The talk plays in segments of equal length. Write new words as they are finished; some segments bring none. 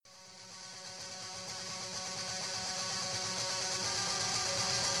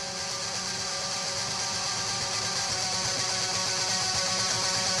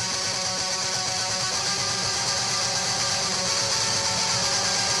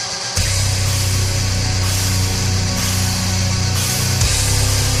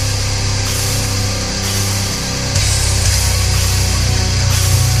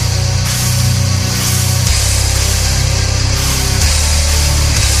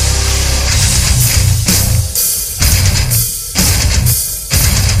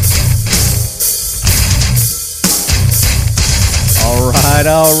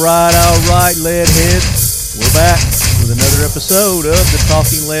All right, lead heads. We're back with another episode of the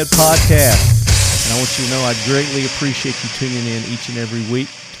Talking Lead Podcast. And I want you to know I greatly appreciate you tuning in each and every week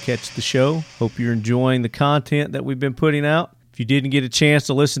to catch the show. Hope you're enjoying the content that we've been putting out. If you didn't get a chance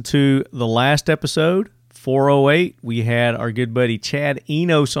to listen to the last episode, 408, we had our good buddy Chad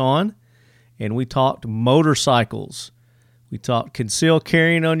Enos on, and we talked motorcycles. We talked concealed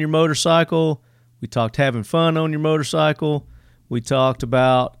carrying on your motorcycle. We talked having fun on your motorcycle. We talked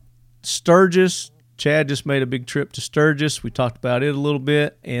about Sturgis. Chad just made a big trip to Sturgis. We talked about it a little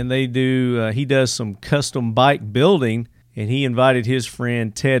bit, and he does some custom bike building, and he invited his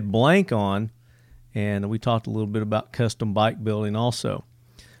friend Ted Blank on, and we talked a little bit about custom bike building also.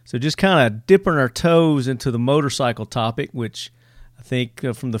 So just kind of dipping our toes into the motorcycle topic, which I think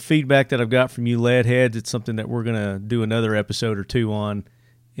from the feedback that I've got from you lead heads, it's something that we're going to do another episode or two on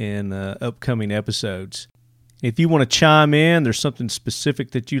in upcoming episodes. If you want to chime in, there's something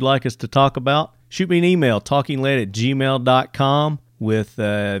specific that you'd like us to talk about, shoot me an email, talkinglead@gmail.com, with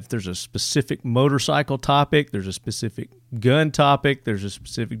if there's a specific motorcycle topic, there's a specific gun topic, there's a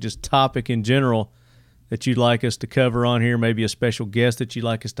specific just topic in general that you'd like us to cover on here, maybe a special guest that you'd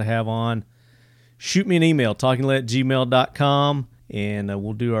like us to have on, shoot me an email, talkinglead@gmail.com, and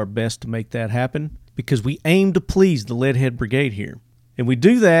we'll do our best to make that happen because we aim to please the Leadhead Brigade here. And we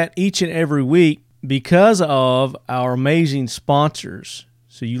do that each and every week because of our amazing sponsors.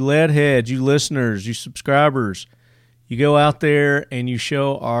 So you leadheads, you listeners, you subscribers, you go out there and you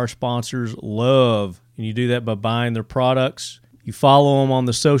show our sponsors love. And you do that by buying their products. You follow them on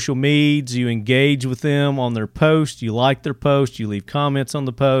the social medias. You engage with them on their posts. You like their posts. You leave comments on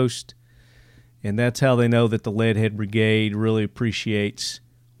the post. And that's how they know that the Leadhead Brigade really appreciates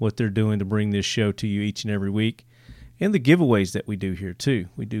what they're doing to bring this show to you each and every week. And the giveaways that we do here, too.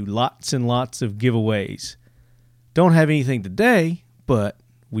 We do lots and lots of giveaways. Don't have anything today, but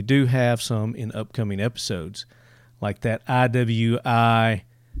we do have some in upcoming episodes, like that IWI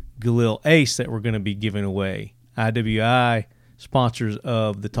Galil Ace that we're going to be giving away. IWI, sponsors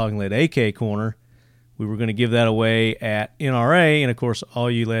of the Talking Lead AK Corner. We were going to give that away at NRA, and of course, all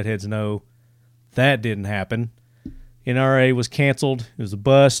you leadheads know that didn't happen. NRA was canceled. It was a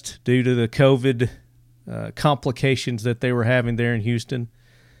bust due to the COVID complications that they were having there in Houston,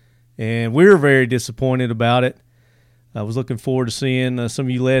 and we were very disappointed about it. I was looking forward to seeing some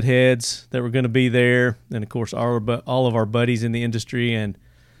of you lead heads that were going to be there, and of course all of our buddies in the industry and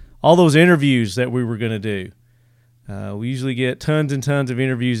all those interviews that we were going to do. We usually get tons and tons of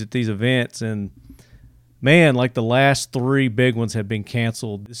interviews at these events, and man, like the last three big ones have been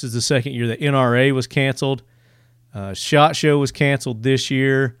canceled. This is the second year that NRA was canceled. SHOT Show was canceled this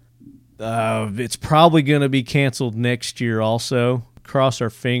year. It's probably going to be canceled next year also. Cross our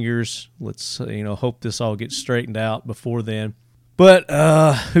fingers. Let's hope this all gets straightened out before then. But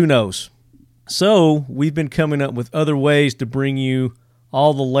who knows? So we've been coming up with other ways to bring you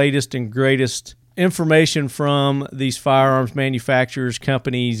all the latest and greatest information from these firearms manufacturers,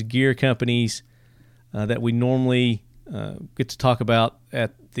 companies, gear companies that we normally get to talk about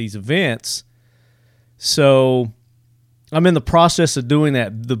at these events. So I'm in the process of doing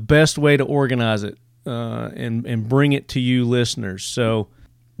that, the best way to organize it and bring it to you listeners. So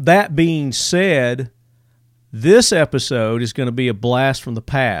that being said, this episode is going to be a blast from the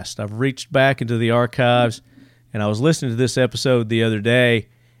past. I've reached back into the archives, and I was listening to this episode the other day,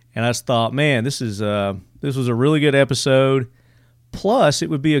 and I just thought, man, this was a really good episode. Plus, it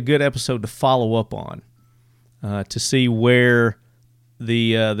would be a good episode to follow up on to see where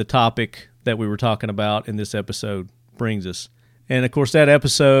the topic that we were talking about in this episode brings us. And of course that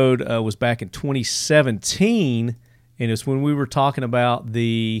episode was back in 2017, and it's when we were talking about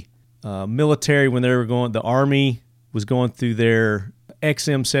the military, when the Army was going through their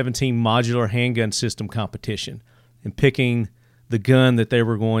XM17 modular handgun system competition and picking the gun that they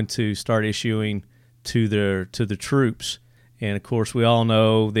were going to start issuing to the troops. And of course we all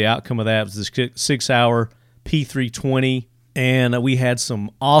know the outcome of that was the 6-hour P320, and we had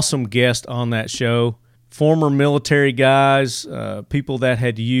some awesome guests on that show. Former military guys, people that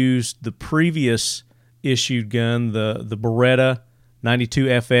had used the previous issued gun, the Beretta 92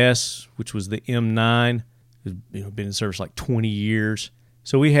 FS, which was the M9. Been in service like 20 years.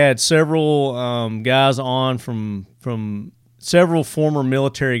 So we had several guys on from several former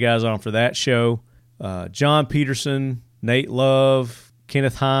military guys on for that show. John Peterson, Nate Love,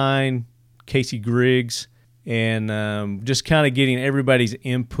 Kenneth Hine, Casey Griggs, and just kind of getting everybody's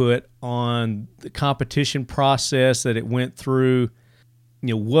input on the competition process that it went through.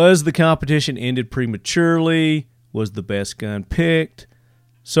 Was the competition ended prematurely? Was the best gun picked?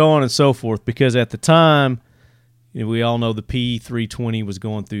 So on and so forth. Because at the time, we all know the P320 was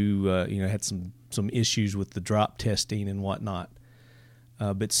going through, had some issues with the drop testing and whatnot.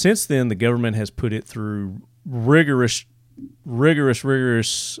 But since then, the government has put it through rigorous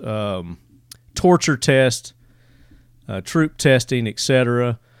torture test, troop testing,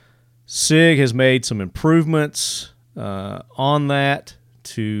 etc. SIG has made some improvements on that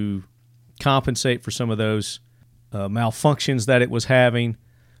to compensate for some of those malfunctions that it was having.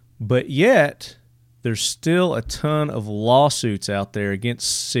 But yet, there's still a ton of lawsuits out there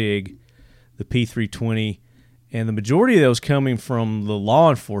against SIG, the P320, and the majority of those coming from the law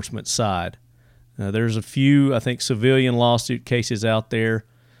enforcement side. There's a few, I think, civilian lawsuit cases out there,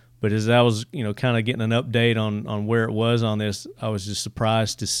 but as I was, kind of getting an update on where it was on this, I was just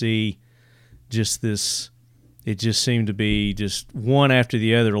surprised to see just this. It just seemed to be just one after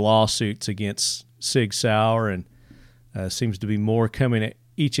the other lawsuits against Sig Sauer, and seems to be more coming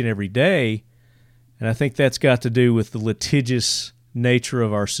each and every day. And I think that's got to do with the litigious nature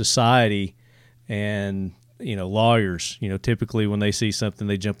of our society. And, lawyers, typically when they see something,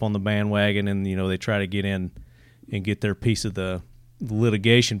 they jump on the bandwagon and, they try to get in and get their piece of the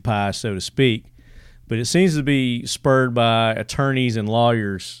litigation pie, so to speak. But it seems to be spurred by attorneys and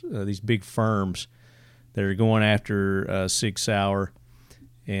lawyers, these big firms that are going after Sig Sauer.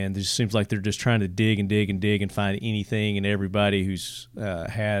 And it just seems like they're just trying to dig and find anything and everybody who's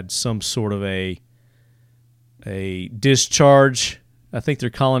had some sort of a discharge. I think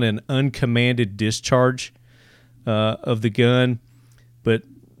they're calling it an uncommanded discharge of the gun. But,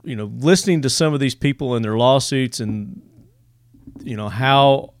 listening to some of these people and their lawsuits and,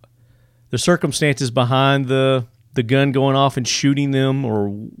 how the circumstances behind the gun going off and shooting them or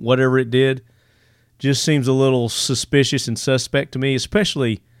whatever it did just seems a little suspicious and suspect to me,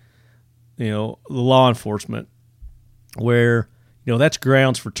 especially, the law enforcement, where, that's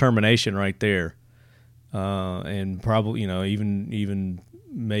grounds for termination right there. And probably, even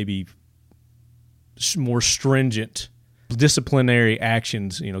maybe more stringent disciplinary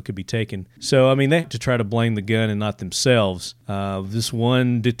actions, could be taken. So, they have to try to blame the gun and not themselves. This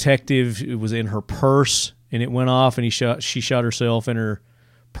one detective, it was in her purse, and it went off, and she shot herself in her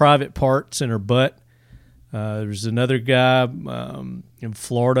private parts in her butt. There's another guy in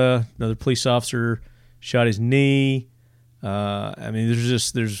Florida, another police officer shot his knee.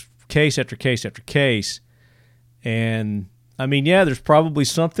 There's case after case after case. And, there's probably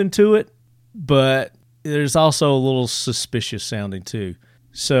something to it, but there's also a little suspicious sounding too.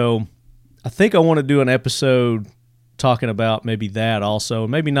 So I think I want to do an episode talking about maybe that also,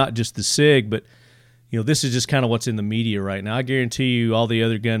 and maybe not just the SIG, but, this is just kind of what's in the media right now. I guarantee you all the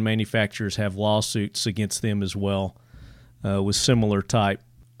other gun manufacturers have lawsuits against them as well with similar type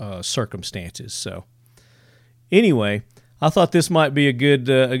circumstances. So anyway, I thought this might be a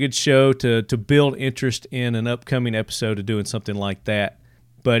good show to build interest in an upcoming episode of doing something like that.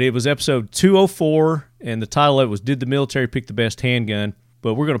 But it was episode 204, and the title of it was Did the Military Pick the Best Handgun?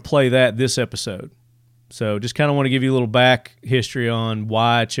 But we're going to play that this episode. So just kind of want to give you a little back history on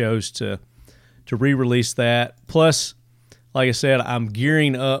why I chose to re-release that. Plus, like I said, I'm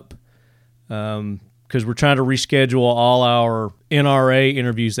gearing up because we're trying to reschedule all our NRA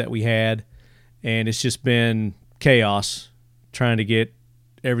interviews that we had, and it's just been chaos trying to get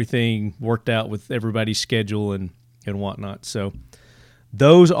everything worked out with everybody's schedule and whatnot. So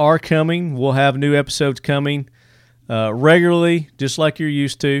those are coming. We'll have new episodes coming regularly, just like you're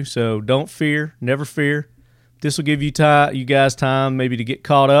used to. So don't fear, never fear. This will give you guys time maybe to get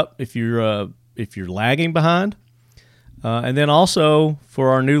caught up if you're lagging behind. And then also for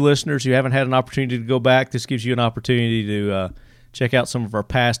our new listeners who haven't had an opportunity to go back, this gives you an opportunity to check out some of our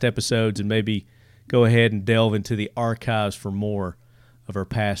past episodes and maybe go ahead and delve into the archives for more of our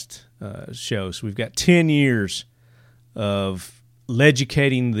past shows. We've got 10 years of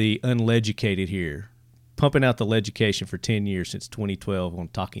legicating the unlegicated here, pumping out the legication for 10 years since 2012 on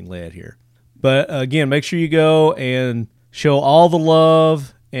Talking Lead here. But again, make sure you go and show all the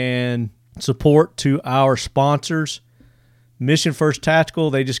love and support to our sponsors. Mission First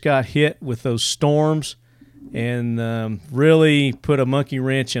Tactical, they just got hit with those storms and really put a monkey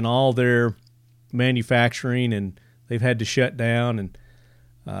wrench in all their manufacturing, and they've had to shut down, and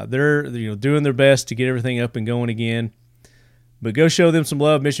they're doing their best to get everything up and going again. But go show them some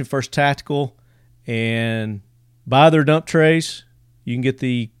love, Mission First Tactical, and buy their dump trays. You can get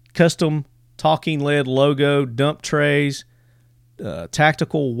the custom Talking Lead logo dump trays,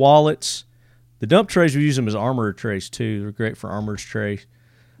 tactical wallets. The dump trays, we use them as armor trays too. They're great for armor's trays.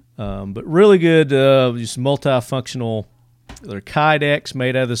 But really good, just multifunctional. They're Kydex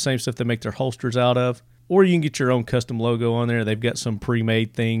made out of the same stuff they make their holsters out of. Or you can get your own custom logo on there. They've got some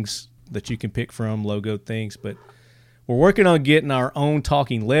pre-made things that you can pick from, logo things. But we're working on getting our own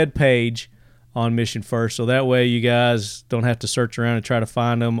Talking Lead page on Mission First, so that way you guys don't have to search around and try to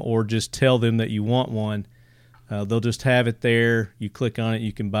find them or just tell them that you want one. They'll just have it there. You click on it,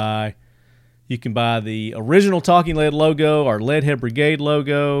 you can buy. You can buy the original Talking Lead logo, our Leadhead Brigade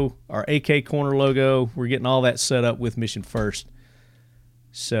logo, our AK Corner logo. We're getting all that set up with Mission First.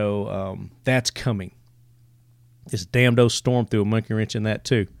 So that's coming. This damned Storm threw a monkey wrench in that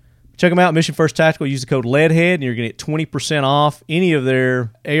too. Check them out, Mission First Tactical. Use the code LEADHEAD, and you're going to get 20% off any of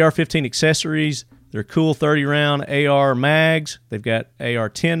their AR-15 accessories, their cool 30-round AR mags. They've got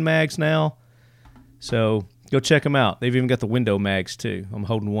AR-10 mags now. So go check them out. They've even got the window mags too. I'm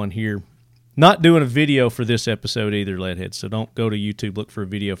holding one here. Not doing a video for this episode either, Leadhead, so don't go to YouTube, look for a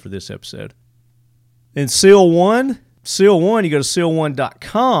video for this episode. And Seal One, you go to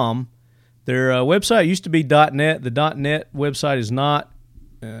seal1.com. Their website used to be .net. The .net website is not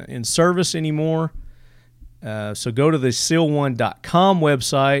in service anymore. So go to the seal1.com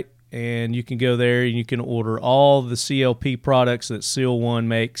website, and you can go there and you can order all the CLP products that Seal One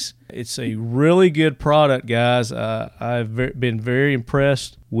makes. It's a really good product, guys. I've been very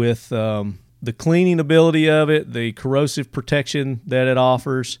impressed with the cleaning ability of it, the corrosive protection that it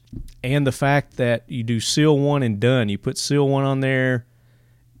offers, and the fact that you do Seal One and done. You put Seal One on there,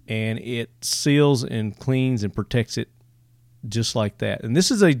 and it seals and cleans and protects it just like that. And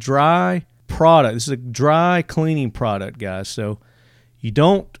this is a dry product. This is a dry cleaning product, guys. So you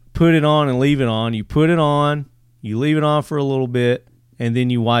don't put it on and leave it on. You put it on, you leave it on for a little bit, and then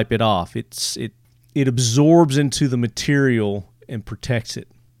you wipe it off. It absorbs into the material and protects it.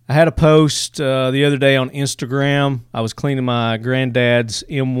 I had a post the other day on Instagram. I was cleaning my granddad's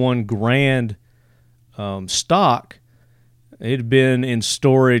M1 Grand stock. It had been in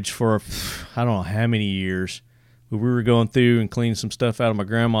storage for I don't know how many years. But we were going through and cleaning some stuff out of my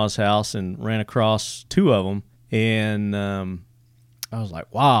grandma's house and ran across two of them. And I was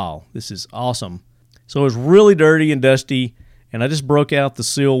like, wow, this is awesome. So it was really dirty and dusty. And I just broke out the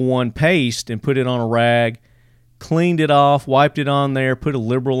Seal One paste and put it on a rag, cleaned it off, wiped it on there, put a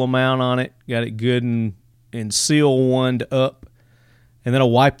liberal amount on it, got it good and Seal One'd up. And then I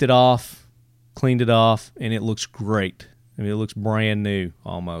wiped it off, cleaned it off, and it looks great. I mean, it looks brand new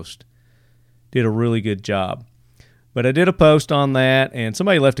almost. Did a really good job. But I did a post on that, and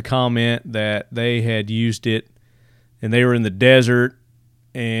somebody left a comment that they had used it, and they were in the desert,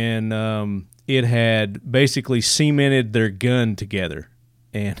 and it had basically cemented their gun together.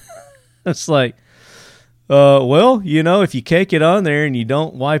 And it's like, well, if you cake it on there and you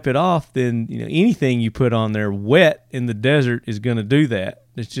don't wipe it off, then anything you put on there wet in the desert is going to do that.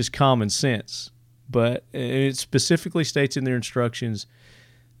 It's just common sense. But it specifically states in their instructions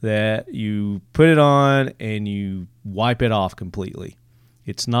that you put it on and you wipe it off completely.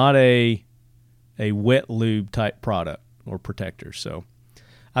 It's not a wet lube type product or protector. So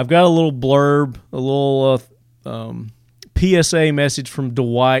I've got a little blurb, a little PSA message from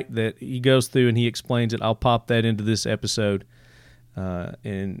Dwight that he goes through and he explains it. I'll pop that into this episode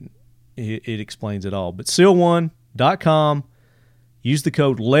and it explains it all. But seal1.com, use the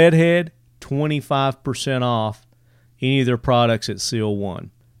code LEADHEAD, 25% off any of their products at Seal One.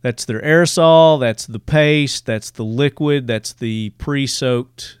 That's their aerosol, that's the paste, that's the liquid, that's the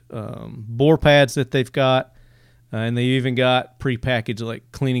pre-soaked bore pads that they've got. And they even got pre-packaged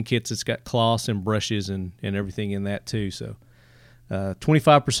like cleaning kits that's got cloths and brushes and everything in that too. So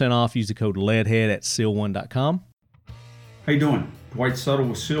 25% off. Use the code LEADHEAD at seal1.com. How you doing? Dwight Suttle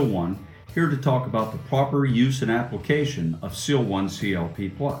with Seal One, here to talk about the proper use and application of Seal One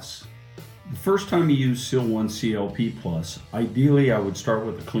CLP Plus. The first time you use Seal One CLP Plus, ideally I would start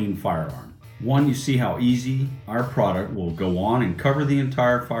with a clean firearm. One, you see how easy our product will go on and cover the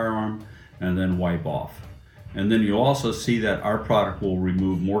entire firearm and then wipe off. And then you'll also see that our product will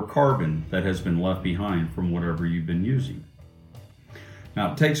remove more carbon that has been left behind from whatever you've been using.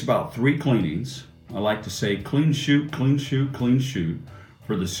 Now it takes about 3 cleanings. I like to say clean shoot, clean shoot, clean shoot,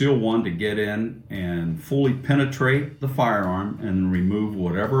 for the Seal One to get in and fully penetrate the firearm and remove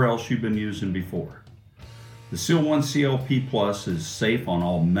whatever else you've been using before. The Seal One CLP Plus is safe on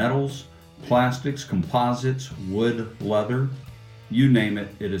all metals, plastics, composites, wood, leather, you name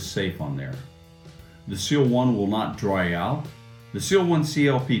it, it is safe on there. The Seal One will not dry out. The Seal One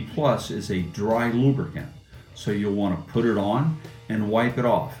CLP Plus is a dry lubricant, so you'll want to put it on and wipe it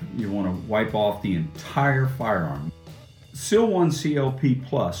off. You want to wipe off the entire firearm. Seal One CLP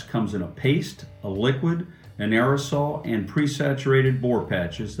Plus comes in a paste, a liquid, an aerosol, and pre-saturated bore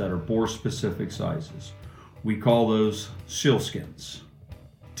patches that are bore-specific sizes. We call those sealskins.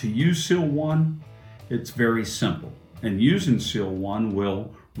 To use Seal One, it's very simple, and using Seal One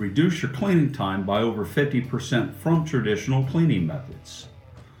will reduce your cleaning time by over 50% from traditional cleaning methods.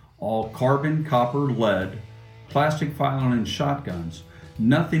 All carbon, copper, lead, plastic filing, and shotguns,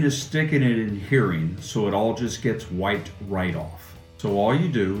 nothing is sticking and adhering, so it all just gets wiped right off. So all you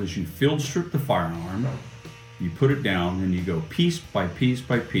do is you field strip the firearm, you put it down, and you go piece by piece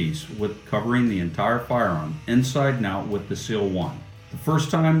by piece with covering the entire firearm inside and out with the Seal 1. The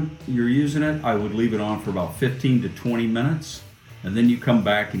first time you're using it, I would leave it on for about 15 to 20 minutes, and then you come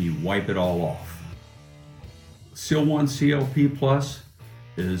back and you wipe it all off. Seal 1 CLP Plus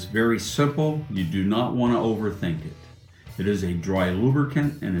is very simple. You do not want to overthink it. It is a dry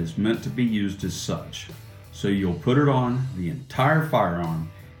lubricant and is meant to be used as such. So you'll put it on the entire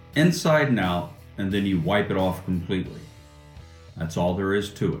firearm, inside and out, and then you wipe it off completely. That's all there is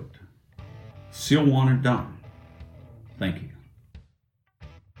to it. Seal 1 and done. Thank you.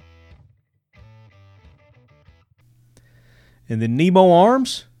 And the Nemo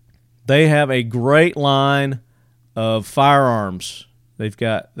Arms, they have a great line of firearms.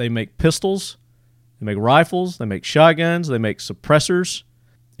 They make pistols, they make rifles, they make shotguns, they make suppressors,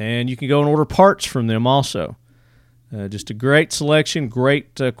 and you can go and order parts from them also. Just a great selection,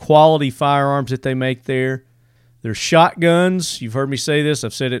 great quality firearms that they make there. Their shotguns, you've heard me say this,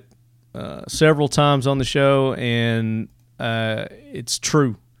 I've said it several times on the show, and it's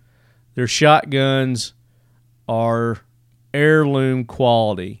true. Their shotguns are heirloom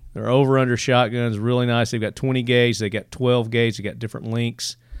quality. They're over-under shotguns, really nice. They've got 20 gauge, they got 12 gauge, they got different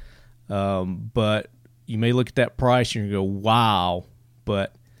lengths. But you may look at that price and you go, wow.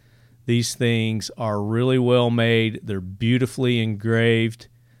 But these things are really well made. They're beautifully engraved.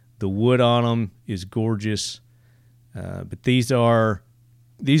 The wood on them is gorgeous. But these are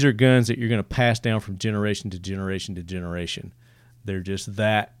guns that you're going to pass down from generation to generation to generation. They're just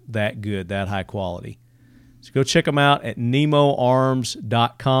that good, that high quality. So go check them out at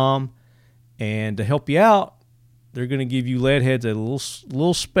nemoarms.com. And to help you out, they're going to give you lead heads a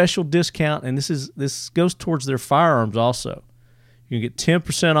little special discount, and this goes towards their firearms also. You can get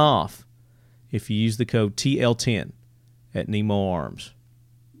 10% off if you use the code TL10 at Nemo Arms.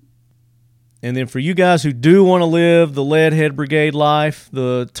 And then for you guys who do want to live the Leadhead Brigade life,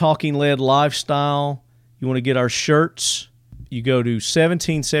 the Talking Lead lifestyle, you want to get our shirts, you go to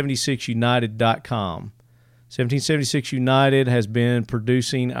 1776united.com. 1776 United has been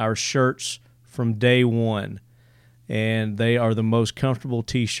producing our shirts from day one, and they are the most comfortable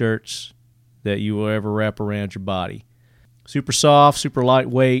t-shirts that you will ever wrap around your body. Super soft, super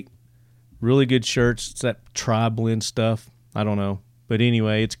lightweight, really good shirts. It's that tri-blend stuff. I don't know. But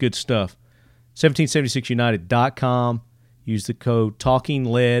anyway, it's good stuff. 1776united.com. Use the code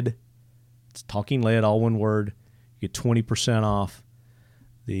TALKINGLEAD. It's Talking Lead, all one word. You get 20% off.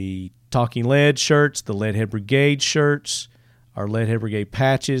 The Talking Lead shirts, the Leadhead Brigade shirts, our Leadhead Brigade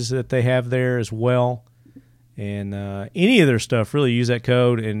patches that they have there as well. And any of their stuff, really use that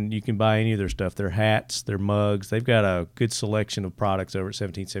code and you can buy any of their stuff. Their hats, their mugs. They've got a good selection of products over at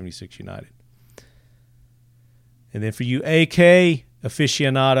 1776 United. And then for you AK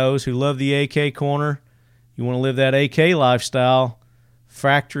aficionados who love the AK corner, you want to live that AK lifestyle,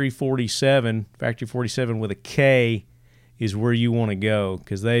 Factory 47 with a K is where you want to go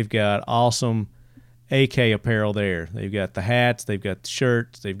because they've got awesome AK apparel there. They've got the hats, they've got the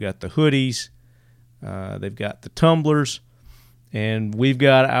shirts, they've got the hoodies, they've got the tumblers, and we've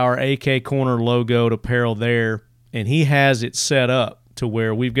got our AK Corner logoed apparel there, and he has it set up to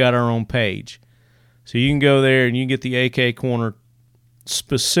where we've got our own page. So you can go there and you can get the AK Corner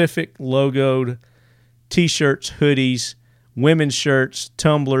specific logoed t-shirts, hoodies, women's shirts,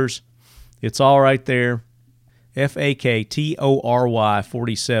 tumblers. It's all right there.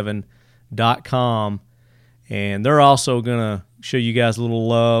 FAKTORY47.com. And they're also going to show you guys a little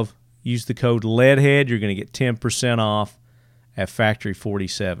love. Use the code LEADHEAD. You're going to get 10% off at Factory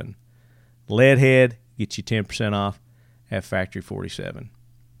 47. LEADHEAD gets you 10% off at Factory 47.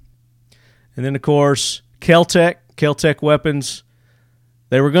 And then, of course, Kel-Tec Weapons.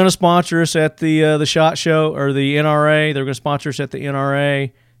 They were going to sponsor us at the SHOT Show, or the NRA. They were going to sponsor us at the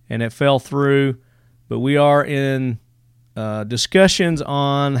NRA, and it fell through. But we are in discussions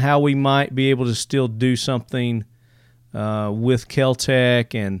on how we might be able to still do something with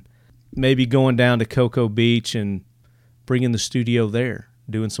Kel-Tec and maybe going down to Cocoa Beach and bringing the studio there,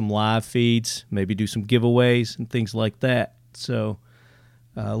 doing some live feeds, maybe do some giveaways and things like that. So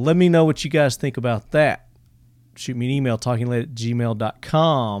let me know what you guys think about that. Shoot me an email,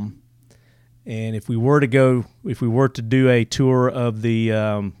 talkinglead@gmail.com. And if we were to do a tour of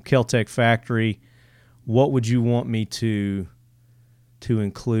the Kel-Tec factory, what would you want me to to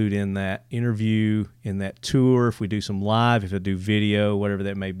include in that interview, in that tour, if we do some live, if I do video, whatever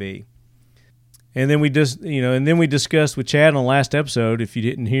that may be. And then we discussed with Chad on the last episode, if you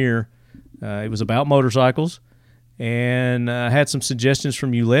didn't hear, it was about motorcycles, and had some suggestions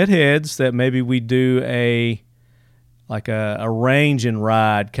from you lead heads that maybe we do a range and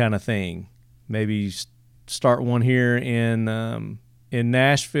ride kind of thing. Maybe start one here in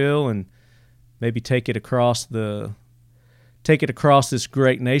Nashville and maybe take it across this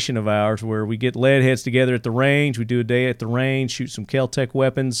great nation of ours, where we get lead heads together at the range. We do a day at the range, shoot some Kel-Tec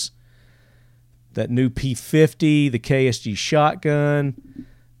weapons, that new P50, the KSG shotgun.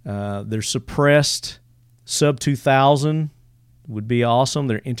 Their suppressed Sub 2000 would be awesome.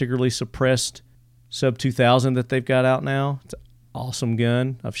 They're integrally suppressed Sub 2000 that they've got out now. It's an awesome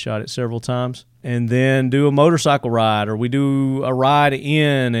gun. I've shot it several times. And then do a motorcycle ride, or we do a ride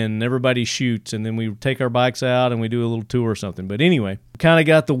in and everybody shoots, and then we take our bikes out and we do a little tour or something. But anyway, kind of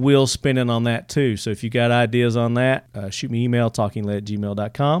got the wheel spinning on that too. So if you got ideas on that, shoot me email,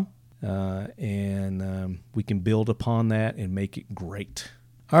 talkinglead@gmail.com. And we can build upon that and make it great.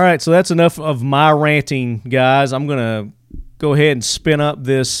 All right, so that's enough of my ranting, guys. I'm going to go ahead and spin up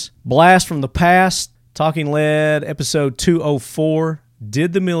this blast from the past. Talking Lead, episode 204.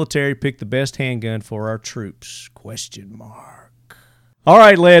 Did the military pick the best handgun for our troops? ? All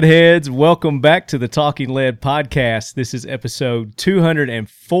right, lead heads, welcome back to the Talking Lead podcast. This is episode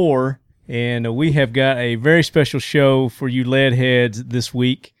 204, and we have got a very special show for you lead heads this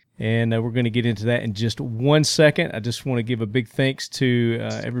week. And we're going to get into that in just 1 second. I just want to give a big thanks to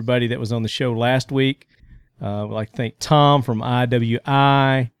everybody that was on the show last week. I'd like to thank Tom from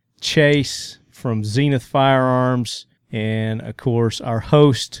IWI, Chase from Zenith Firearms, and, of course, our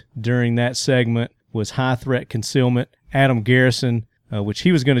host during that segment was High Threat Concealment, Adam Garrison, which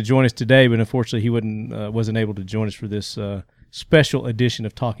he was going to join us today, but unfortunately he wasn't able to join us for this special edition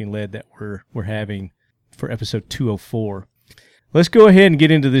of Talking Lead that we're having for episode 204. Let's go ahead and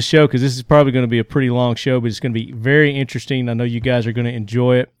get into this show, because this is probably going to be a pretty long show, but it's going to be very interesting. I know you guys are going to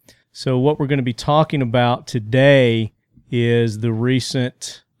enjoy it. So what we're going to be talking about today is the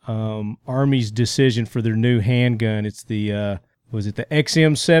recent Army's decision for their new handgun. It's the, was it the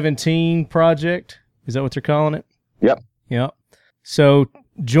XM17 project? Is that what they're calling it? Yep. Yep. So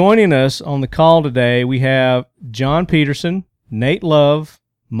joining us on the call today, we have John Peterson, Nate Love,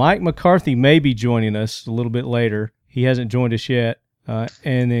 Mike McCarthy may be joining us a little bit later. He hasn't joined us yet.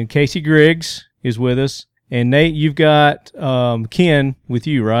 And then Casey Griggs is with us. And Nate, you've got Ken with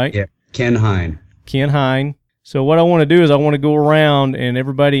you, right? Yeah, Ken Hine. Ken Hine. So what I want to do is I want to go around and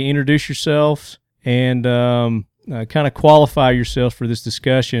everybody introduce yourselves and kind of qualify yourselves for this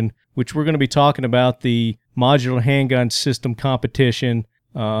discussion, which we're going to be talking about the modular handgun system competition,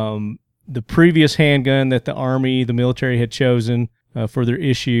 the previous handgun that the Army, the military had chosen for their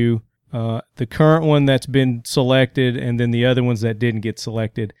issue, the current one that's been selected, and then the other ones that didn't get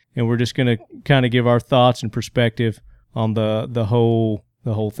selected. And we're just going to kind of give our thoughts and perspective on the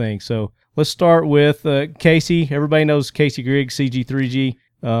whole thing. So let's start with Casey. Everybody knows Casey Griggs, CG3G.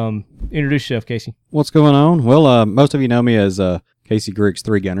 Introduce yourself, Casey. What's going on? Well, most of you know me as Casey Griggs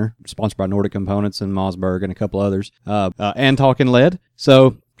 3-Gunner, sponsored by Nordic Components and Mossberg and a couple others, and Talking Lead.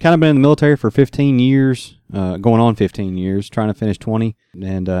 So kind of been in the military for 15 years, going on 15 years, trying to finish 20,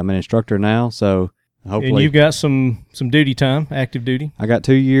 and I'm an instructor now, so hopefully. And you've got some duty time, active duty. I got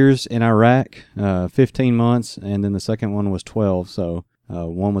 2 years in Iraq, 15 months, and then the second one was 12, so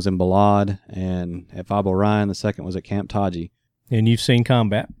one was in Balad and at Fob Orion, the second was at Camp Taji. And you've seen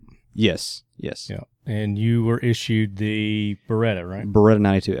combat. Yes. Yeah. And you were issued the Beretta, right? Beretta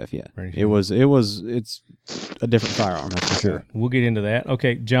 92F, yeah. Right. It's a different firearm, that's for sure. We'll get into that.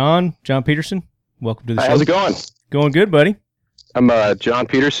 Okay, John Peterson, welcome to the show. How's it going? Going good, buddy. I'm John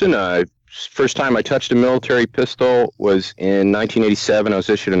Peterson. First time I touched a military pistol was in 1987. I was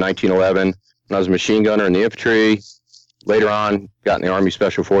issued in 1911 when I was a machine gunner in the infantry. Later on, got in the Army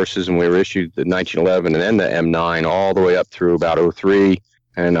Special Forces, and we were issued the 1911 and then the M9 all the way up through about 03.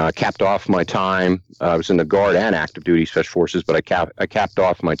 And capped off my time. I was in the Guard and Active Duty Special Forces, but I capped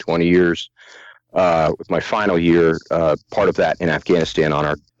off my 20 years with my final year, part of that in Afghanistan on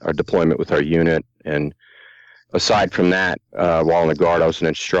our deployment with our unit. And aside from that, while in the Guard, I was an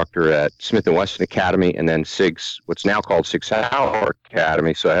instructor at Smith & Wesson Academy and then SIG's, what's now called Sig Sauer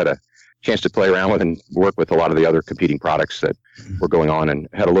Academy. So I had a chance to play around with and work with a lot of the other competing products that were going on, and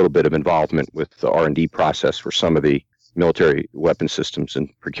had a little bit of involvement with the R&D process for some of the military weapon systems and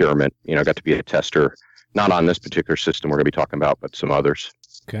procurement. You know, got to be a tester, not on this particular system we're going to be talking about, but some others.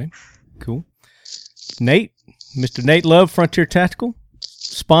 Okay, cool. Nate, Mr. Nate Love, Frontier Tactical,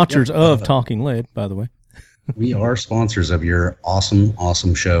 sponsors of Talking Lead, by the way. We are sponsors of your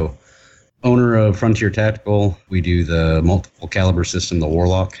awesome show. Owner of Frontier Tactical, we do the multiple caliber system, the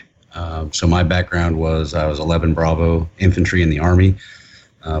Warlock. So my background was I was 11 Bravo infantry in the Army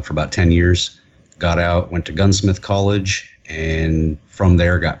for about 10 years. Got out, went to gunsmith college, and from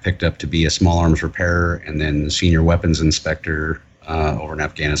there got picked up to be a small arms repairer and then senior weapons inspector over in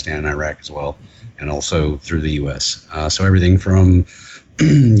Afghanistan and Iraq as well, and also through the U.S. So everything from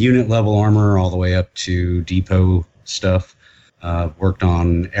unit level armor all the way up to depot stuff. Worked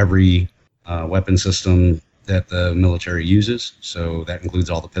on every weapon system that the military uses. So that includes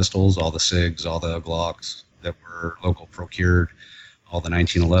all the pistols, all the SIGs, all the Glocks that were local procured, all the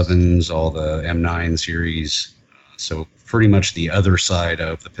 1911s, all the M9 series. So pretty much the other side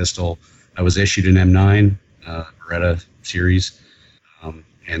of the pistol. I was issued an M9 Beretta series,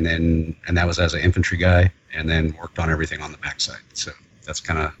 and that was as an infantry guy, and then worked on everything on the backside. So that's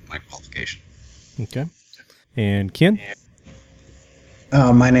kind of my qualification. Okay. And Ken?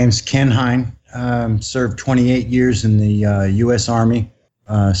 My name's Ken Hine. Served 28 years in the U.S. Army.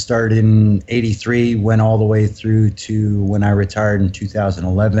 Started in '83, went all the way through to when I retired in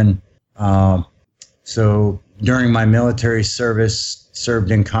 2011. So during my military service,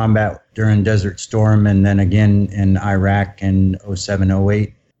 served in combat during Desert Storm and then again in Iraq in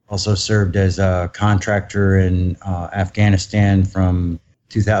 07-08. Also served as a contractor in Afghanistan from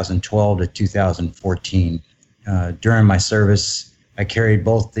 2012 to 2014. During my service, I carried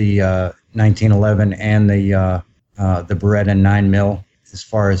both the 1911 and the Beretta 9mm. As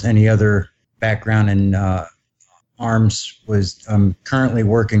far as any other background in arms, I'm currently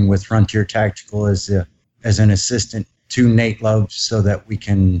working with Frontier Tactical as an assistant to Nate Love, so that we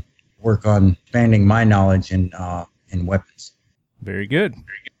can work on expanding my knowledge in weapons. Very good.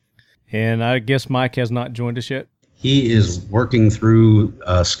 And I guess Mike has not joined us yet. He is working through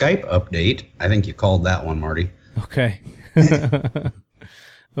a Skype update. I think you called that one, Marty. Okay.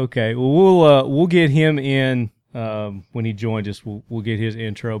 Okay. Well, we'll get him in when he joins us. We'll get his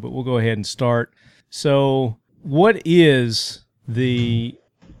intro, but we'll go ahead and start. So, what is the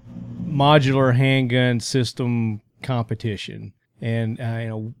modular handgun system competition,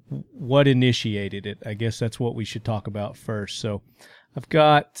 and what initiated it? I guess that's what we should talk about first. So, I've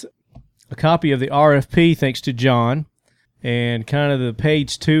got a copy of the RFP, thanks to John, and kind of the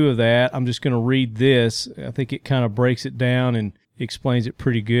page 2 of that. I'm just going to read this. I think it kind of breaks it down and explains it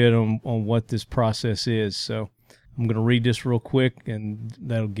pretty good on what this process is. So I'm going to read this real quick, and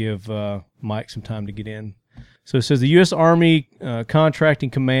that'll give Mike some time to get in. So it says the U.S. Army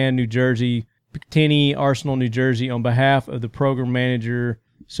Contracting Command, New Jersey, Picatinny Arsenal, New Jersey, on behalf of the program manager,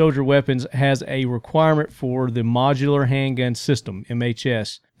 Soldier Weapons, has a requirement for the Modular Handgun System,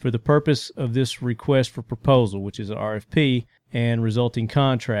 MHS, for the purpose of this request for proposal, which is an RFP, and resulting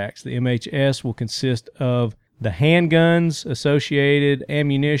contracts. The MHS will consist of the handguns, associated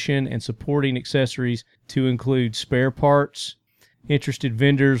ammunition, and supporting accessories to include spare parts. Interested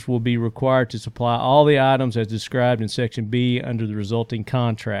vendors will be required to supply all the items as described in Section B under the resulting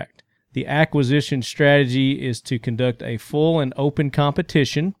contract. The acquisition strategy is to conduct a full and open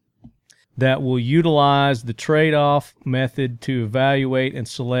competition that will utilize the trade-off method to evaluate and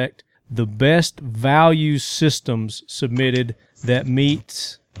select the best value systems submitted that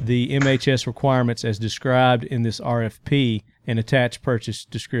meets the MHS requirements as described in this RFP and attached purchase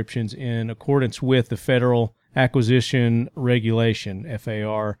descriptions in accordance with the Federal Acquisition Regulation,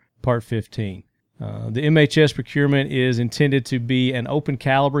 FAR, Part 15. The MHS procurement is intended to be an open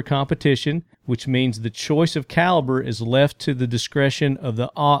caliber competition, which means the choice of caliber is left to the discretion of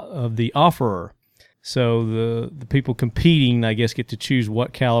the offerer. So the people competing, I guess, get to choose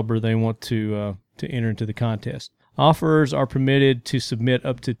what caliber they want to enter into the contest. Offerers are permitted to submit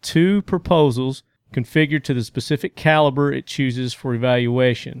up to 2 proposals configured to the specific caliber it chooses for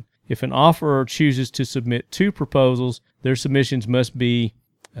evaluation. If an offerer chooses to submit 2 proposals, their submissions must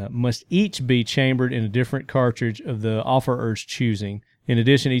each be chambered in a different cartridge of the offerer's choosing. In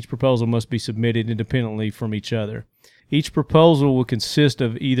addition, each proposal must be submitted independently from each other. Each proposal will consist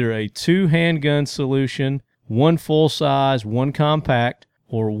of either a 2 handgun solution, 1 full-size, 1 compact,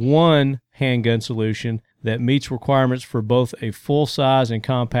 or 1 handgun solution that meets requirements for both a full-size and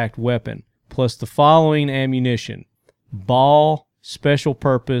compact weapon, plus the following ammunition: ball, special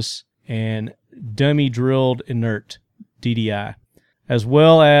purpose, and dummy drilled inert, DDI, as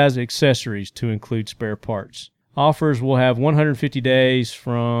well as accessories to include spare parts. Offers will have 150 days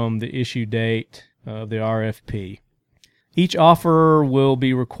from the issue date of the RFP. Each offerer will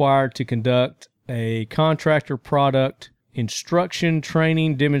be required to conduct a contractor product instruction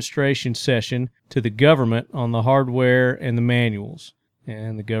training demonstration session to the government on the hardware and the manuals.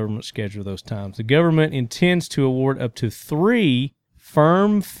 and the government schedule those times. The government intends to award up to 3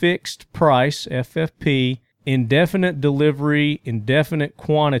 firm fixed price, FFP, indefinite delivery, indefinite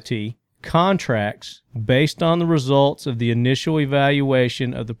quantity contracts based on the results of the initial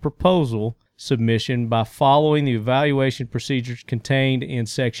evaluation of the proposal submission by following the evaluation procedures contained in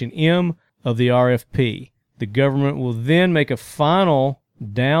Section M of the RFP. The government will then make a final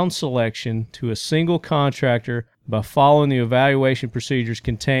down selection to a single contractor by following the evaluation procedures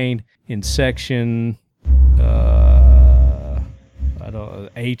contained in Section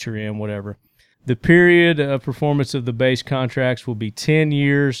H or M, whatever. The period of performance of the base contracts will be 10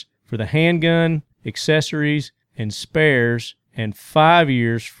 years for the handgun, accessories, and spares, and 5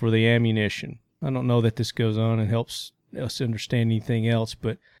 years for the ammunition. I don't know that this goes on and helps us understand anything else,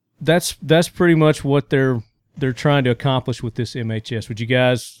 but that's pretty much what they're trying to accomplish with this MHS. Would you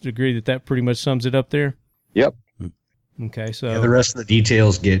guys agree that pretty much sums it up there? Yep. Okay, so... Yeah, the rest of the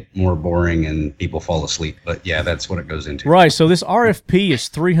details get more boring and people fall asleep, but yeah, that's what it goes into. Right, so this RFP is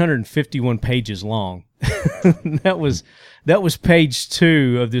 351 pages long. That was page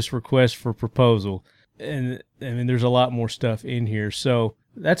 2 of this request for proposal. And I mean, there's a lot more stuff in here. So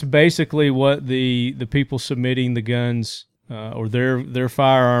that's basically what the people submitting the guns or their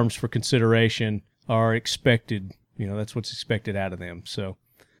firearms for consideration are expected. You know, that's what's expected out of them. So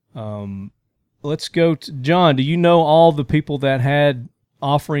let's go to John. Do you know all the people that had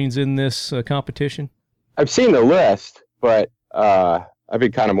offerings in this competition? I've seen the list, but I've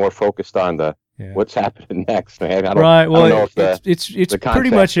been kind of more focused on what's happening next, man. I don't know if it's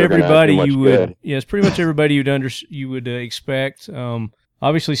pretty much everybody you would. Yeah, it's pretty much everybody you would expect.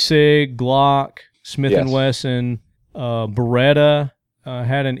 Obviously, SIG, Glock, Smith and Wesson, Beretta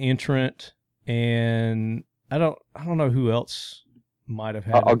had an entrant, and I don't know who else might have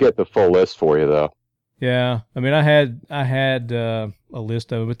had. I'll get the full list for you though. Yeah, I mean, I had a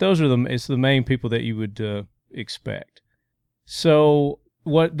list of them, but those are it's the main people that you would expect. So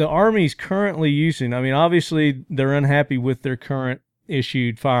what the Army's currently using, I mean, obviously they're unhappy with their current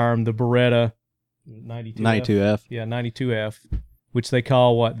issued firearm, the Beretta 92F. Yeah, 92F, which they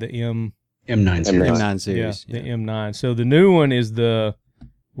call what, the M9 series. M9 series. Yeah, the M9. So the new one is the,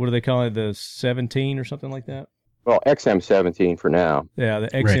 what do they call it, the 17 or something like that? Well, XM17 for now. Yeah, the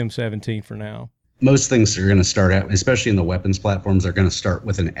XM17 for now. Most things are going to start out, especially in the weapons platforms, they're going to start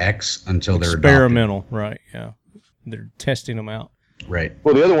with an X until they're experimental, right? Yeah, they're testing them out. Right.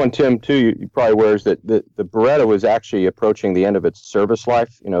 Well, the other one, Tim, too, you probably aware is that the Beretta was actually approaching the end of its service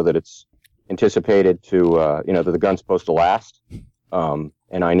life. You know, that it's anticipated to, that the gun's supposed to last. And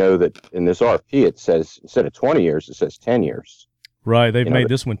I know that in this RFP, it says, instead of 20 years, it says 10 years. Right. They've made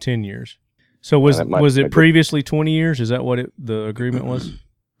this one 10 years. So was it previously 20 years? Is that what the agreement was?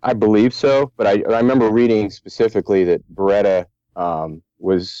 I believe so. But I remember reading specifically that Beretta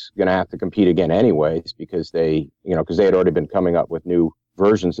was going to have to compete again anyways, because they had already been coming up with new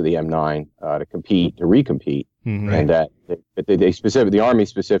versions of the M9 to recompete, and that the Army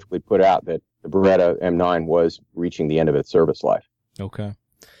specifically put out that the Beretta M9 was reaching the end of its service life. Okay.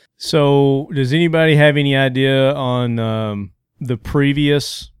 So does anybody have any idea on the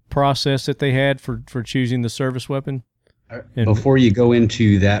previous process that they had for choosing the service weapon? Before you go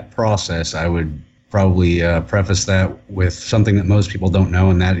into that process, I would probably preface that with something that most people don't know,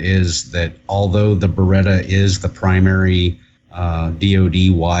 and that is that although the Beretta is the primary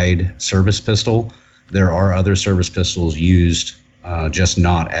DoD-wide service pistol, there are other service pistols used, just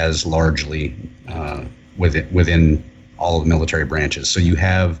not as largely within all of the military branches. So you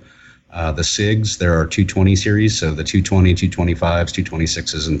have the SIGs. There are 220 series, so the 220, 225s,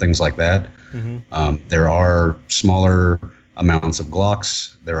 226s, and things like that. There are smaller amounts of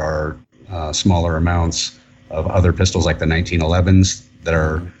Glocks. There are smaller amounts of other pistols like the 1911s that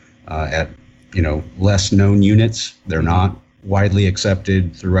are at less known units. They're not widely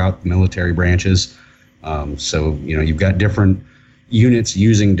accepted throughout the military branches. So you've got different units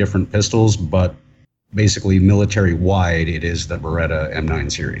using different pistols, but basically military wide, it is the Beretta M9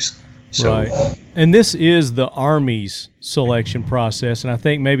 series. So, right. And this is the Army's selection process, and I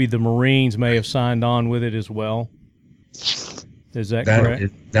think maybe the Marines may have signed on with it as well. Is that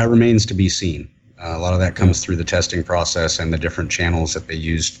correct? That remains to be seen. A lot of that comes through the testing process and the different channels that they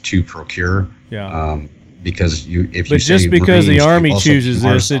use to procure. Yeah. Because because the Army chooses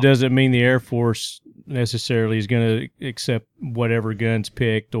this, it doesn't mean the Air Force necessarily is going to accept whatever guns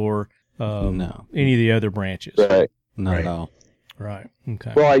picked or any of the other branches. Right. Not at all. Right.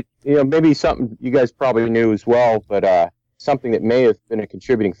 Okay. Well, maybe something you guys probably knew as well, but something that may have been a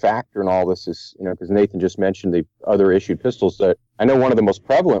contributing factor in all this is, because Nathan just mentioned the other issued pistols. That I know one of the most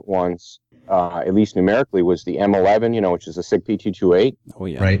prevalent ones at least numerically, was the M11, which is a SIG P228. Oh,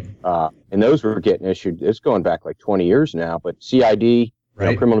 yeah. Right. And those were getting issued. It's going back like 20 years now, but CID,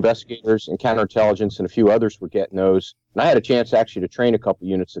 Right. criminal investigators and counterintelligence and a few others were getting those. And I had a chance actually to train a couple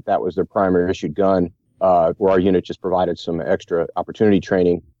units that was their primary issued gun, where our unit just provided some extra opportunity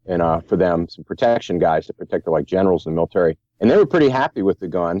training and for them, some protection guys to protect like generals in the military. And they were pretty happy with the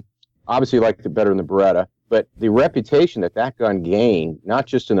gun. Obviously liked it better than the Beretta. But the reputation that gun gained, not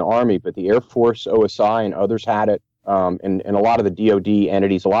just in the Army, but the Air Force, OSI, and others had it, and a lot of the DOD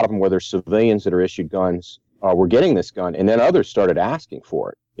entities, a lot of them where there's civilians that are issued guns, were getting this gun, and then others started asking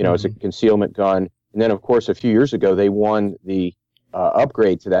for it, as a concealment gun. And then, of course, a few years ago, they won the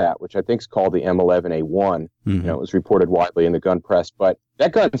upgrade to that, which I think is called the M11A1. It was reported widely in the gun press. But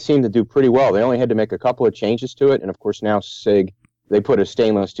that gun seemed to do pretty well. They only had to make a couple of changes to it, and, of course, now SIG, they put a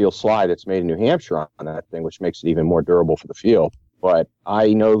stainless steel slide that's made in New Hampshire on that thing, which makes it even more durable for the field. But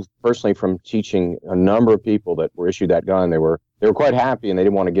I know personally from teaching a number of people that were issued that gun, they were quite happy and they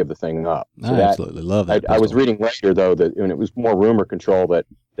didn't want to give the thing up. So I absolutely love that. I was reading later though that, and it was more rumor control, that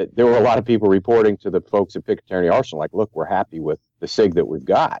there were a lot of people reporting to the folks at Picatinny Arsenal, like, look, we're happy with the SIG that we've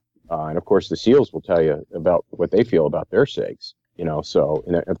got. And of course the SEALs will tell you about what they feel about their SIGs. So,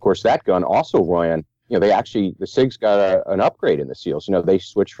 and of course that gun also ran. The SIGs got an upgrade in the SEALs. They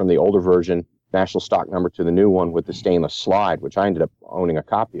switched from the older version, national stock number, to the new one with the stainless slide, which I ended up owning a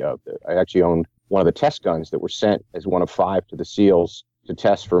copy of. I actually owned one of the test guns that were sent as one of 5 to the SEALs to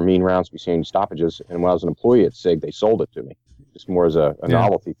test for mean rounds between stoppages. And when I was an employee at SIG, they sold it to me, just more as a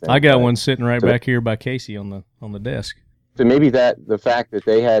novelty thing. I got one sitting right back here by Casey on the desk. So maybe the fact that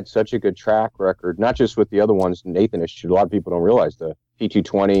they had such a good track record, not just with the other ones Nathan issued, a lot of people don't realize the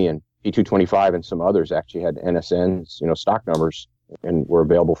P220 and P225 and some others actually had NSNs, stock numbers, and were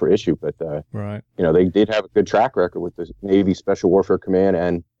available for issue. But, right. They did have a good track record with the Navy Special Warfare Command,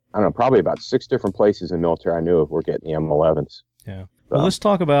 and I don't know, probably about 6 different places in the military I knew of were getting the M11s. Yeah. Well, let's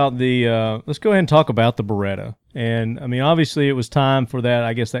talk about let's go ahead and talk about the Beretta. And I mean, obviously it was time for that,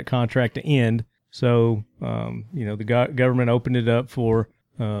 I guess, that contract to end. So, the government opened it up for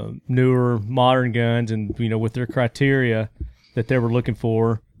newer, modern guns, and, with their criteria that they were looking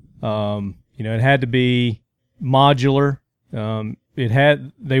for. It had to be modular.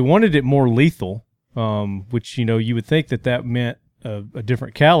 They wanted it more lethal, which, you would think that meant a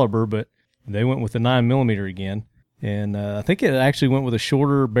different caliber, but they went with the 9mm again. And I think it actually went with a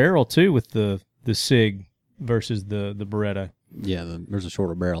shorter barrel too, with the SIG versus the Beretta. Yeah, there's a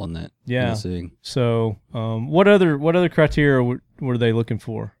shorter barrel in that. Yeah. In the SIG. So, what other criteria were they looking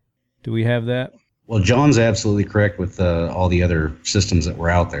for? Do we have that? Well, John's absolutely correct with all the other systems that were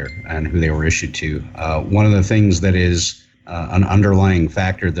out there and who they were issued to. One of the things that is an underlying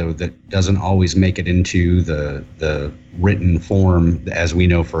factor, though, that doesn't always make it into the written form, as we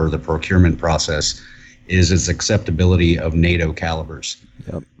know for the procurement process, is its acceptability of NATO calibers.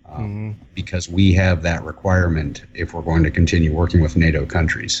 Yep. Because we have that requirement if we're going to continue working with NATO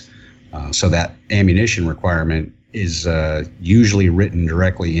countries. So that ammunition requirement is usually written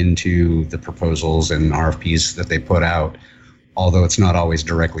directly into the proposals and RFPs that they put out, although it's not always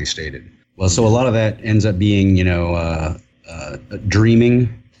directly stated. Well, so a lot of that ends up being,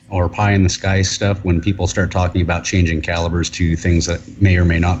 dreaming or pie in the sky stuff when people start talking about changing calibers to things that may or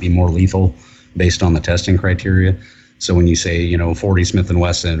may not be more lethal based on the testing criteria. So when you say, 40 Smith &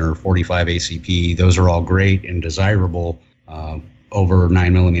 Wesson or 45 ACP, those are all great and desirable over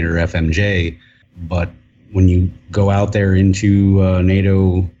 9mm FMJ, but when you go out there into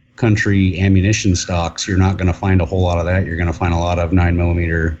NATO country ammunition stocks, you're not going to find a whole lot of that. You're going to find a lot of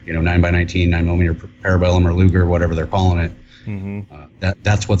 9mm, 9x19, 9mm Parabellum or Luger, whatever they're calling it. Mm-hmm.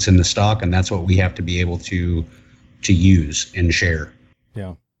 That's what's in the stock, and that's what we have to be able to use and share.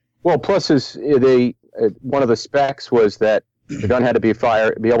 Yeah. Well, plus one of the specs was that the gun had to be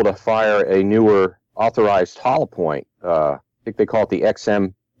able to fire a newer authorized hollow point. I think they call it the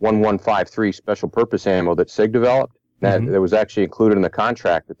XM1153 special purpose ammo that SIG developed. That was actually included in the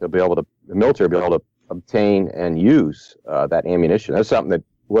contract that the military will be able to obtain and use that ammunition. That's something that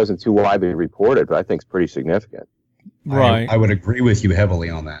wasn't too widely reported, but I think is pretty significant. Right. I would agree with you heavily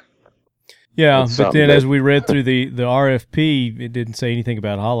on that. Yeah, but then as we read through the RFP, it didn't say anything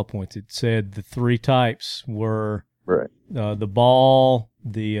about hollow points. It said the 3 types were the ball,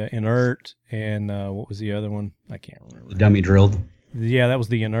 the inert, and what was the other one? I can't remember. The dummy drilled. Yeah, that was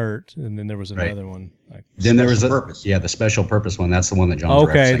the inert, and then there was another one. Then there was the special purpose one. That's the one that John's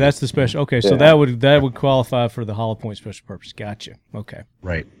referencing. That's the special. Okay, so that would qualify for the hollow point special purpose. Gotcha. Okay.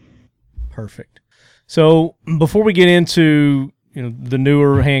 Right. Perfect. So before we get into the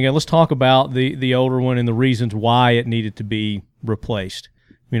newer handgun, let's talk about the older one and the reasons why it needed to be replaced.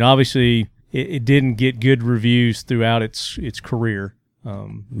 I mean, obviously it didn't get good reviews throughout its career.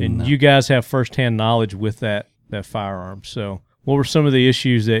 And you guys have firsthand knowledge with that firearm. So what were some of the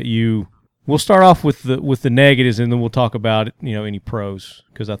issues that we'll start off with the negatives, and then we'll talk about, any pros,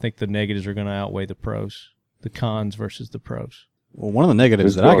 because I think the negatives are going to outweigh the pros, the cons versus the pros. Well, one of the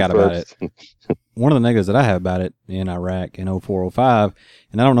negatives that I got about it, one of the negatives that I have about it in Iraq in 04-05,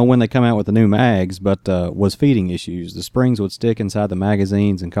 and I don't know when they come out with the new mags, but was feeding issues. The springs would stick inside the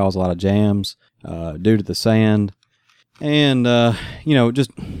magazines and cause a lot of jams due to the sand. And,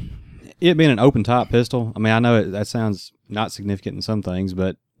 just it being an open top pistol, I mean, I know that sounds not significant in some things,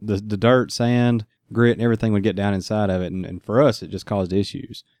 but the dirt, sand, grit, and everything would get down inside of it. And for us, it just caused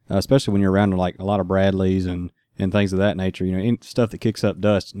issues, especially when you're around like a lot of Bradleys and things of that nature, stuff that kicks up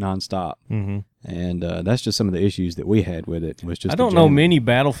dust nonstop. Mm-hmm. And that's just some of the issues that we had with it. Was just I don't know many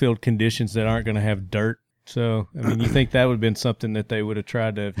battlefield conditions that aren't going to have dirt. So, I mean, you think that would have been something that they would have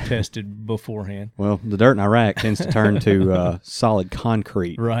tried to have tested beforehand? Well, the dirt in Iraq tends to turn to solid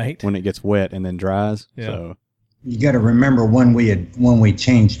concrete when it gets wet and then dries. Yeah. So you got to remember when we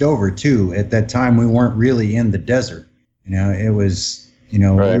changed over too. At that time, we weren't really in the desert. It was.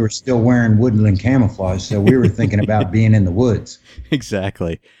 Right. We were still wearing woodland camouflage, so we were thinking about being in the woods.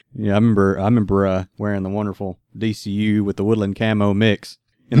 Exactly. Yeah, I remember wearing the wonderful DCU with the woodland camo mix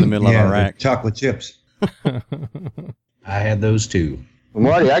in the middle of Iraq. Chocolate chips. I had those too. Well,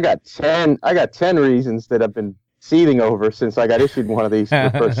 Marty, I got 10 reasons that I've been seething over since I got issued one of these for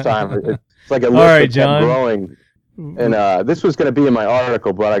the first time. It's like a list that kept growing. And this was going to be in my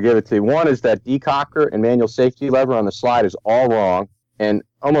article, but I give it to you. One is that decocker and manual safety lever on the slide is all wrong. And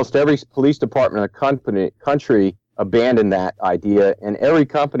almost every police department in the country abandoned that idea. And every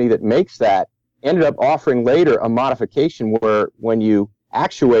company that makes that ended up offering later a modification where when you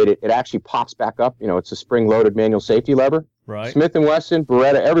actuate it, it actually pops back up. It's a spring-loaded manual safety lever. Right. Smith & Wesson,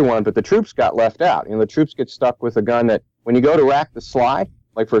 Beretta, everyone, but the troops got left out. The troops get stuck with a gun that when you go to rack the slide,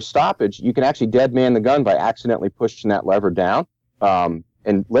 like for a stoppage, you can actually dead man the gun by accidentally pushing that lever down.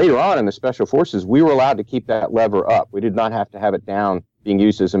 And later on in the Special Forces, we were allowed to keep that lever up. We did not have to have it down being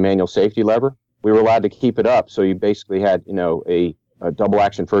used as a manual safety lever. We were allowed to keep it up, so you basically had, a double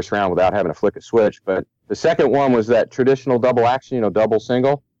action first round without having to flick a switch. But the second one was that traditional double action, double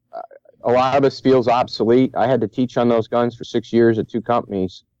single. A lot of us feels obsolete. I had to teach on those guns for 6 years at 2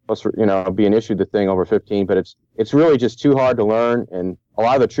 companies, plus, being issued the thing over 15. But it's really just too hard to learn, and a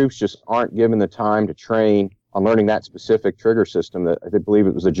lot of the troops just aren't given the time to train on learning that specific trigger system that I believe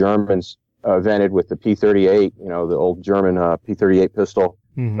it was the Germans invented with the P38, the old German P38 pistol.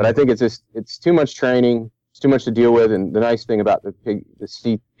 Mm-hmm. But I think it's too much training, it's too much to deal with. And the nice thing about the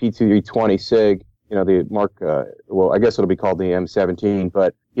P320 SIG, the Mark, I guess it'll be called the M17,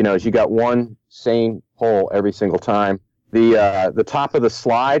 but is you got one same hole every single time. The top of the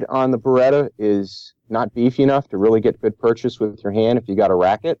slide on the Beretta is not beefy enough to really get good purchase with your hand if you got a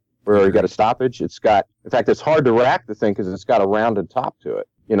racket or you got a stoppage. In fact, it's hard to rack the thing because it's got a rounded top to it.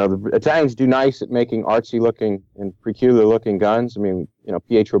 The Italians do nice at making artsy-looking and peculiar-looking guns. I mean,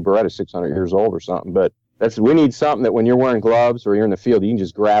 Pietro Beretta is 600 years old or something, but we need something that when you're wearing gloves or you're in the field, you can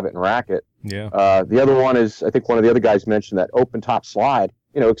just grab it and rack it. Yeah. The other one is, I think one of the other guys mentioned that open-top slide,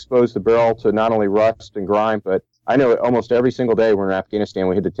 exposed the barrel to not only rust and grime, but I know almost every single day we're in Afghanistan,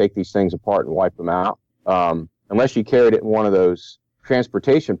 we had to take these things apart and wipe them out. Unless you carried it in one of those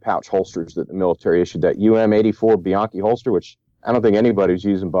transportation pouch holsters that the military issued, that UM-84 Bianchi holster, which I don't think anybody was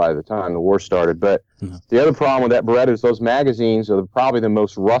using by the time the war started. But the other problem with that Beretta is those magazines are probably the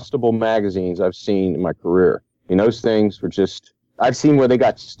most rustable magazines I've seen in my career. Those things were just, I've seen where they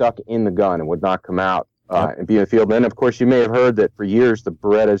got stuck in the gun and would not come out and be in the field. And then, of course, you may have heard that for years the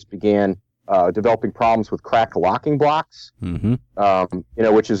Berettas began developing problems with cracked locking blocks,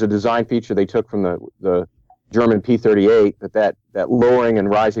 which is a design feature they took from the German P38, that lowering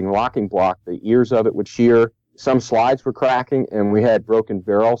and rising locking block, the ears of it would shear. Some slides were cracking, and we had broken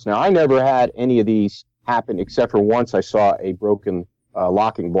barrels. Now, I never had any of these happen except for once I saw a broken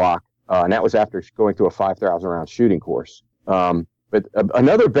locking block, and that was after going through a 5,000-round shooting course. But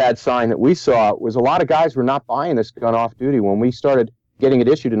another bad sign that we saw was a lot of guys were not buying this gun off duty. When we started getting it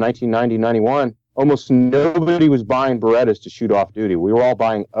issued in 1990-91, almost nobody was buying Berettas to shoot off duty. We were all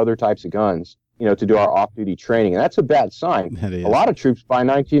buying other types of guns, to do our off-duty training. And that's a bad sign. A lot of troops buy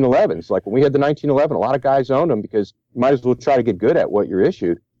 1911s. Like when we had the 1911, a lot of guys owned them because you might as well try to get good at what you're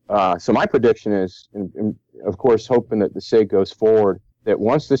issued. So my prediction is, and of course, hoping that the SIG goes forward, that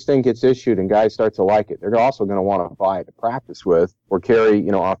once this thing gets issued and guys start to like it, they're also going to want to buy it to practice with or carry,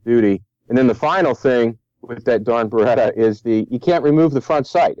 off duty. And then the final thing with that darn Beretta is you can't remove the front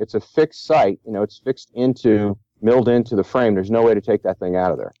sight. It's a fixed sight. It's fixed milled into the frame. There's no way to take that thing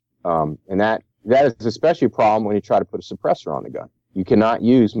out of there. And that is especially a problem when you try to put a suppressor on the gun. You cannot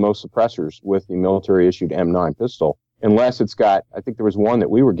use most suppressors with the military-issued M9 pistol unless it's got, I think there was one that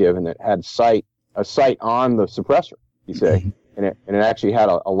we were given that had a sight on the suppressor, you say, and it actually had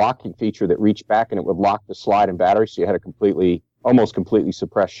a locking feature that reached back and it would lock the slide and battery, so you had a almost completely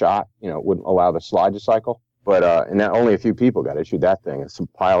suppressed shot. It wouldn't allow the slide to cycle. But and that only a few people got issued that thing, and some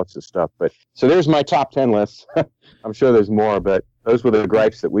pilots and stuff. But so there's my top 10 list. I'm sure there's more, but those were the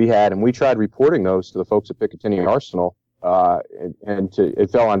gripes that we had, and we tried reporting those to the folks at Picatinny Arsenal, and it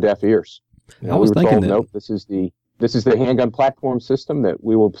fell on deaf ears. I was thinking told, nope, this is the handgun platform system that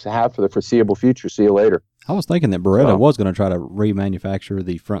we will have for the foreseeable future. See you later. I was thinking that Beretta was going to try to remanufacture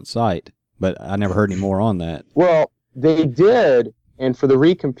the front sight, but I never heard any more on that. Well, they did, and for the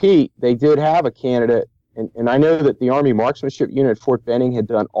recompete, they did have a candidate. And I know that the Army Marksmanship Unit at Fort Benning had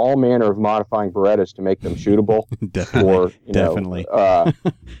done all manner of modifying Berettas to make them shootable. Definitely.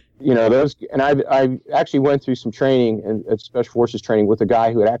 Those. And I actually went through some training and Special Forces training with a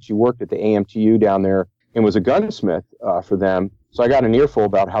guy who had actually worked at the AMTU down there and was a gunsmith for them. So I got an earful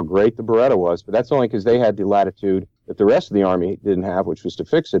about how great the Beretta was, but that's only because they had the latitude that the rest of the Army didn't have, which was to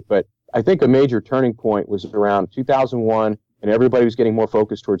fix it. But I think a major turning point was around 2001, and everybody was getting more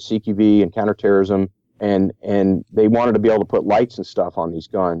focused towards CQB and counterterrorism. And they wanted to be able to put lights and stuff on these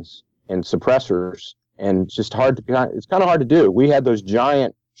guns and suppressors, and it's just it's kind of hard to do. We had those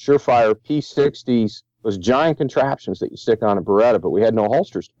giant Surefire P60s, those giant contraptions that you stick on a Beretta, but we had no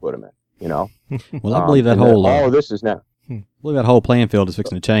holsters to put them in. Well, I believe that whole all of this is now. I believe that whole playing field is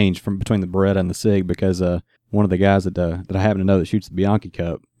fixing to change from between the Beretta and the SIG, because one of the guys that I happen to know that shoots the Bianchi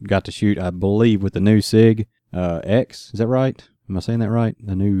Cup got to shoot, I believe, with the new SIG X. Is that right? Am I saying that right?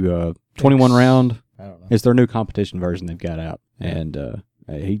 The new 21 round. I don't know. It's their new competition version they've got out, and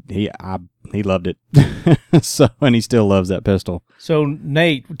he loved it. And he still loves that pistol. So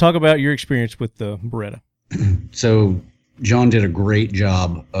Nate, talk about your experience with the Beretta. So John did a great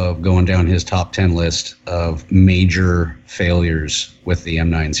job of going down his top 10 list of major failures with the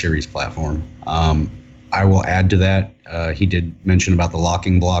M9 series platform. I will add to that. He did mention about the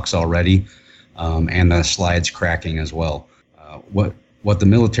locking blocks already, and the slides cracking as well. What the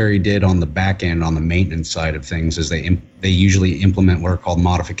military did on the back end, on the maintenance side of things, is they usually implement what are called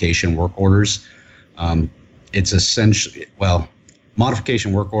modification work orders. It's essentially,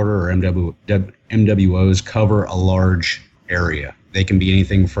 modification work order, or MWOs, cover a large area. They can be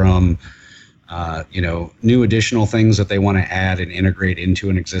anything from, new additional things that they want to add and integrate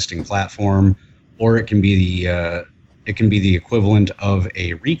into an existing platform, or it can be the equivalent of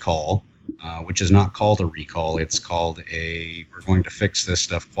a recall. Which is not called a recall. It's called we're going to fix this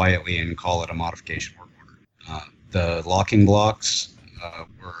stuff quietly and call it a modification work order. The locking blocks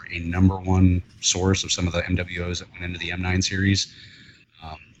were a number one source of some of the MWOs that went into the M9 series.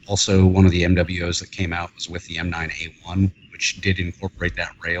 Also, one of the MWOs that came out was with the M9A1, which did incorporate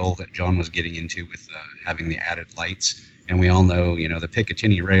that rail that John was getting into with having the added lights. And we all know, the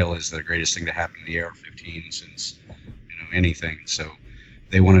Picatinny rail is the greatest thing to happen to the AR-15 since, anything. So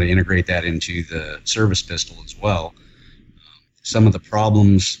they wanted to integrate that into the service pistol as well. Some of the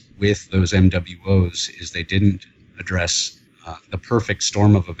problems with those MWOs is they didn't address the perfect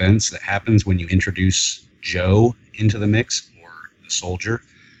storm of events that happens when you introduce Joe into the mix, or the soldier,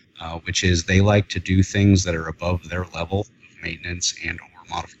 which is they like to do things that are above their level of maintenance and or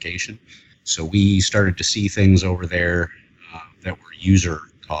modification. So we started to see things over there that were user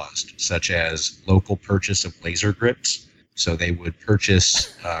caused, such as local purchase of laser grips. So they would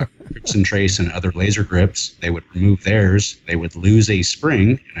purchase grips and trace and other laser grips. They would remove theirs. They would lose a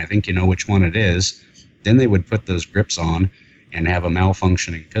spring, and I think you know which one it is. Then they would put those grips on and have a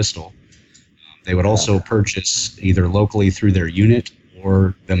malfunctioning pistol. They would also purchase either locally through their unit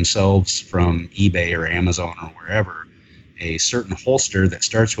or themselves from eBay or Amazon or wherever a certain holster that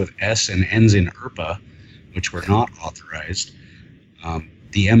starts with S and ends in IRPA, which were not authorized.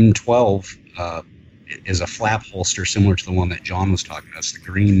 The M12 is a flap holster similar to the one that John was talking about. It's the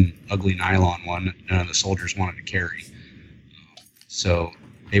green, ugly nylon one that none of the soldiers wanted to carry. So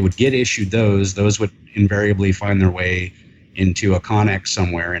they would get issued those. Those would invariably find their way into a Connex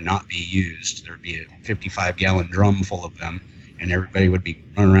somewhere and not be used. There would be a 55-gallon drum full of them, and everybody would be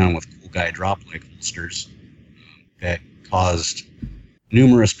running around with cool guy drop-leg holsters that caused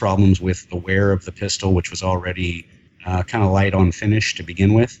numerous problems with the wear of the pistol, which was already kind of light on finish to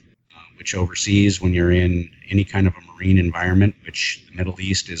begin with. Which overseas, when you're in any kind of a marine environment, which the Middle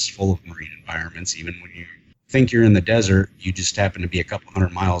East is full of marine environments, even when you think you're in the desert, you just happen to be a couple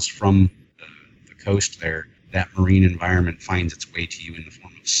hundred miles from the coast there, that marine environment finds its way to you in the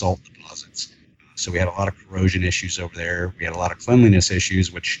form of salt deposits. So we had a lot of corrosion issues over there. We had a lot of cleanliness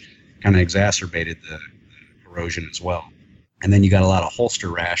issues, which kind of exacerbated the corrosion as well. And then you got a lot of holster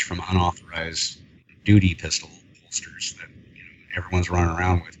rash from unauthorized duty pistol holsters that everyone's running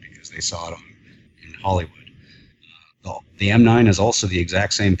around with because they saw it in Hollywood. The M9 is also the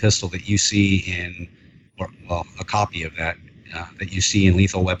exact same pistol that you see in, well, a copy of that that you see in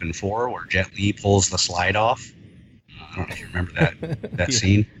Lethal Weapon 4, where Jet Li pulls the slide off. I don't know if you remember that Yeah.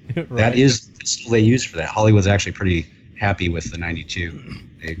 scene. Right. That is the pistol they used for that. Hollywood's actually pretty happy with the 92.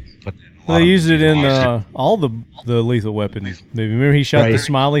 They put that in a lot They of used it in movies. all the Lethal Weapon movie. Remember he shot the Right.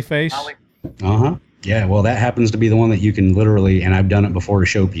 smiley face? Uh-huh. Yeah, well, that happens to be the one that you can literally, and I've done it before to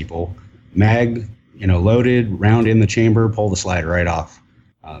show people, mag, loaded, round in the chamber, pull the slide right off.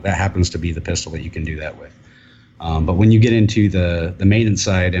 That happens to be the pistol that you can do that with. But when you get into the maintenance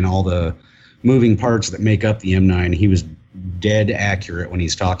side and all the moving parts that make up the M9, he was dead accurate when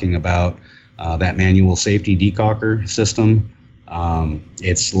he's talking about that manual safety decocker system.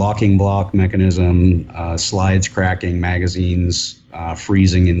 It's locking block mechanism, slides cracking, magazines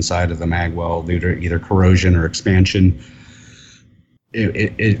freezing inside of the magwell due to either corrosion or expansion.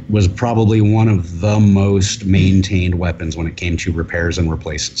 It was probably one of the most maintained weapons when it came to repairs and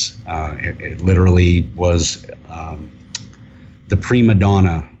replaces. It literally was the prima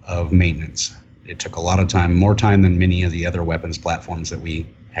donna of maintenance. It took a lot of time, more time than many of the other weapons platforms that we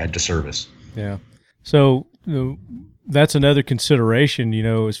had to service. Yeah. So that's another consideration,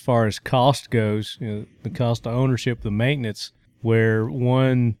 as far as cost goes, the cost of ownership, the maintenance, where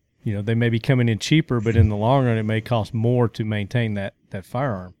one, they may be coming in cheaper, but in the long run, it may cost more to maintain that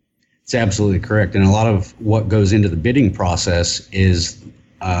firearm. It's absolutely correct. And a lot of what goes into the bidding process is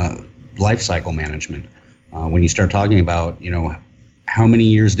life cycle management. When you start talking about, how many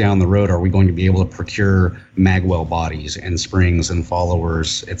years down the road are we going to be able to procure magwell bodies and springs and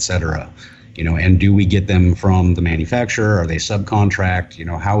followers, et cetera? And do we get them from the manufacturer? Are they subcontract?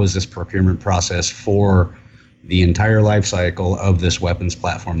 How is this procurement process for the entire life cycle of this weapons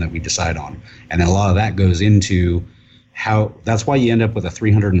platform that we decide on? And then a lot of that goes into that's why you end up with a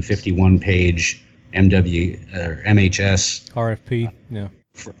 351-page MHS RFP, yeah.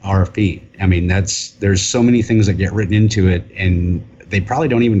 for RFP. I mean, there's so many things that get written into it, and they probably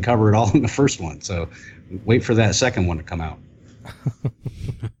don't even cover it all in the first one. So wait for that second one to come out.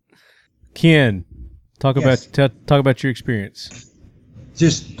 Ken, talk Yes. about your experience.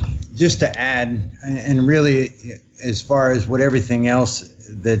 Just to add, and really, as far as what everything else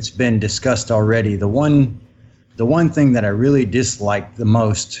that's been discussed already, the one thing that I really dislike the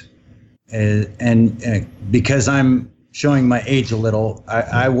most, and because I'm showing my age a little,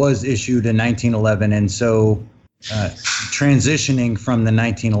 I was issued in 1911, and so transitioning from the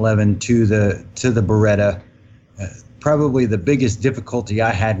 1911 to the Beretta, probably the biggest difficulty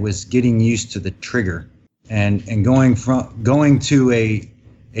I had was getting used to the trigger, and going to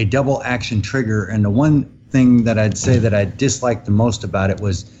a double action trigger. And the one thing that I'd say that I disliked the most about it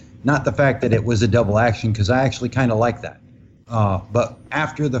was not the fact that it was a double action, because I actually kind of like that. But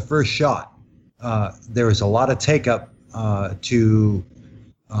after the first shot, there was a lot of take up to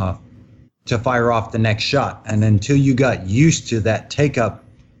fire off the next shot. And until you got used to that take up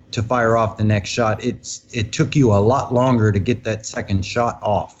to fire off the next shot, it took you a lot longer to get that second shot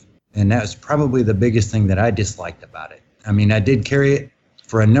off. And that was probably the biggest thing that I disliked about it. I mean, I did carry it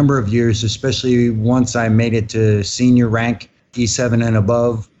for a number of years, especially once I made it to senior rank, E7 and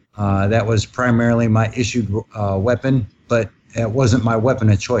above. That was primarily my issued weapon, but it wasn't my weapon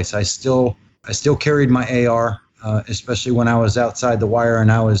of choice. I still carried my AR, especially when I was outside the wire and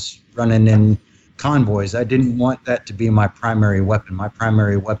I was running in convoys. I didn't want that to be my primary weapon. My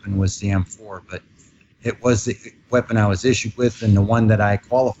primary weapon was the M4, but it was the weapon I was issued with and the one that I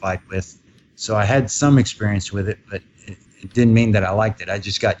qualified with. So I had some experience with it, but it didn't mean that I liked it. I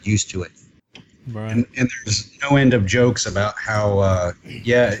just got used to it. Right. And there's no end of jokes about how,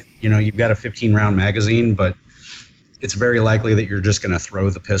 you've got a 15-round magazine, but it's very likely that you're just going to throw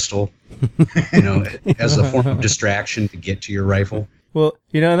the pistol, as a form of distraction to get to your rifle. Well,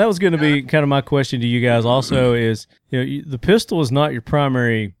 and that was going to be kind of my question to you guys also is, the pistol is not your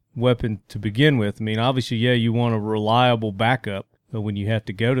primary weapon to begin with. I mean, obviously, yeah, you want a reliable backup when you have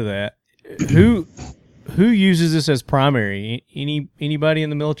to go to that. Who uses this as primary? Anybody in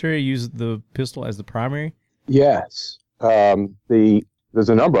the military use the pistol as the primary? Yes. There's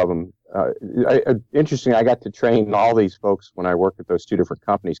a number of them. Interesting, I got to train all these folks when I worked at those two different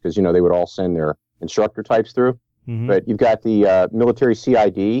companies because, they would all send their instructor types through. Mm-hmm. But you've got the military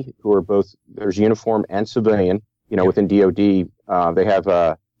CID, who are both, there's uniform and civilian, within DOD. They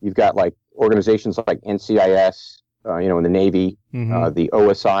have, you've got like organizations like NCIS, in the Navy, the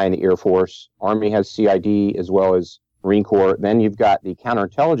OSI in the Air Force. Army has CID as well as Marine Corps. Then you've got the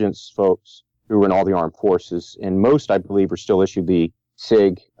counterintelligence folks who are in all the armed forces, and most, I believe, are still issued the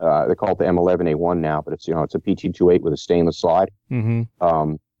SIG. They call it the M11A1 now, but it's a PT-28 with a stainless slide.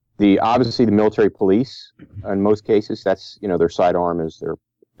 Obviously the military police, in most cases, that's their sidearm is their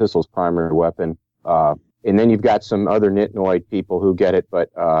pistol's primary weapon. And then you've got some other nitnoid people who get it, but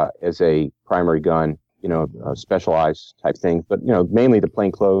as a primary gun, specialized type thing. But mainly the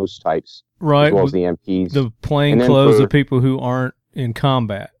plainclothes types, right? As well as the MPs. The plainclothes of people who aren't in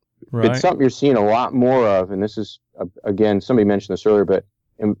combat, right? It's something you're seeing a lot more of, and this is again, somebody mentioned this earlier, but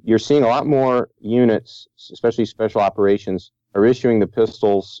you're seeing a lot more units, especially special operations, are issuing the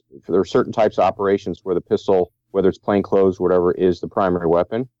pistols. There are certain types of operations where the pistol, whether it's plainclothes, whatever, is the primary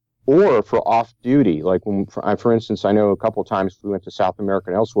weapon. Or for off-duty, like for instance, I know a couple of times we went to South America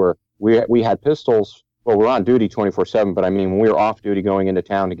and elsewhere, we had pistols. Well, we're on duty 24/7, but I mean, when we were off-duty going into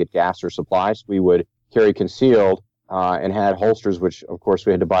town to get gas or supplies, we would carry concealed and had holsters, which of course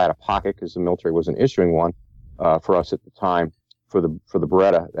we had to buy out of pocket because the military wasn't issuing one for us at the time for the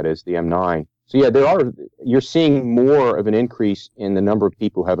Beretta, that is the M9. So yeah, you're seeing more of an increase in the number of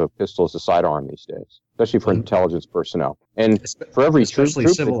people who have a pistol as a sidearm these days, especially for intelligence personnel. And for every especially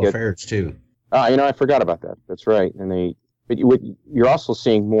troop civil affairs too. I forgot about that. That's right. And what you're also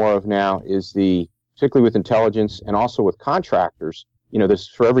seeing more of now is particularly with intelligence and also with contractors,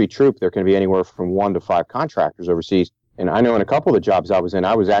 for every troop, there can be anywhere from 1 to 5 contractors overseas. And I know in a couple of the jobs I was in,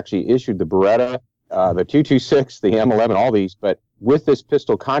 I was actually issued the Beretta, the 226, the M11, all these, but with this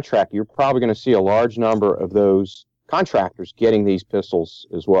pistol contract, you're probably going to see a large number of those contractors getting these pistols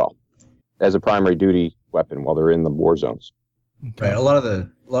as well as a primary duty weapon while they're in the war zones. Right. A lot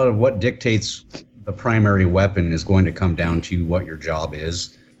of what dictates the primary weapon is going to come down to what your job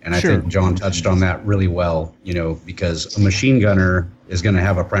is. And I think John touched on that really well, because a machine gunner is going to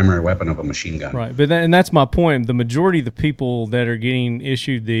have a primary weapon of a machine gun. Right. But and that's my point. The majority of the people that are getting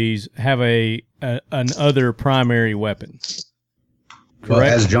issued these have an other primary weapon. Well,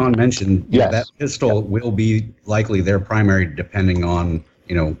 correct? as John mentioned, yes. That pistol will be likely their primary, depending on,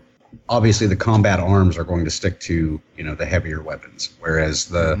 obviously the combat arms are going to stick to, the heavier weapons, whereas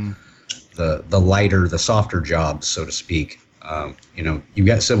the lighter, the softer jobs, so to speak, you've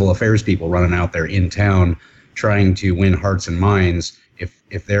got civil affairs people running out there in town trying to win hearts and minds.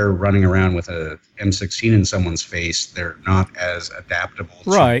 If they're running around with a M16 in someone's face, they're not as adaptable.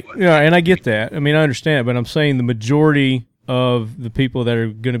 Right. Yeah, and I get that. I mean, I understand, but I'm saying the majority of the people that are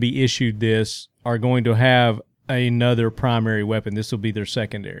going to be issued this are going to have another primary weapon. This will be their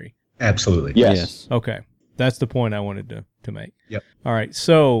secondary. Absolutely. Yes. Okay. That's the point I wanted to make. Yep. All right.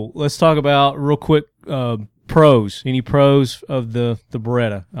 So let's talk about real quick pros. Any pros of the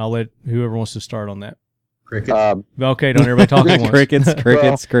Beretta? I'll let whoever wants to start on that. Crickets. Okay, don't everybody talk at once.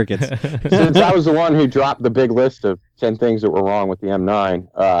 Crickets. Since I was the one who dropped the big list of 10 things that were wrong with the M9,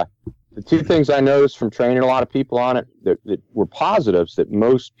 the 2 things I noticed from training a lot of people on it that were positives that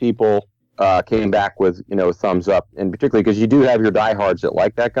most people came back with, thumbs up, and particularly because you do have your diehards that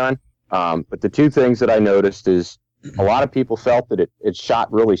like that gun. But the 2 things that I noticed is a lot of people felt that it shot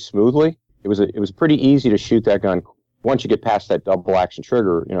really smoothly. It was pretty easy to shoot that gun once you get past that double action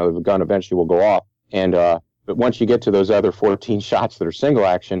trigger. The gun eventually will go off. And but once you get to those other 14 shots that are single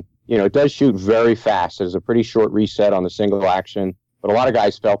action, it does shoot very fast. There's a pretty short reset on the single action. But a lot of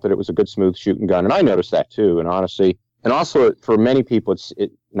guys felt that it was a good, smooth shooting gun, and I noticed that too. And honestly, and also for many people,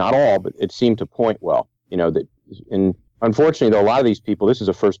 it not all, but it seemed to point well. And unfortunately, though, a lot of these people, this is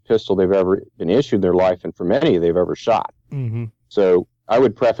the first pistol they've ever been issued in their life, and for many, they've ever shot. Mm-hmm. So I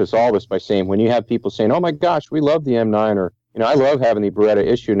would preface all this by saying, when you have people saying, "Oh my gosh, we love the M9," or I love having the Beretta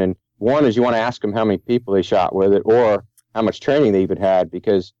issued, and one is you want to ask them how many people they shot with it, or how much training they even had,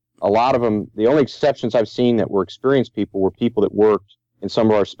 because a lot of them, the only exceptions I've seen that were experienced people were people that worked in some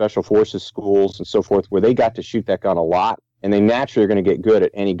of our special forces schools and so forth, where they got to shoot that gun a lot, and they naturally are going to get good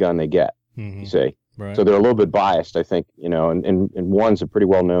at any gun they get, you see. Right. So they're a little bit biased, I think, and one's a pretty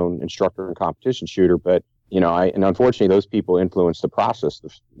well-known instructor and competition shooter, but, and unfortunately those people influenced the process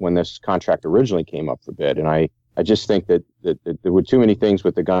when this contract originally came up for bid. And I just think that there were too many things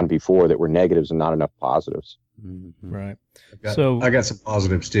with the gun before that were negatives and not enough positives. Mm-hmm. Right. I got some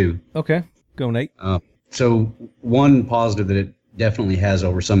positives too. Okay. Go, Nate. So one positive that it definitely has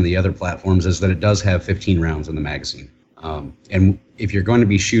over some of the other platforms is that it does have 15 rounds in the magazine. And if you're going to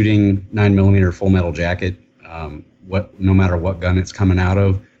be shooting 9mm full metal jacket, no matter what gun it's coming out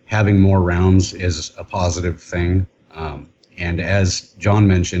of, having more rounds is a positive thing. And as John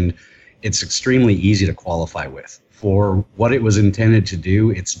mentioned, it's extremely easy to qualify with. For what it was intended to do,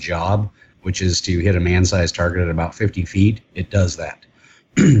 its job, which is to hit a man-sized target at about 50 feet, it does that.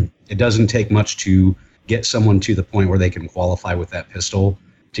 It doesn't take much to get someone to the point where they can qualify with that pistol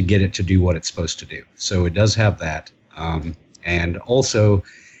to get it to do what it's supposed to do. So it does have that. And also,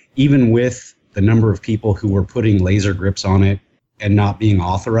 even with the number of people who were putting laser grips on it and not being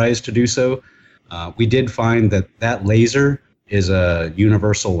authorized to do so, we did find that that laser is a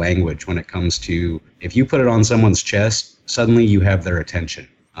universal language when it comes to, if you put it on someone's chest, suddenly you have their attention,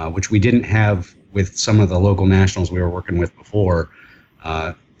 which we didn't have with some of the local nationals we were working with before.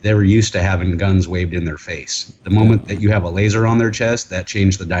 They were used to having guns waved in their face. The moment that you have a laser on their chest, that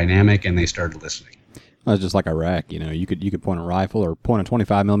changed the dynamic and they started listening. Well, it's just like Iraq, you could point a rifle or point a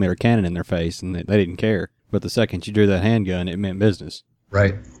 25 millimeter cannon in their face and they didn't care. But the second you drew that handgun, it meant business.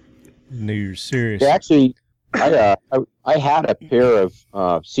 Right. Knew you're serious. Yeah, actually, I had a pair of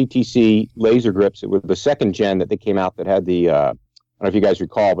CTC laser grips. It was the second gen that they came out that had the, I don't know if you guys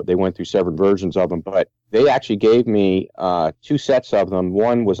recall, but they went through several versions of them. But they actually gave me 2 sets of them.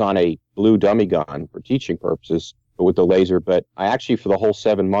 One was on a blue dummy gun for teaching purposes, but with the laser. But I actually, for the whole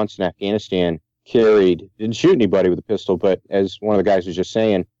 7 months in Afghanistan, didn't shoot anybody with a pistol. But as one of the guys was just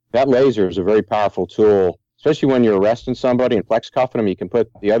saying, that laser is a very powerful tool, especially when you're arresting somebody and flex cuffing them. You can put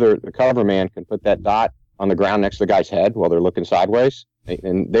the cover man can put that dot on the ground next to the guy's head while they're looking sideways.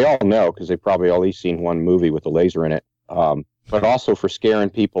 And they all know because they've probably at least seen one movie with a laser in it. But also for scaring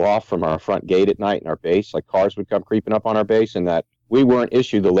people off from our front gate at night in our base, like cars would come creeping up on our base, and that we weren't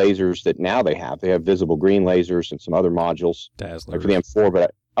issued the lasers that now they have. They have visible green lasers and some other modules like for the M4,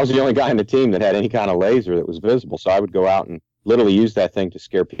 but I was the only guy in the team that had any kind of laser that was visible. So I would go out and literally use that thing to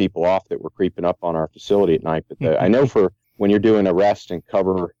scare people off that were creeping up on our facility at night. But I know for when you're doing arrest and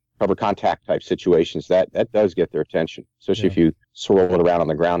cover contact type situations, that does get their attention, especially if you swirl it around on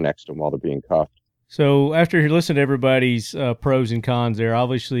the ground next to them while they're being cuffed. So after you listen to everybody's pros and cons there,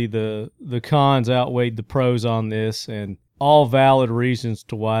 obviously the cons outweighed the pros on this, and all valid reasons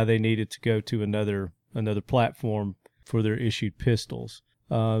to why they needed to go to another platform for their issued pistols.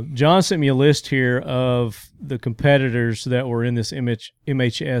 John sent me a list here of the competitors that were in this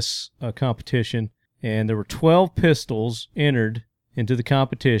MHS competition, and there were 12 pistols entered into the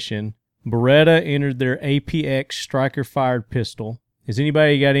competition. Beretta entered their APX striker-fired pistol. Has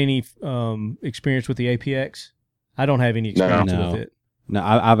anybody got any experience with the APX? I don't have any experience with it. No,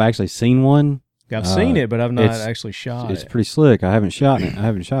 I've actually seen one. I've seen it, but I've not actually shot it. It's pretty slick. I haven't shot it. I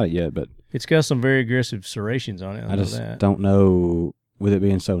haven't shot it yet, but it's got some very aggressive serrations on it. I just don't know. With it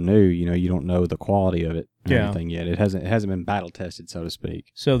being so new, you don't know the quality of it or anything yet. It hasn't been battle tested, so to speak.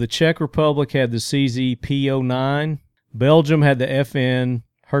 So the Czech Republic had the CZ P09. Belgium had the FN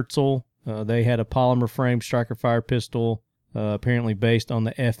Herzl. They had a polymer frame striker fire pistol, apparently based on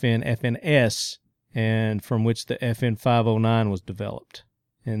the FNS, and from which the FN 509 was developed.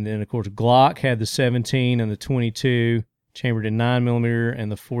 And then, of course, Glock had the 17 and the 22, chambered in 9mm,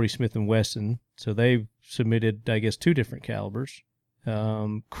 and the 40 Smith & Wesson. So they submitted, I guess, 2 different calibers.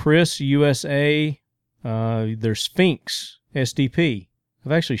 Chris USA, their Sphinx SDP.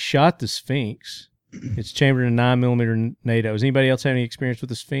 I've actually shot the Sphinx. It's chambered in 9mm NATO. Does anybody else have any experience with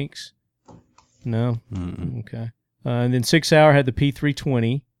the Sphinx? No? Mm-mm. Okay. And then 6 Hour had the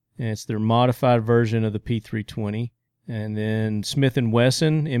P320, and it's their modified version of the P320. And then Smith &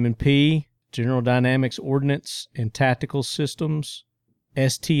 Wesson, M&P, General Dynamics Ordnance and Tactical Systems,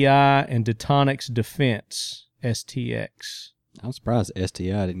 STI, and Detonics Defense, STX. I'm surprised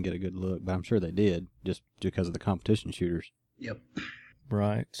STI didn't get a good look, but I'm sure they did, just because of the competition shooters. Yep.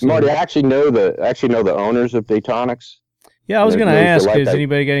 Right. So, Marty, I actually know the owners of Detonics. yeah, I was going to ask, has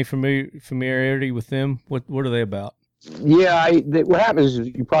anybody got any familiarity with them? What are they about? Yeah, what happens is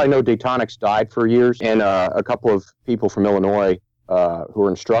you probably know Detonics died for years, and a couple of people from Illinois who are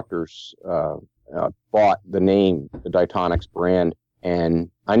instructors bought the name, the Detonics brand. And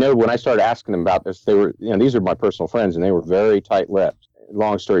I know when I started asking them about this, they were, these are my personal friends, and they were very tight-lipped.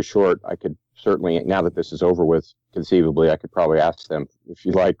 Long story short, I could certainly, now that this is over with, conceivably, I could probably ask them, if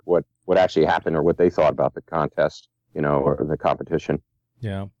you like, what actually happened or what they thought about the contest, or the competition.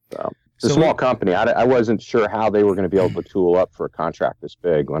 Yeah. So, it's a small company. I wasn't sure how they were going to be able to tool up for a contract this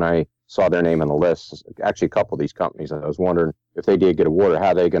big. When I saw their name on the list, actually a couple of these companies, I was wondering if they did get awarded,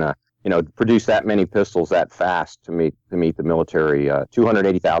 how they going to, produce that many pistols that fast to meet the military,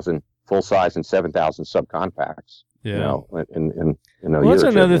 280,000 full size and 7,000 subcompacts. Yeah. Well, that's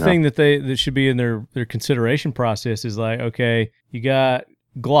another thing that should be in their consideration process is like, okay, you got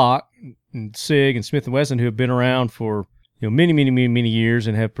Glock and SIG and Smith & Wesson who have been around for many years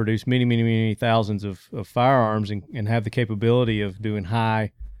and have produced many thousands of firearms and have the capability of doing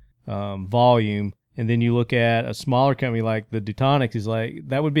high volume. and then you look at a smaller company like the Deutonics, is like,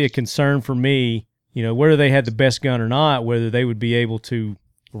 that would be a concern for me, whether they had the best gun or not, whether they would be able to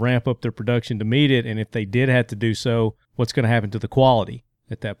ramp up their production to meet it, and if they did have to do so, what's going to happen to the quality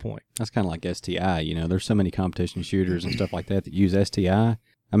at that point? That's kind of like STI. There's so many competition shooters and stuff like that use STI.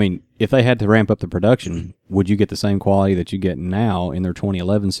 I mean, if they had to ramp up the production, would you get the same quality that you get now in their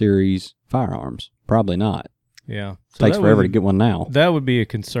 2011 series firearms? Probably not. Yeah. So takes forever to get one now. That would be a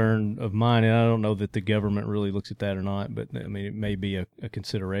concern of mine, and I don't know that the government really looks at that or not, but I mean, it may be a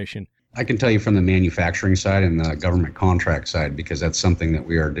consideration. I can tell you from the manufacturing side and the government contract side, because that's something that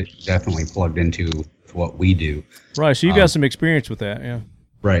we are definitely plugged into what we do. Right. So you got some experience with that. Yeah.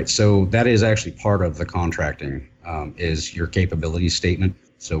 Right. So that is actually part of the contracting, is your capability statement.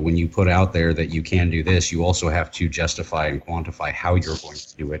 So when you put out there that you can do this, you also have to justify and quantify how you're going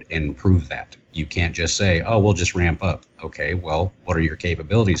to do it and prove that. You can't just say, oh, we'll just ramp up. Okay, well, what are your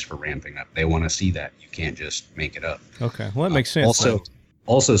capabilities for ramping up? They want to see that. You can't just make it up. Okay, well, that makes sense.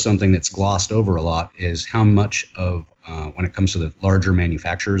 Also something that's glossed over a lot is how much of, when it comes to the larger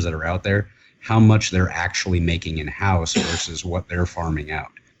manufacturers that are out there, how much they're actually making in-house versus what they're farming out.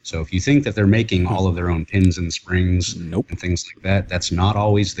 So if you think that they're making all of their own pins and springs and things like that, that's not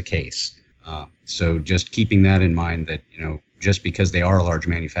always the case. So just keeping that in mind, that, just because they are a large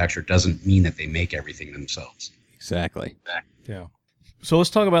manufacturer doesn't mean that they make everything themselves. Exactly. Yeah. So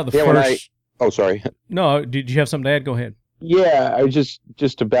let's talk about the first. Oh, sorry. No, did you have something to add? Go ahead. Yeah, I just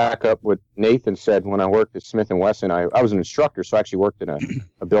to back up what Nathan said, when I worked at Smith & Wesson, I was an instructor, so I actually worked in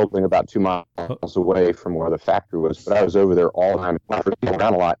a building about 2 miles away from where the factory was, but I was over there all the time,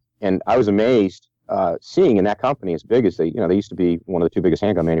 around a lot, and I was amazed seeing in that company as big as they used to be one of the 2 biggest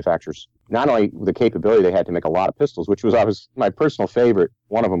handgun manufacturers, not only the capability they had to make a lot of pistols, which was my personal favorite.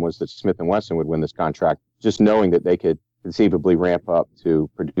 One of them was that Smith & Wesson would win this contract, just knowing that they could conceivably ramp up to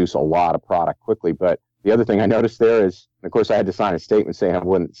produce a lot of product quickly. But the other thing I noticed there is, and of course, I had to sign a statement saying I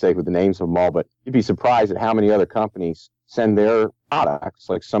wouldn't say with the names of them all, but you'd be surprised at how many other companies send their products,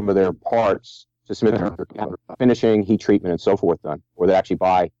 like some of their parts, to Smith & finishing, heat treatment, and so forth done, or they actually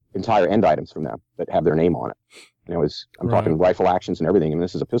buy entire end items from them that have their name on it. I'm talking rifle actions and everything, and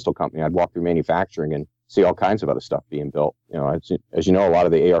this is a pistol company. I'd walk through manufacturing and see all kinds of other stuff being built. As you know, a lot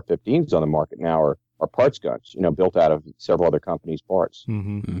of the AR-15s on the market now are parts guns, built out of several other companies' parts.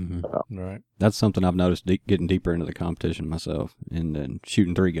 Right. That's something I've noticed getting deeper into the competition myself, and then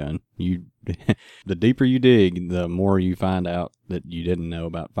shooting 3-gun. The deeper you dig, the more you find out that you didn't know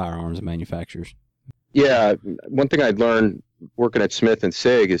about firearms and manufacturers. Yeah, one thing I'd learned working at Smith and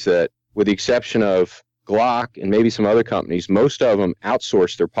Sig is that, with the exception of Glock and maybe some other companies, most of them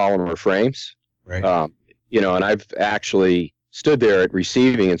outsource their polymer frames. Right. And I've actually stood there at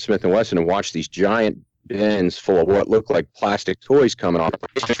receiving in Smith & Wesson and watched these giant bins full of what looked like plastic toys coming off,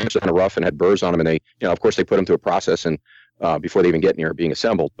 kind of rough and had burrs on them. And they, of course, they put them through a process and before they even get near being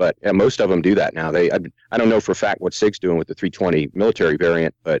assembled. But most of them do that now. I don't know for a fact what SIG's doing with the 320 military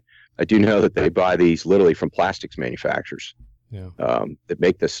variant, but I do know that they buy these literally from plastics manufacturers that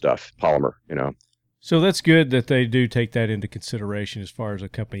make this stuff, polymer, So that's good that they do take that into consideration as far as a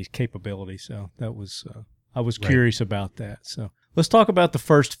company's capability. So that was, I was curious about that. So let's talk about the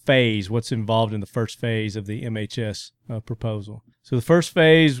first phase, what's involved in the first phase of the MHS proposal. So the first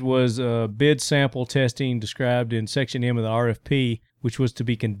phase was bid sample testing described in Section M of the RFP, which was to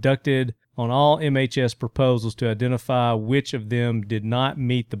be conducted on all MHS proposals to identify which of them did not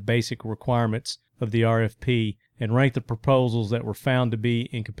meet the basic requirements of the RFP and rank the proposals that were found to be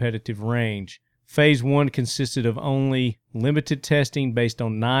in competitive range. Phase 1 consisted of only limited testing based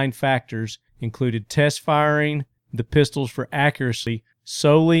on 9 factors, included test firing the pistols for accuracy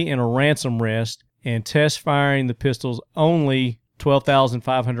solely in a ransom rest, and test firing the pistols only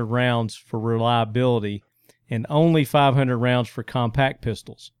 12,500 rounds for reliability, and only 500 rounds for compact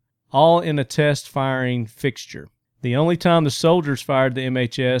pistols, all in a test firing fixture. The only time the soldiers fired the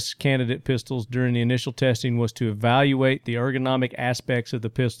MHS candidate pistols during the initial testing was to evaluate the ergonomic aspects of the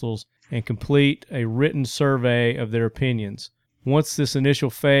pistols and complete a written survey of their opinions. Once this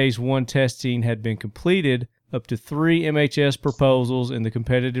initial Phase 1 testing had been completed, up to 3 MHS proposals in the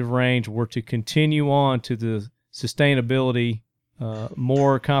competitive range were to continue on to the sustainability,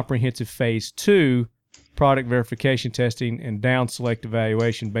 more comprehensive Phase 2 product verification testing and down select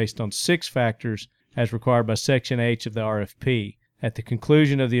evaluation based on 6 factors as required by Section H of the RFP. At the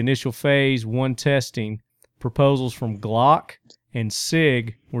conclusion of the initial Phase 1 testing, proposals from Glock and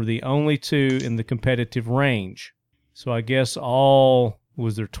SIG were the only 2 in the competitive range. So I guess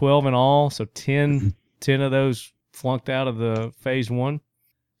was there 12 in all? So 10 of those flunked out of the Phase 1. It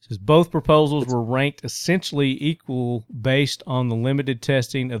says both proposals were ranked essentially equal based on the limited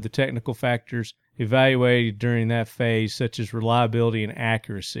testing of the technical factors evaluated during that phase, such as reliability and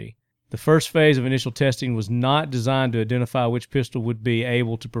accuracy. The first phase of initial testing was not designed to identify which pistol would be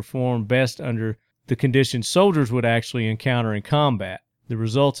able to perform best under the conditions soldiers would actually encounter in combat. The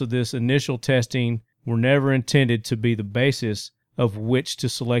results of this initial testing were never intended to be the basis of which to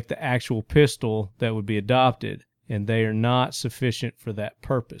select the actual pistol that would be adopted, and they are not sufficient for that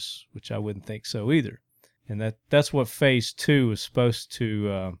purpose, which I wouldn't think so either. And that's what Phase 2 is supposed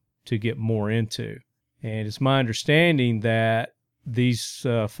to get more into. And it's my understanding that these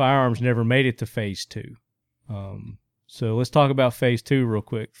firearms never made it to Phase 2. So let's talk about Phase 2 real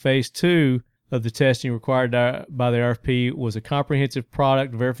quick. Phase 2 of the testing required by the RFP was a comprehensive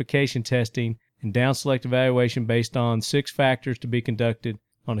product verification testing and down select evaluation based on 6 factors to be conducted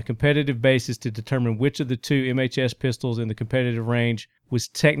on a competitive basis to determine which of the 2 MHS pistols in the competitive range was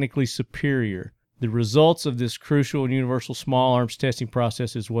technically superior. The results of this crucial and universal small arms testing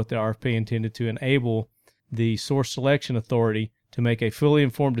process is what the RFP intended to enable the Source Selection Authority to make a fully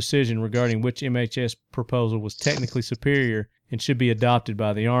informed decision regarding which MHS proposal was technically superior and should be adopted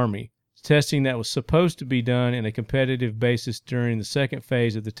by the Army. Testing that was supposed to be done in a competitive basis during the second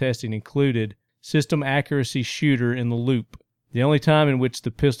phase of the testing included system accuracy shooter in the loop, the only time in which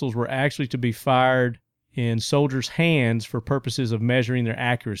the pistols were actually to be fired in soldiers' hands for purposes of measuring their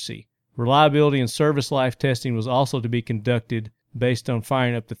accuracy. Reliability and service life testing was also to be conducted based on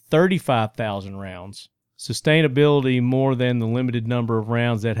firing up to 35,000 rounds. Sustainability more than the limited number of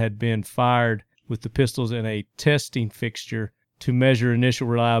rounds that had been fired with the pistols in a testing fixture to measure initial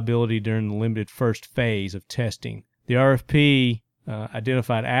reliability during the limited first phase of testing. The RFP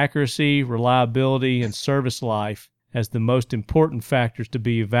identified accuracy, reliability, and service life as the most important factors to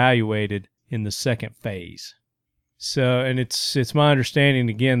be evaluated in the second phase. So, and it's my understanding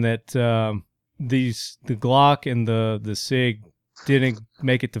again that the Glock and the SIG didn't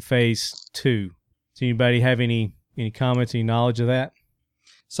make it to Phase 2. Does anybody have any comments, any knowledge of that?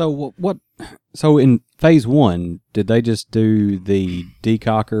 So So in Phase 1, did they just do the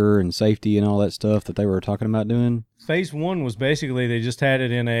decocker and safety and all that stuff that they were talking about doing? Phase 1 was basically they just had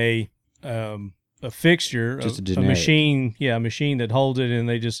it in a fixture, just a machine, a machine that holds it, and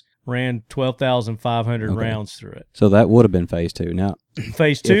they just ran 12,500 rounds through it. So that would have been Phase 2. Now,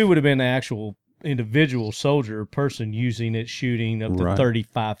 Phase 2 would have been the actual individual soldier person using it, shooting up to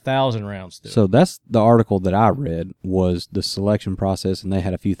 35,000 rounds through. So that's the article that I read was the selection process, and they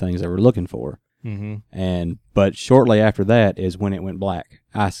had a few things they were looking for. Mm-hmm. But shortly after that is when it went black.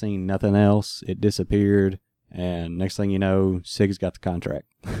 I seen nothing else. It disappeared, and next thing you know, SIG's got the contract.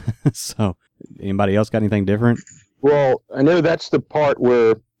 So, anybody else got anything different? Well, I know that's the part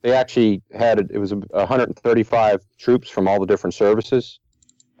where they actually had it was 135 troops from all the different services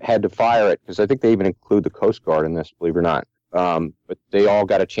had to fire it, because I think they even include the Coast Guard in this, believe it or not. But they all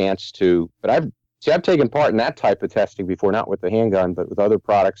got a chance to. But I've taken part in that type of testing before, not with the handgun, but with other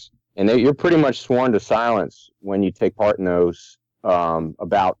products. And you're pretty much sworn to silence when you take part in those,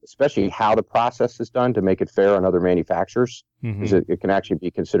 about especially how the process is done to make it fair on other manufacturers, because it can actually be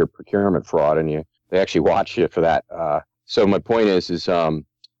considered procurement fraud, and they actually watch you for that. So my point is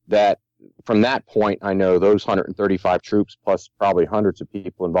that from that point, I know those 135 troops plus probably hundreds of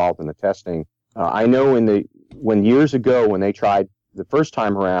people involved in the testing. I know when years ago when they tried the first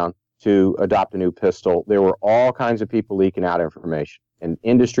time around to adopt a new pistol, there were all kinds of people leaking out information, and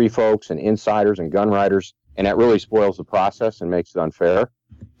industry folks and insiders and gun writers, and that really spoils the process and makes it unfair.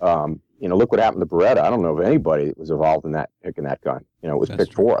 Look what happened to Beretta. I don't know of anybody that was involved in picking that gun. It was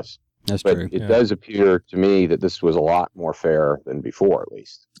picked for us. That's but true. It does appear to me that this was a lot more fair than before, at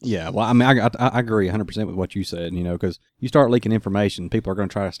least. Yeah, well, I mean, I agree 100% with what you said, because you start leaking information, people are going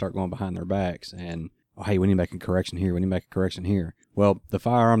to try to start going behind their backs and, hey, we need to make a correction here, we need to make a correction here. Well, the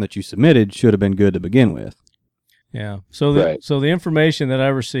firearm that you submitted should have been good to begin with. Yeah. So the information that I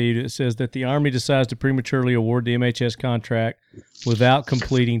received, it says that the Army decides to prematurely award the MHS contract without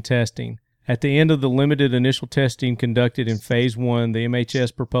completing testing. At the end of the limited initial testing conducted in Phase 1, the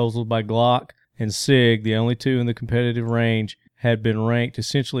MHS proposals by Glock and SIG, the only two in the competitive range, had been ranked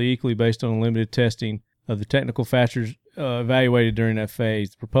essentially equally based on limited testing of the technical factors evaluated during that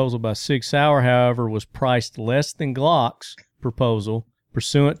phase. The proposal by Sig Sauer, however, was priced less than Glock's proposal.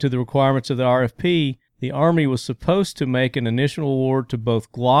 Pursuant to the requirements of the RFP, the Army was supposed to make an initial award to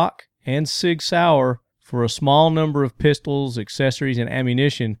both Glock and Sig Sauer for a small number of pistols, accessories, and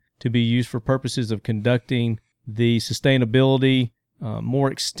ammunition to be used for purposes of conducting the sustainability,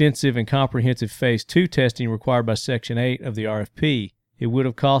 more extensive and comprehensive Phase 2 testing required by Section 8 of the RFP. It would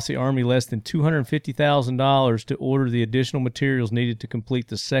have cost the Army less than $250,000 to order the additional materials needed to complete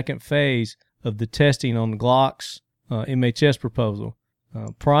the second phase of the testing on Glock's MHS proposal.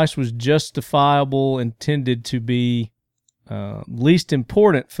 Price was justifiable and tended to be least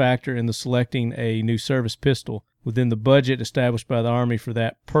important factor in the selecting a new service pistol within the budget established by the Army for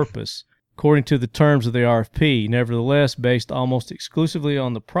that purpose, according to the terms of the RFP. Nevertheless, based almost exclusively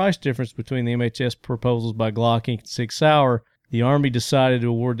on the price difference between the MHS proposals by Glock Inc. and Sig Sauer, the Army decided to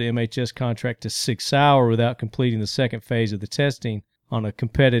award the MHS contract to Sig Sauer without completing the second phase of the testing on a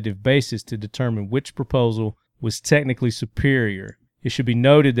competitive basis to determine which proposal was technically superior. It should be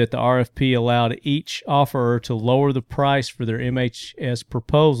noted that the RFP allowed each offerer to lower the price for their MHS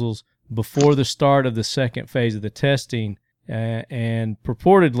proposals before the start of the second phase of the testing, and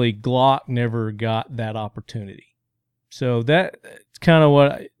purportedly Glock never got that opportunity. So that's kind of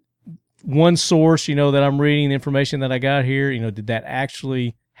what one source, that I'm reading, the information that I got here, did that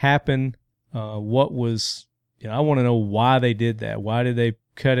actually happen? What was, I want to know why they did that. Why did they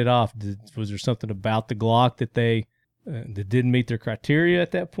cut it off? Was there something about the Glock that that didn't meet their criteria at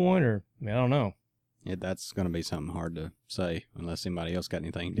that point, or I don't know. Yeah, that's going to be something hard to say unless anybody else got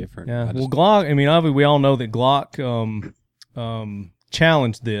anything different. Yeah, Glock, obviously we all know that Glock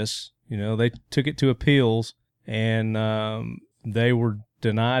challenged this. They took it to appeals, and they were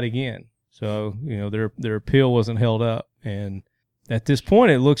denied again. So, their appeal wasn't held up. And at this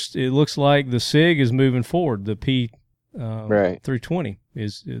point, it looks like the SIG is moving forward. The P320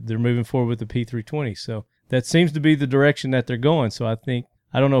 they're moving forward with the P320. So that seems to be the direction that they're going. So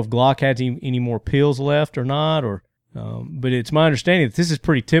I don't know if Glock has any more appeals left or not, but it's my understanding that this is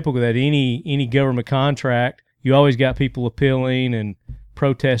pretty typical that any government contract, you always got people appealing and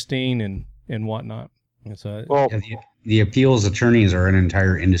protesting and whatnot. And so, the appeals attorneys are an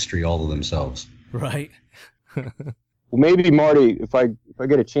entire industry all to themselves. Right. Well, maybe Marty, if I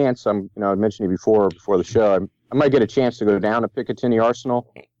get a chance, I mentioned you before the show, I might get a chance to go down to Picatinny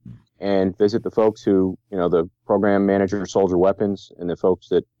Arsenal and visit the folks who, the program manager, Soldier Weapons, and the folks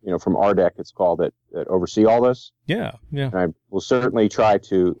that, from RDEC, it's called, that oversee all this. Yeah. And I will certainly try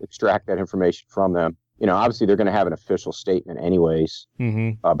to extract that information from them. Obviously they're going to have an official statement anyways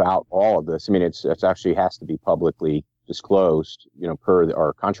about all of this. It's actually has to be publicly disclosed, per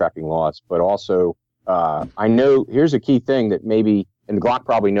our contracting laws. But also, I know here's a key thing that maybe, and Glock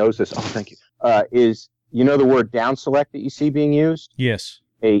probably knows this. Oh, thank you. Is the word down select that you see being used? Yes.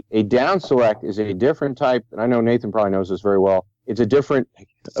 A down select is a different type, and I know Nathan probably knows this very well. It's a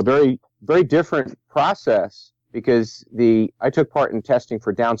very, very different process, because I took part in testing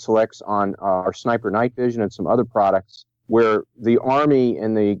for down selects on our Sniper Night Vision and some other products, where the Army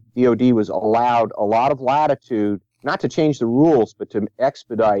and the DoD was allowed a lot of latitude, not to change the rules, but to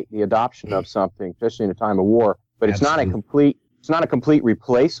expedite the adoption of something, especially in a time of war. But it's not a complete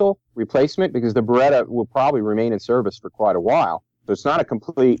replacement, because the Beretta will probably remain in service for quite a while. So it's not a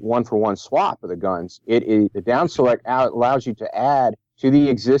complete one-for-one swap of the guns. The down select allows you to add to the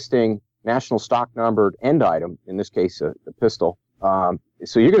existing national stock numbered end item, in this case, the pistol.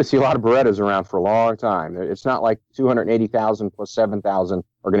 So you're going to see a lot of Berettas around for a long time. It's not like 280,000 plus 7,000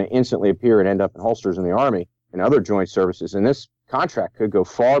 are going to instantly appear and end up in holsters in the Army and other joint services. And this contract could go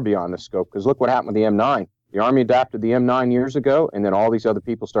far beyond the scope, because look what happened with the M9. The Army adapted the M9 years ago, and then all these other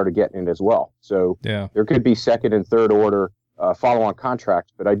people started getting it as well. So there could be second and third order follow-on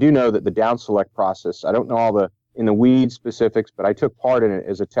contracts. But I do know that the down select process, I don't know all the in the weeds specifics, but I took part in it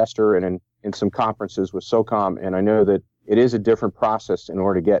as a tester and in some conferences with SOCOM, and I know that it is a different process in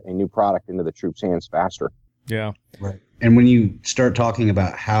order to get a new product into the troops' hands faster. Yeah. Right. And when you start talking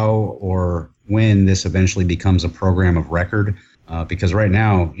about how or when this eventually becomes a program of record, because right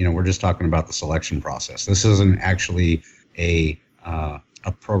now, we're just talking about the selection process. This isn't actually a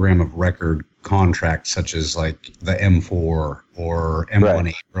program of record contract, such as like the M4 or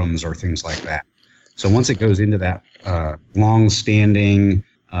M1 Abrams or things like that. So once it goes into that long-standing,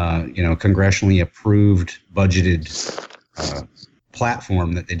 congressionally approved, budgeted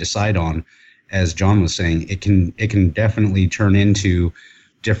platform that they decide on, as John was saying, it can definitely turn into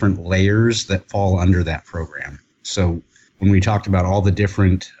different layers that fall under that program. So when we talked about all the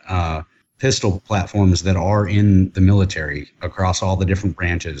different pistol platforms that are in the military across all the different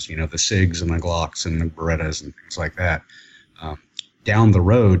branches, the SIGs and the Glocks and the Berettas and things like that, down the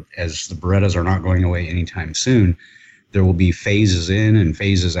road, as the Berettas are not going away anytime soon, there will be phases in and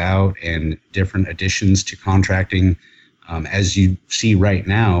phases out and different additions to contracting. As you see right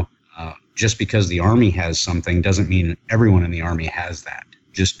now, just because the Army has something doesn't mean everyone in the Army has that.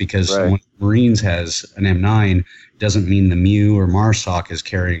 Just because someone in the Marines has an M9 doesn't mean the MEU or MARSOC is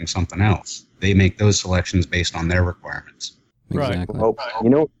carrying something else. They make those selections based on their requirements. Exactly. Well,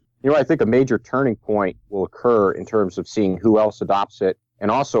 I think a major turning point will occur in terms of seeing who else adopts it, and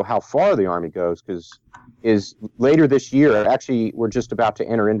also how far the Army goes, because is later this year. Actually, we're just about to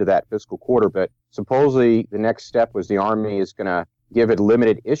enter into that fiscal quarter, but supposedly the next step was the Army is going to give it a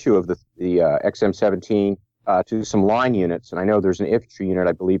limited issue of the XM17 to some line units. And I know there's an infantry unit,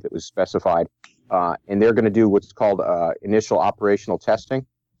 I believe, that was specified. And they're going to do what's called initial operational testing.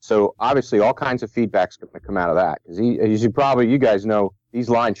 So obviously all kinds of feedback's going to come out of that. Because as you guys know, these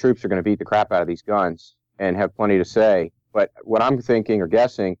line troops are going to beat the crap out of these guns and have plenty to say. But what I'm thinking or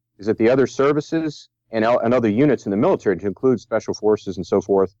guessing is that the other services and other units in the military, to include special forces and so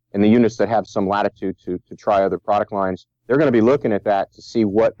forth, and the units that have some latitude to try other product lines, they're going to be looking at that to see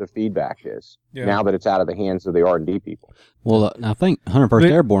what the feedback is now that it's out of the hands of the R&D people. Well, I think 101st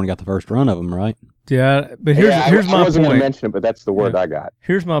Airborne got the first run of them, right? Yeah, but here's my point. I wasn't going to mention it, but that's the word I got.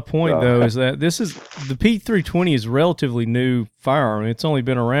 Here's my point, though, is that the P320 is a relatively new firearm. It's only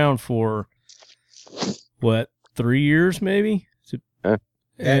been around for, 3 years maybe?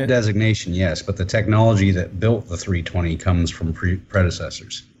 That designation, yes, but the technology that built the 320 comes from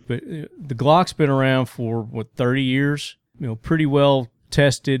predecessors. But the Glock's been around for 30 years. Pretty well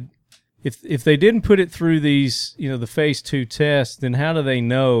tested. If they didn't put it through these, the phase 2 tests, then how do they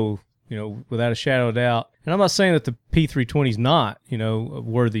know, without a shadow of doubt? And I'm not saying that the P320 is not, a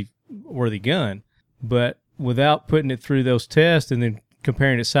worthy gun, but without putting it through those tests and then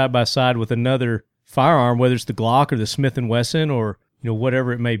comparing it side by side with another firearm, whether it's the Glock or the Smith & Wesson or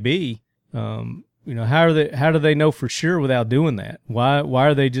whatever it may be, how do they know for sure without doing that? Why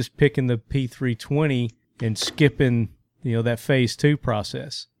are they just picking the P320 and skipping, that phase 2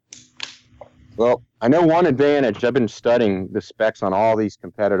 process? Well, I know one advantage. I've been studying the specs on all these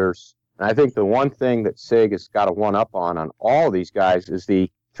competitors, and I think the one thing that SIG has got a one-up on all these guys is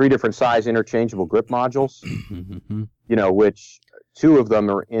the 3 different size interchangeable grip modules, which 2 of them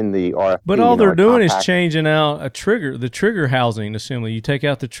are in the RFP. But all they're doing is changing out the trigger housing assembly. You take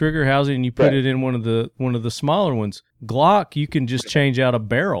out the trigger housing and you put it in one of the smaller ones. Glock, you can just change out a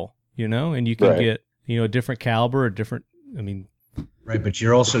barrel, and you can get, a different caliber, Right, but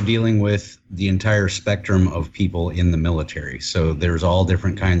you're also dealing with the entire spectrum of people in the military. So there's all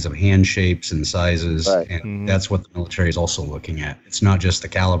different kinds of hand shapes and sizes, and that's what the military is also looking at. It's not just the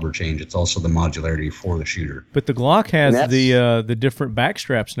caliber change, it's also the modularity for the shooter. But the Glock has the different back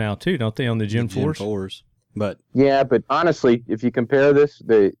straps now too, don't they, on the Gen 4s? But yeah, but honestly, if you compare this,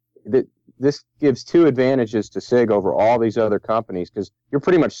 this gives 2 advantages to SIG over all these other companies, because you're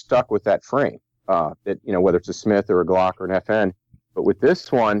pretty much stuck with that frame, whether it's a Smith or a Glock or an FN. But with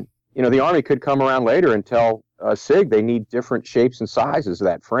this one, the Army could come around later and tell SIG they need different shapes and sizes of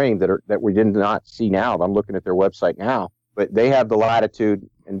that frame that we did not see now. I'm looking at their website now, but they have the latitude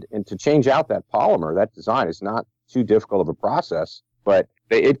and to change out that polymer, that design is not too difficult of a process. But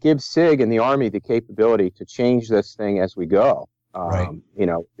it gives SIG and the Army the capability to change this thing as we go.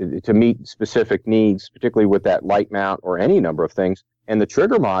 To meet specific needs, particularly with that light mount or any number of things. And the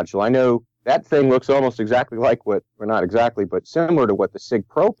trigger module, I know that thing looks almost exactly like not exactly, but similar to what the SIG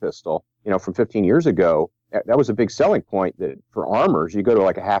Pro pistol, from 15 years ago. That was a big selling point that for armors, you go to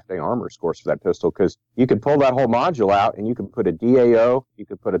like a half-day armors course for that pistol, because you could pull that whole module out and you could put a DAO, you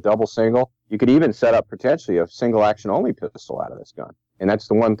could put a double single, you could even set up potentially a single action only pistol out of this gun. And that's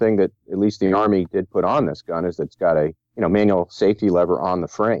the one thing that at least the Army did put on this gun, is that it's got a manual safety lever on the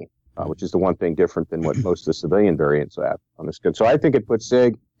frame, which is the one thing different than what most of the civilian variants have on this gun. So I think it puts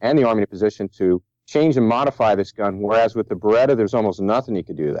SIG and the Army in a position to change and modify this gun, whereas with the Beretta, there's almost nothing you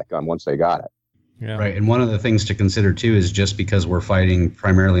could do to that gun once they got it. Yeah. Right, and one of the things to consider, too, is just because we're fighting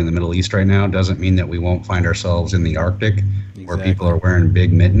primarily in the Middle East right now doesn't mean that we won't find ourselves in the Arctic, where people are wearing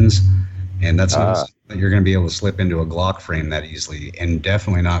big mittens, and that's not something that you're going to be able to slip into a Glock frame that easily, and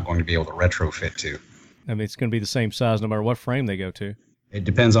definitely not going to be able to retrofit to. It's going to be the same size no matter what frame they go to. It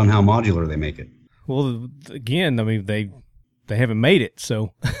depends on how modular they make it. Well, again, they haven't made it,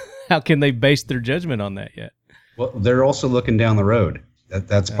 so how can they base their judgment on that yet? Well, they're also looking down the road.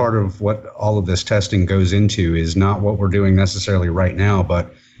 That's part of what all of this testing goes into, is not what we're doing necessarily right now,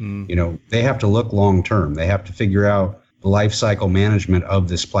 but they have to look long term. They have to figure out the life cycle management of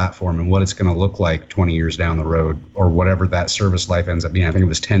this platform and what it's going to look like 20 years down the road, or whatever that service life ends up being. I think it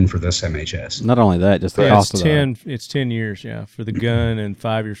was 10 for this MHS. Not only that, just the cost of it's 10 years, for the gun and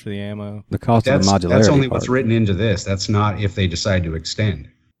 5 years for the ammo. The cost of the modularity. That's only what's written into this. That's not if they decide to extend.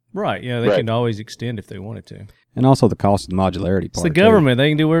 Right, they can always extend if they wanted to. And also the cost of the modularity part. It's the government. They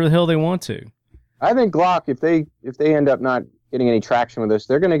can do whatever the hell they want to. I think Glock, if they end up not getting any traction with this,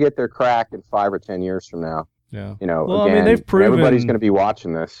 they're going to get their crack in 5 or 10 years from now. Yeah. Again, they've proven everybody's going to be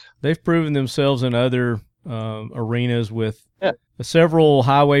watching this. They've proven themselves in other arenas with several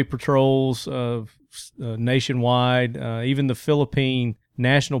highway patrols nationwide. Even the Philippine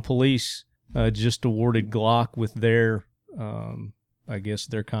National Police just awarded Glock with their, I guess,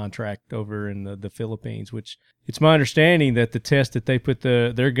 their contract over in the Philippines, which it's my understanding that the test that they put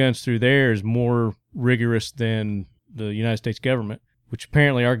their guns through there is more rigorous than the United States government, which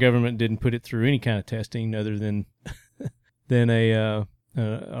apparently our government didn't put it through any kind of testing other than an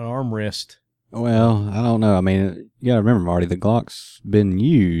armrest. Well, I don't know. I mean, you got to remember, Marty, the Glock's been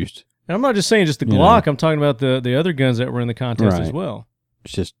used. And I'm not just saying just the Glock. I'm talking about the other guns that were in the contest as well.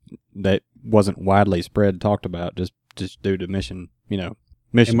 It's just that wasn't widely talked about just due to mission, mission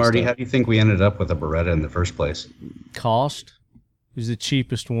Hey, Marty, stuff. how do you think we ended up with a Beretta in the first place? Cost is the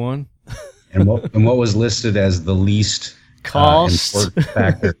cheapest one. And what was listed as the least cost important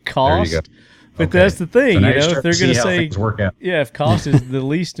factor? Cost. There you go. But Okay. that's the thing, So now you're if starting they're to going see to how say, things work out. yeah, if cost is the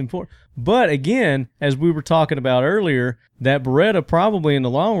least important. But again, as we were talking about earlier, that Beretta probably in the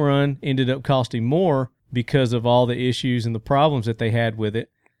long run ended up costing more because of all the issues and the problems that they had with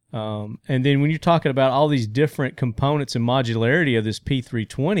it. And then when you're talking about all these different components and modularity of this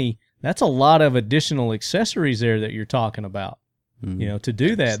P320, that's a lot of additional accessories there that you're talking about. To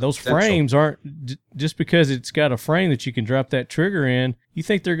do that. Those frames aren't just because it's got a frame that you can drop that trigger in. You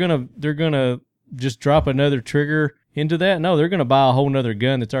think they're gonna just drop another trigger into that? No, they're gonna buy a whole nother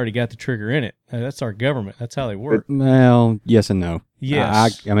gun that's already got the trigger in it. That's our government. That's how they work. Well, yes and no.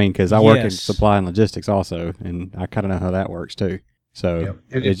 Yes. I mean, because I work in supply and logistics also, and I kind of know how that works too. So,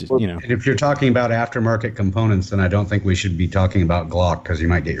 it's just, And if you're talking about aftermarket components, then I don't think we should be talking about Glock because you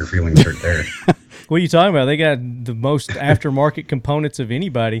might get your feelings hurt there. What are you talking about? They got the most aftermarket components of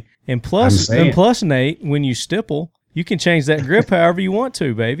anybody. And plus, Nate, when you stipple, you can change that grip however you want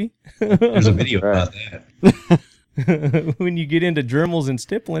to, baby. There's a video about that. When you get into Dremels and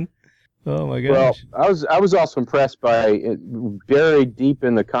stippling, oh my gosh. Well, I was also impressed by buried deep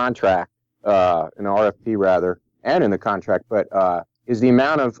in the contract, in the RFP rather, and in the contract, but is the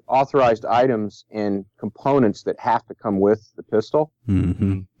amount of authorized items and components that have to come with the pistol,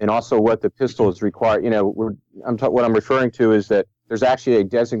 and also what the pistol is required. What I'm referring to is that there's actually a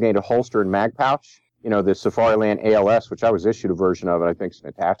designated holster and mag pouch. The Safariland ALS, which I was issued a version of, and I think it's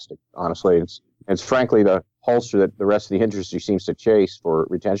fantastic. Honestly, it's frankly the holster that the rest of the industry seems to chase for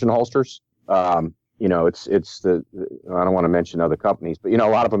retention holsters. It's the I don't want to mention other companies, but a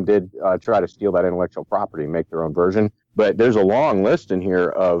lot of them did try to steal that intellectual property and make their own version. But there's a long list in here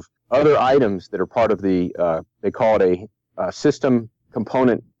of other items that are part of the they call it a system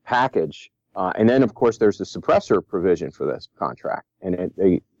component package, and then of course there's the suppressor provision for this contract, and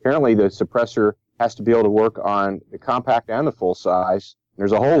apparently the suppressor has to be able to work on the compact and the full size.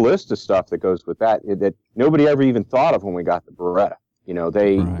 There's a whole list of stuff that goes with that nobody ever even thought of when we got the Beretta.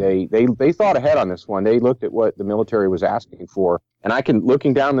 They thought ahead on this one. They looked at what the military was asking for, and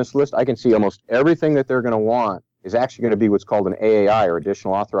looking down this list, I can see almost everything that they're going to want is actually going to be what's called an AAI, or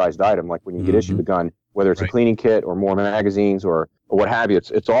additional authorized item, like when you get issued the gun, whether it's a cleaning kit or more magazines or what have you.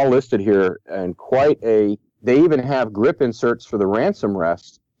 It's all listed here, and they even have grip inserts for the ransom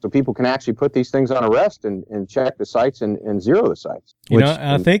rest, so people can actually put these things on a rest and check the sights and zero the sights.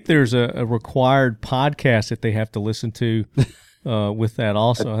 I think there's a required podcast that they have to listen to with that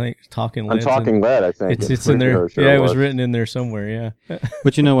also. I think Talking Lead. Talking Lead, I think. It's in there. It was written in there somewhere, yeah.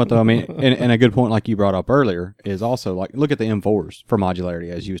 But you know what, though? I mean, and a good point like you brought up earlier is also, like, look at the M4s for modularity,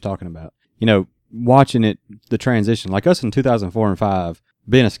 as you was talking about. Watching the transition, like us in 2004 and 5,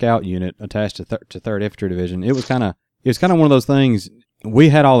 being a scout unit attached to 3rd Infantry Division, it was kind of one of those things. We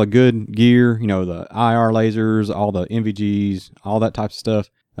had all the good gear, the IR lasers, all the NVGs, all that type of stuff.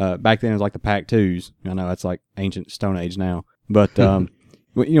 Back then it was like the PAC-2s. I know that's like ancient Stone Age now. But,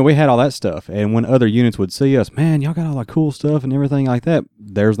 we had all that stuff. And when other units would see us, man, y'all got all that cool stuff and everything like that,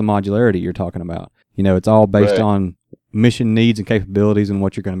 there's the modularity you're talking about. It's all based on mission needs and capabilities and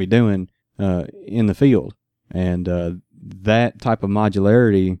what you're going to be doing in the field. And that type of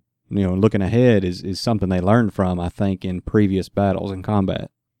modularity, looking ahead is something they learned from, I think, in previous battles and combat.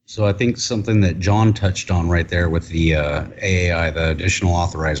 So I think something that John touched on right there with the AAI, the additional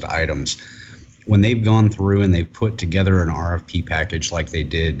authorized items, when they've gone through and they've put together an RFP package like they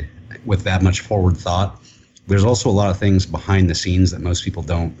did with that much forward thought, there's also a lot of things behind the scenes that most people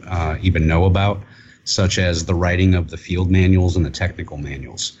don't even know about, such as the writing of the field manuals and the technical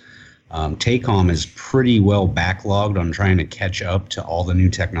manuals. TACOM is pretty well backlogged on trying to catch up to all the new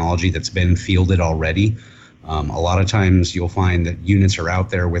technology that's been fielded already. A lot of times you'll find that units are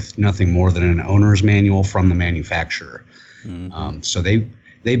out there with nothing more than an owner's manual from the manufacturer. So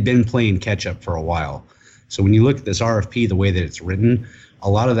they've been playing catch up for a while. So when you look at this RFP, the way that it's written, a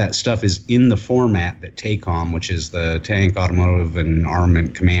lot of that stuff is in the format that TACOM, which is the Tank Automotive and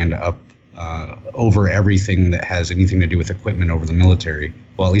Armament Command, up over everything that has anything to do with equipment over the military,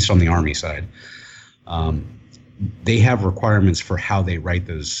 well, at least on the Army side. They have requirements for how they write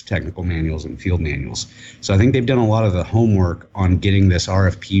those technical manuals and field manuals. So I think they've done a lot of the homework on getting this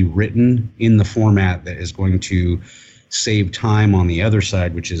RFP written in the format that is going to save time on the other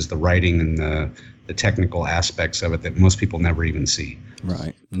side, which is the writing and the technical aspects of it that most people never even see.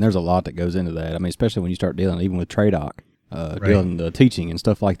 Right. And there's a lot that goes into that. I mean, especially when you start dealing even with TRADOC, Right. dealing the teaching and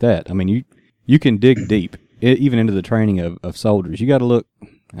stuff like that. I mean, you can dig deep, even into the training of soldiers. You got to look,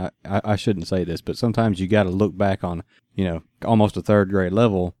 I shouldn't say this, but sometimes you got to look back on, almost a third grade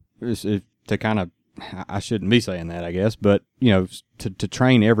level to kind of, I shouldn't be saying that, I guess, but, to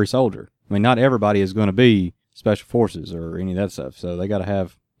train every soldier. I mean, not everybody is going to be special forces or any of that stuff. So they got to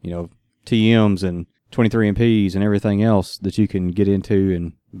have, TMs and 23MPs and everything else that you can get into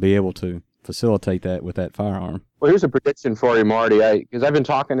and be able to facilitate that with that firearm. Well, here's a prediction for you, Marty. Because I've been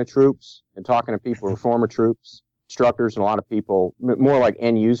talking to troops and talking to people who are former troops, instructors, and a lot of people, more like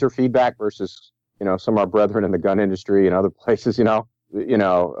end user feedback versus, some of our brethren in the gun industry and other places, not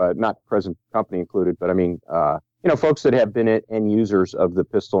the present company included, but I mean, folks that have been end users of the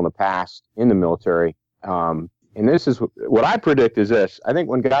pistol in the past in the military. And this is what I predict is this. I think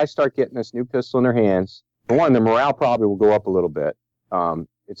when guys start getting this new pistol in their hands, for one, the morale probably will go up a little bit.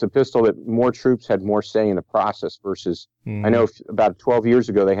 It's a pistol that more troops had more say in the process versus, I know about 12 years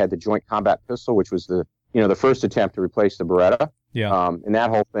ago, they had the Joint Combat Pistol, which was the first attempt to replace the Beretta. Yeah. And that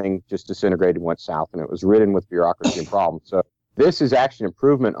whole thing just disintegrated and went south, and it was ridden with bureaucracy and problems. So this is actually an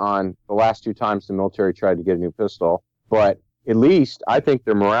improvement on the last two times the military tried to get a new pistol. But at least I think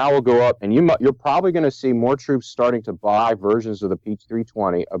their morale will go up, and you're probably going to see more troops starting to buy versions of the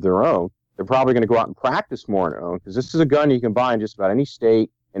P320 of their own. They're probably going to go out and practice more on their own, because this is a gun you can buy in just about any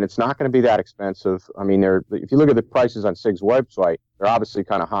state, and it's not going to be that expensive. I mean, if you look at the prices on SIG's website, they're obviously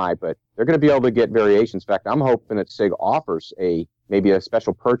kind of high, but they're going to be able to get variations. In fact, I'm hoping that SIG offers maybe a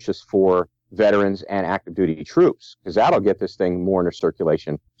special purchase for veterans and active duty troops, because that'll get this thing more into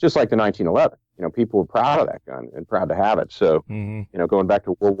circulation, just like the 1911. People were proud of that gun and proud to have it. So, going back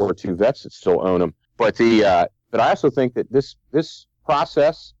to World War II vets that still own them. But but I also think that this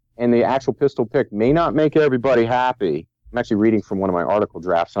process and the actual pistol pick may not make everybody happy. I'm actually reading from one of my article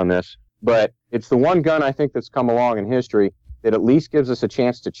drafts on this, but it's the one gun I think that's come along in history that at least gives us a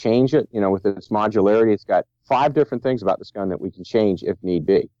chance to change it. With its modularity, it's got 5 different things about this gun that we can change if need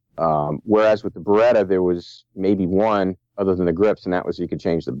be. Whereas with the Beretta, there was maybe one other than the grips, and that was you could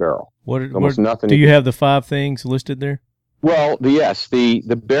change the barrel. Nothing. Do you have the 5 things listed there? Well,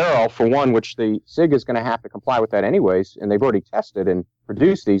 the barrel, for one, which the SIG is going to have to comply with that anyways, and they've already tested and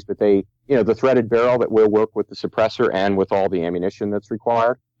produced these, but the threaded barrel that will work with the suppressor and with all the ammunition that's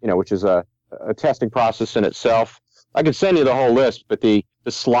required, which is a testing process in itself. I could send you the whole list, but the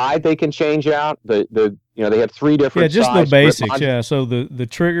slide they can change out, they have 3 different just size the basics, yeah. So the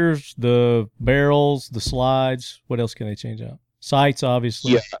triggers, the barrels, the slides, what else can they change out? Sights,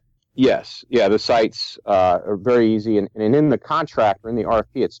 obviously. Yeah. Yes. Yeah, the sights are very easy. And in the contract or in the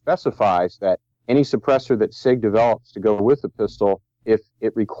RFP, it specifies that any suppressor that SIG develops to go with the pistol, if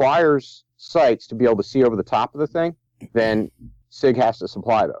it requires sights to be able to see over the top of the thing, then SIG has to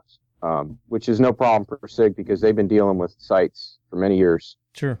supply those, which is no problem for SIG because they've been dealing with sights for many years.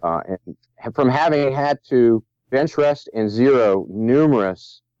 Sure. And from having had to bench rest and zero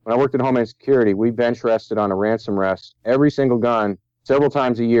numerous, when I worked in Homeland Security, we bench rested on a ransom rest every single gun several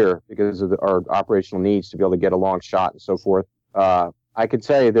times a year because of our operational needs to be able to get a long shot and so forth. I could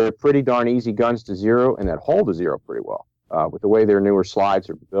say they're pretty darn easy guns to zero and that hold to zero pretty well. With the way their newer slides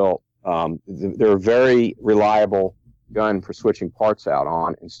are built, they're a very reliable gun for switching parts out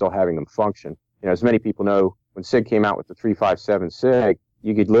on and still having them function. As many people know, when SIG came out with the 357 SIG,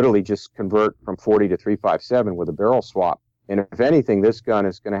 you could literally just convert from 40 to 357 with a barrel swap. And if anything, this gun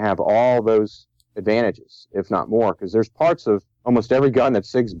is going to have all those advantages, if not more, because there's parts of almost every gun that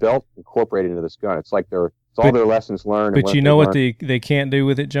SIG's built incorporated into this gun. It's like it's all their lessons learned. But you know what they can't do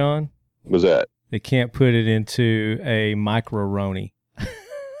with it, John? What's that? They can't put it into a micro-roni.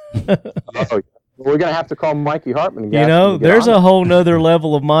 We're going to have to call Mikey Hartman. There's a whole nother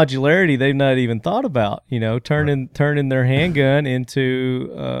level of modularity they've not even thought about, turning their handgun into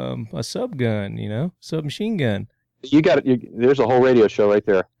a subgun, submachine gun. There's a whole radio show right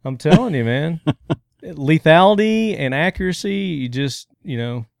there. I'm telling you, man. Lethality and accuracy, you just,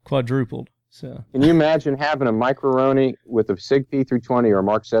 quadrupled. So can you imagine having a Micro-Roni with a SIG P320 or a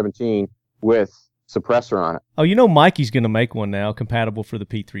Mark 17 with suppressor on it? Oh, Mikey's going to make one now compatible for the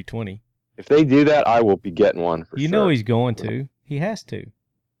P320. If they do that, I will be getting one for sure. He's going to. He has to.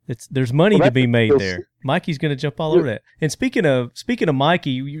 There's money to be made there. Mikey's going to jump all over that. And speaking of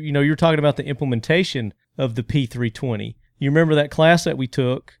Mikey, you're talking about the implementation of the P320. you remember that class that we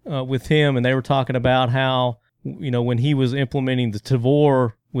took with him, and they were talking about how, when he was implementing the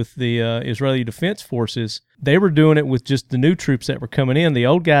Tavor with the Israeli Defense Forces, they were doing it with just the new troops that were coming in. The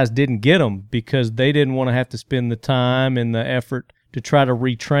old guys didn't get them because they didn't want to have to spend the time and the effort to try to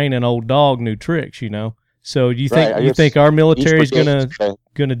retrain an old dog new tricks, So do you think our military is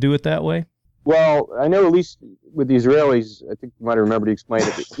gonna do it that way? Well, I know at least with the Israelis, I think you might have remembered to explain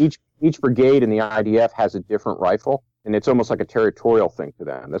it, that each brigade in the IDF has a different rifle, and it's almost like a territorial thing to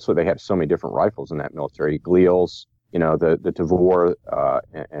them. That's why they have so many different rifles in that military. Gliels, the Tavor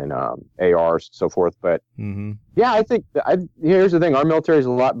and ARs and so forth. But yeah, I think here's the thing: our military is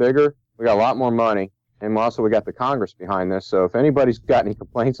a lot bigger. We got a lot more money, and also we got the Congress behind this. So if anybody's got any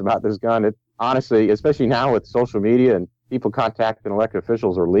complaints about this gun, it honestly, especially now with social media and people contacting elected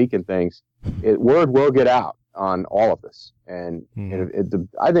officials or leaking things, word will get out on all of this. And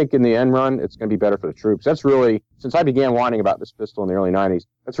I think in the end run, it's going to be better for the troops. That's really, since I began whining about this pistol in the early 90s,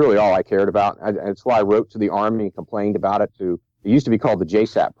 that's really all I cared about. That's why I wrote to the Army and complained about it. It used to be called the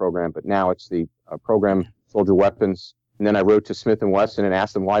JSAP program, but now it's the Program Soldier Weapons. And then I wrote to Smith & Wesson and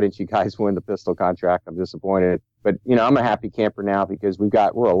asked them, why didn't you guys win the pistol contract? I'm disappointed. But, I'm a happy camper now because we're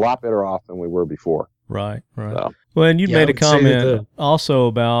a lot better off than we were before. Right. So. Well, and you made a comment also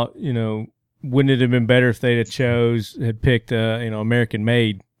about, wouldn't it have been better if they had picked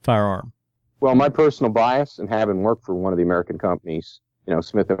American-made firearm? Well, my personal bias, and having worked for one of the American companies,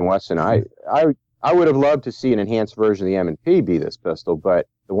 Smith & Wesson, I would have loved to see an enhanced version of the M&P be this pistol, but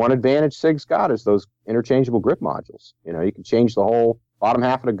the one advantage SIG's got is those interchangeable grip modules. You can change the whole bottom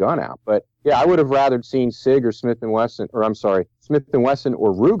half of the gun out. But yeah, I would have rather seen SIG or Smith & Wesson or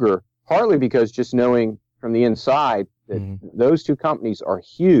Ruger, partly because just knowing from the inside that those two companies are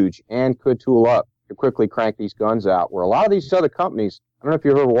huge and could tool up to quickly crank these guns out, where a lot of these other companies, I don't know if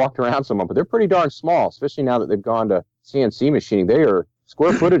you've ever walked around some of them, but they're pretty darn small, especially now that they've gone to CNC machining. They are,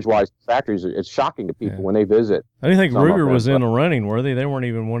 square footage-wise, factories, it's shocking to people when they visit. I didn't think Ruger was in the running, were they? They weren't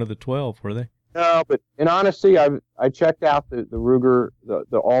even one of the 12, were they? No, but in honesty, I checked out the Ruger,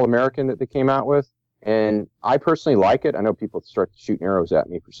 the All-American that they came out with, and I personally like it. I know people start shooting arrows at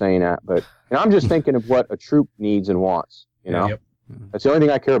me for saying that, but I'm just thinking of what a troop needs and wants. That's the only thing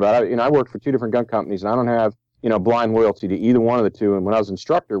I care about. I worked for two different gun companies, and I don't have blind loyalty to either one of the two. And when I was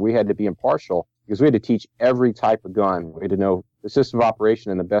instructor, we had to be impartial because we had to teach every type of gun. We had to know the system of operation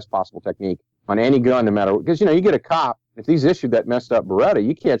and the best possible technique on any gun, no matter, because you get a cop. If he's issued that messed up Beretta,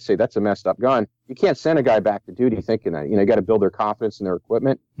 you can't say that's a messed up gun. You can't send a guy back to duty thinking that. You got to build their confidence in their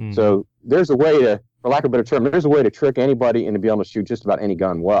equipment. So there's a way to, for lack of a better term, there's a way to trick anybody into being able to shoot just about any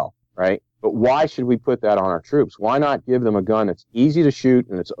gun well, right? But why should we put that on our troops? Why not give them a gun that's easy to shoot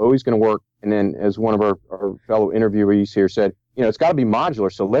and it's always going to work? And then, as one of our fellow interviewees here said, it's got to be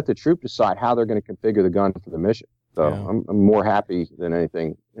modular. So let the troop decide how they're going to configure the gun for the mission. So I'm more happy than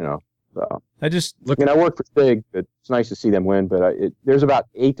anything, So I just I work for SIG, but it's nice to see them win. But there's about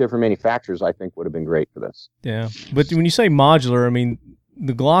 8 different manufacturers I think would have been great for this. Yeah, but when you say modular, I mean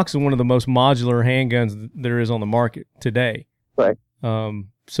the Glock's one of the most modular handguns there is on the market today. Right.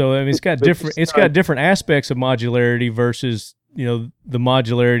 So I mean, it's got different aspects of modularity versus the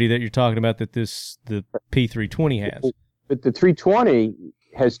modularity that you're talking about that the P320 has. But the 320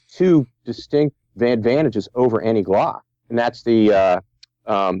 has 2 distinct advantages over any Glock, and that's the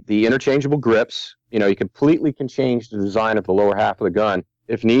interchangeable grips. You completely can change the design of the lower half of the gun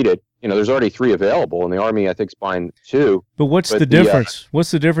if needed. There's already 3 available, and the Army, I think, is buying 2. But what's the difference?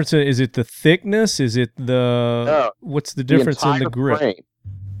 What's the difference? Is it the thickness? Is it what's the difference in the grip? Frame.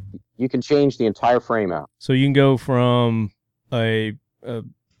 You can change the entire frame out. So you can go from a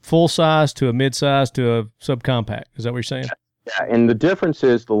full size to a mid size to a subcompact. Is that what you're saying? Yeah, and the difference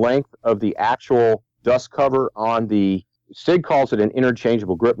is the length of the actual dust cover on the, SIG calls it an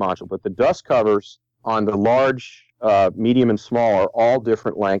interchangeable grip module, but the dust covers on the large, medium, and small are all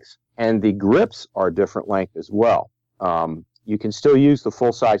different lengths, and the grips are different length as well. You can still use the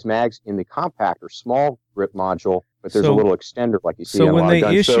full-size mags in the compact or small grip module, but there's a little extender like you see in a lot of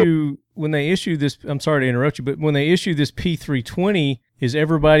guns. So when they issue this, I'm sorry to interrupt you, but when they issue this P320, is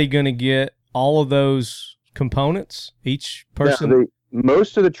everybody going to get all of those components? Each person? Yeah,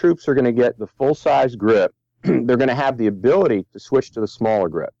 most of the troops are going to get the full-size grip. They're going to have the ability to switch to the smaller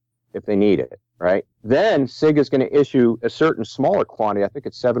grip if they need it, right? Then SIG is going to issue a certain smaller quantity, I think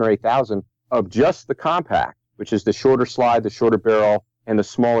it's 7,000 or 8,000, of just the compact, which is the shorter slide, the shorter barrel, and the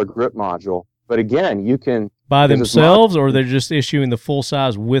smaller grip module. But again, you can... By themselves, or they're just issuing the full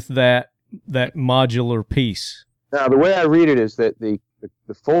size with that modular piece? Now, the way I read it is that the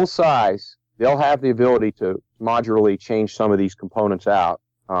full size, they'll have the ability to modularly change some of these components out,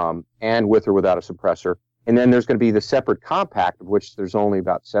 and with or without a suppressor. And then there's going to be the separate compact, of which there's only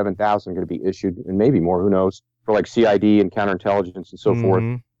about 7,000 going to be issued, and maybe more, who knows, for like CID and counterintelligence and so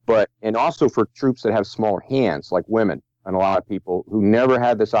forth. And also for troops that have smaller hands, like women and a lot of people who never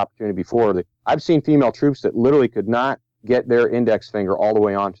had this opportunity before. I've seen female troops that literally could not get their index finger all the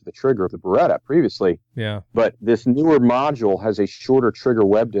way onto the trigger of the Beretta previously. Yeah. But this newer module has a shorter trigger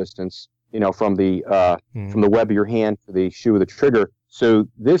web distance, from the web of your hand to the shoe of the trigger. So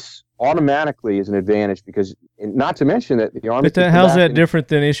this automatically is an advantage because, not to mention that the Army. But how's that different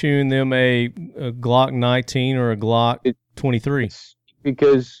than issuing them a Glock 19 or a Glock 23?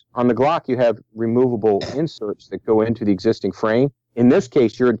 Because on the Glock you have removable inserts that go into the existing frame. In this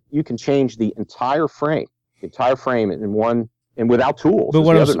case, you can change the entire frame in one and without tools. But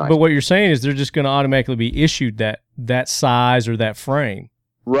what you're saying is they're just going to automatically be issued that size or that frame.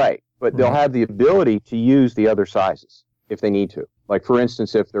 Right, but they'll have the ability to use the other sizes if they need to. Like, for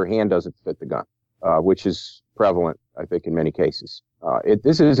instance, if their hand doesn't fit the gun, which is prevalent, I think, in many cases.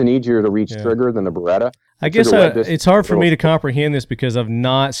 This is an easier to reach trigger than the Beretta. I guess it's hard for me to comprehend this because I've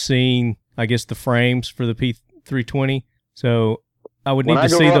not seen, the frames for the P320. So I would need to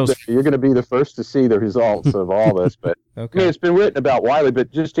see those. You're going to be the first to see the results of all this. But okay. It's been written about widely.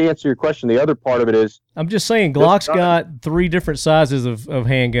 But just to answer your question, the other part of it is, I'm just saying Glock's got 3 different sizes of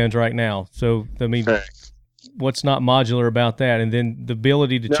handguns right now. So what's not modular about that? And then the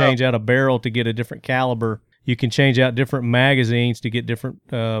ability to change out a barrel to get a different caliber. You can change out different magazines to get different.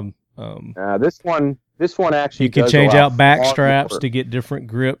 This one actually. You can change out back straps to get different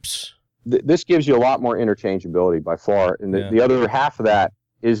grips. This gives you a lot more interchangeability by far, and the other half of that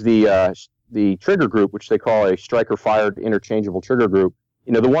is the trigger group, which they call a striker-fired interchangeable trigger group.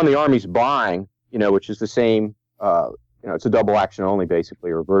 The one the Army's buying, which is the same. It's a double action only,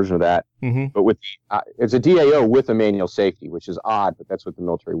 basically, or a version of that. Mm-hmm. But with it's a DAO with a manual safety, which is odd, but that's what the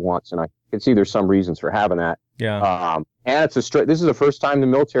military wants, and I can see there's some reasons for having that. Yeah. And this is the first time the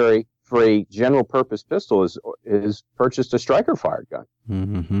military, for a general purpose pistol, is purchased a striker fired gun.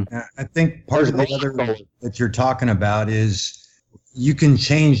 Mm-hmm. I think part of the other that you're talking about is you can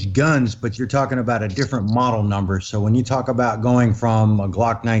change guns, but you're talking about a different model number. So when you talk about going from a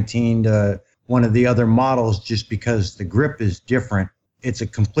Glock 19 to one of the other models, just because the grip is different, it's a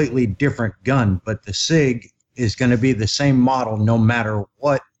completely different gun, but the SIG is going to be the same model no matter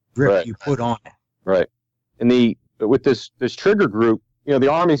what grip you put on it. Right. And with this trigger group,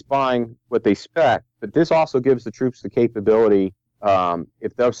 the Army's buying what they spec, but this also gives the troops the capability,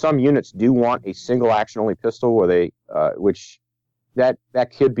 if there some units do want a single action only pistol, where they, which that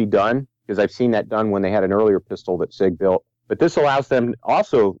could be done, because I've seen that done when they had an earlier pistol that SIG built. But this allows them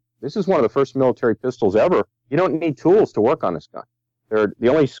also. This is one of the first military pistols ever. You don't need tools to work on this gun. You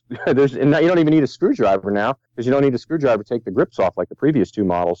don't even need a screwdriver now, because you don't need a screwdriver to take the grips off like the previous 2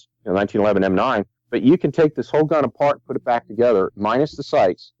 models, 1911 M9. But you can take this whole gun apart and put it back together, minus the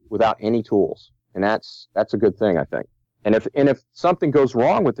sights, without any tools, and that's a good thing, I think. And if something goes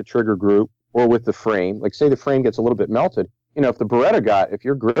wrong with the trigger group or with the frame, like say the frame gets a little bit melted, if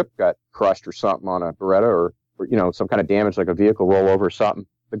your grip got crushed or something on a Beretta, or some kind of damage like a vehicle rollover or something,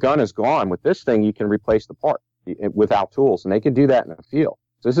 the gun is gone. With this thing, you can replace the part without tools, and they can do that in the field.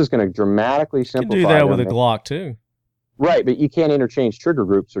 So this is going to dramatically simplify. You can do that with a Glock too. Right, but you can't interchange trigger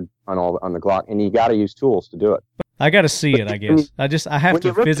groups on the Glock, and you got to use tools to do it. I got to see it, I guess. I have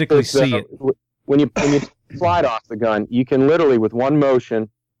to physically see it. When you slide off the gun, you can literally, with one motion,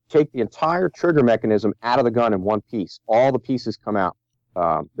 take the entire trigger mechanism out of the gun in one piece. All the pieces come out,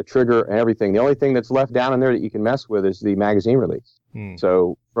 the trigger and everything. The only thing that's left down in there that you can mess with is the magazine release.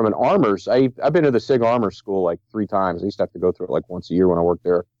 So from an armor's, I've been to the SIG Armor School like 3 times. I used to have to go through it like once a year when I worked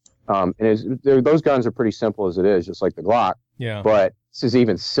there. And those guns are pretty simple as it is, just like the Glock. Yeah. But this is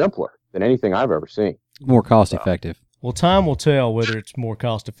even simpler than anything I've ever seen. More cost effective. Well, time will tell whether it's more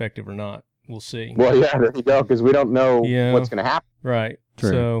cost effective or not. We'll see. Well, yeah, there you go, because we don't know what's going to happen. Right.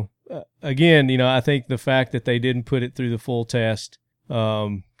 True. So, again, I think the fact that they didn't put it through the full test,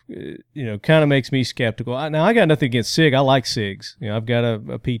 kind of makes me skeptical. Now, I got nothing against SIG. I like SIGs. I've got a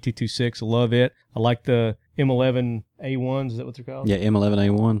P226. I love it. I like the M11A1s. Is that what they're called? Yeah,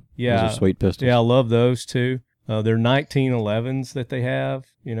 M11A1. Yeah. Those are sweet pistols. Yeah, I love those too. They're 1911s that they have.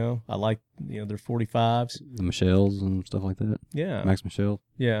 I like, their 45s. The Michels and stuff like that. Yeah. Max Michel.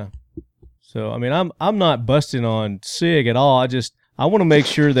 Yeah. So, I'm not busting on SIG at all. I want to make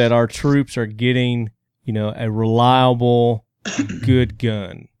sure that our troops are getting, a reliable, good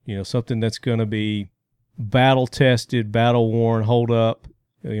gun. Something that's going to be battle tested, battle worn, hold up,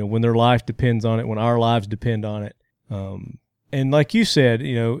 when their life depends on it, when our lives depend on it. And like you said,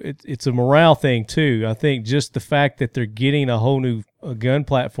 it's a morale thing too. I think just the fact that they're getting a whole new a gun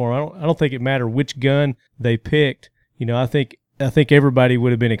platform, I don't think it mattered which gun they picked. I think everybody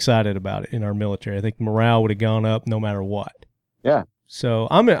would have been excited about it in our military. I think morale would have gone up no matter what. Yeah. So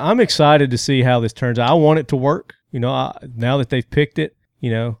I'm excited to see how this turns out. I want it to work. Now that they've picked it,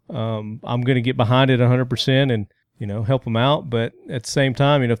 I'm going to get behind it 100% and help them out. But at the same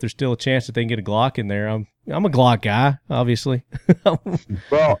time, if there's still a chance that they can get a Glock in there, I'm a Glock guy, obviously.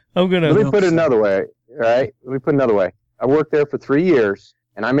 Well, let me put it another way. All right. Let me put it another way. I worked there for 3 years,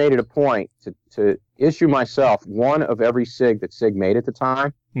 and I made it a point to issue myself one of every SIG that SIG made at the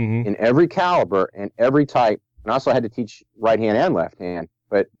time, in every caliber and every type. And I also had to teach right hand and left hand.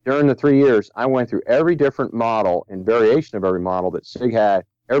 But during the 3 years, I went through every different model and variation of every model that SIG had,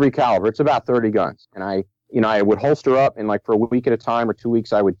 every caliber. It's about 30 guns. And I would holster up, and like for a week at a time or 2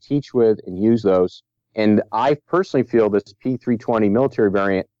 weeks, I would teach with and use those. And I personally feel this P320 military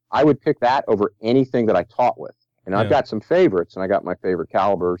variant, I would pick that over anything that I taught with. And I've got some favorites, and I got my favorite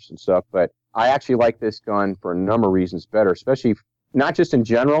calibers and stuff, but I actually like this gun for a number of reasons better, especially not just in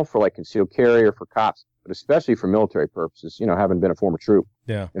general for like concealed carry or for cops, but especially for military purposes, having been a former troop.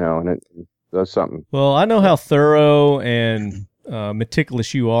 Yeah. And it does something. Well, I know how thorough and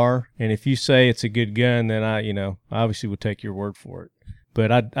meticulous you are, and if you say it's a good gun, then I obviously would take your word for it.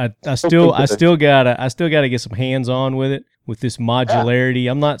 But I still gotta get some hands on with it, with this modularity.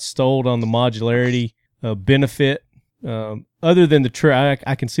 I'm not sold on the modularity benefit. Other than the trigger,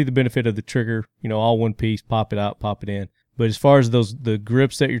 I can see the benefit of the trigger. All one piece, pop it out, pop it in. But as far as the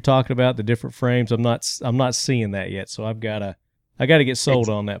grips that you're talking about, the different frames, I'm not seeing that yet. So I gotta get sold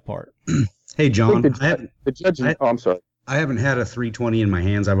on that part. Hey, John, I'm sorry. I haven't had a 320 in my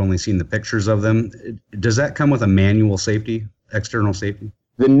hands. I've only seen the pictures of them. Does that come with a manual safety, external safety?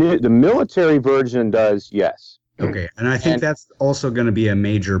 The military version does, yes. Okay, and I think that's also going to be a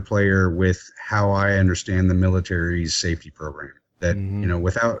major player with how I understand the military's safety program. That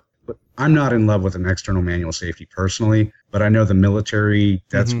I'm not in love with an external manual safety personally, but I know the military,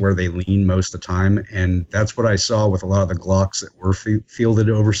 that's where they lean most of the time, and that's what I saw with a lot of the Glocks that were fielded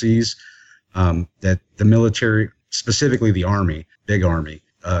overseas. That the military, specifically the Army, big Army,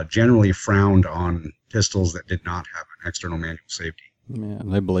 generally frowned on pistols that did not have an external manual safety. Yeah,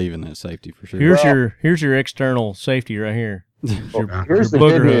 they believe in that safety for sure. Here's your external safety right here. Here's the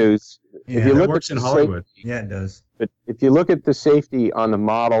good news. If you look works in Hollywood. It does. But if you look at the safety on the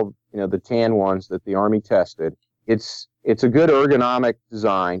model, the tan ones that the Army tested, it's a good ergonomic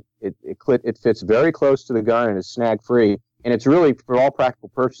design. It fits very close to the gun and is snag free. And it's really, for all practical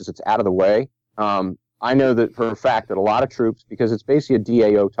purposes, it's out of the way. I know that for a fact that a lot of troops, because it's basically a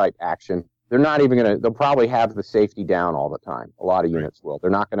DAO type action, they're not even they'll probably have the safety down all the time. A lot of units will. They're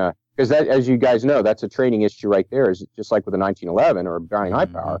not going to, because that, as you guys know, that's a training issue right there. Is just like with a 1911 or a Browning high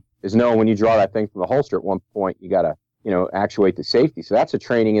power, is knowing when you draw that thing from the holster at one point, you got to, actuate the safety. So that's a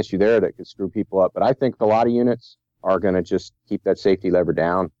training issue there that could screw people up. But I think a lot of units are going to just keep that safety lever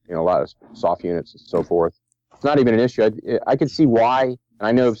down, a lot of soft units and so forth. It's not even an issue. I can see why, and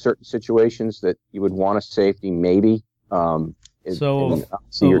I know of certain situations that you would want a safety, maybe. I'm thinking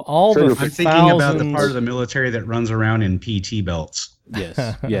about the part of the military that runs around in PT belts. Yes.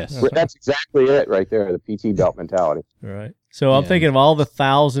 That's exactly it right there, the PT belt mentality. Right. So I'm thinking of all the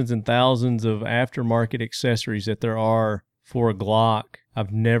thousands and thousands of aftermarket accessories that there are for a Glock.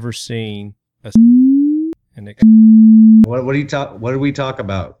 I've never seen What do we talk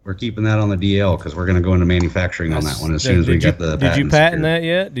about? We're keeping that on the DL because we're going to go into manufacturing on that one as soon as we get the patents. Did you patent that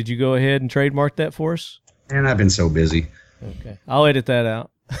yet? Did you go ahead and trademark that for us? And I've been so busy. Okay. I'll edit that out.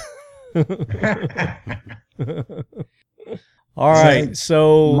 All right.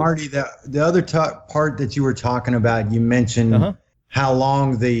 So Marty, the other part that you were talking about, you mentioned how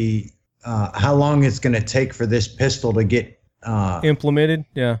long it's going to take for this pistol to get implemented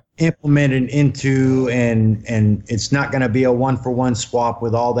into, and it's not going to be a 1-for-1 swap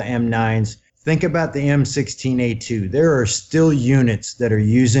with all the M9s. Think about the M16A2. There are still units that are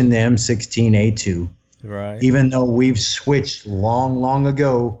using the M16A2. Right. Even though we've switched long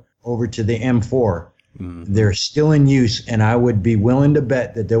ago over to the M4, they're still in use, and I would be willing to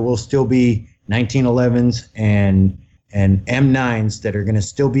bet that there will still be 1911s and M9s that are going to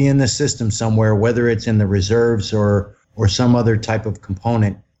still be in the system somewhere, whether it's in the reserves or some other type of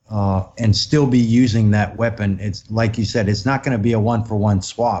component, and still be using that weapon. It's like you said, it's not going to be a 1-for-1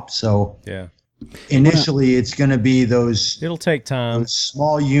 swap. So initially, it's going to be it'll take time. Those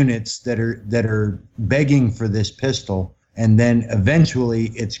small units that are begging for this pistol, and then eventually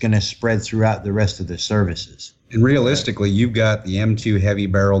it's going to spread throughout the rest of the services. And realistically, you've got the M2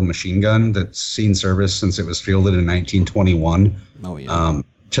 heavy-barreled machine gun that's seen service since it was fielded in 1921. Oh yeah.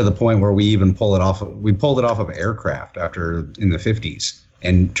 to the point where we pulled it off of aircraft in the 50s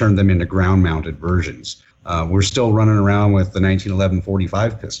and turned them into ground-mounted versions. We're still running around with the 1911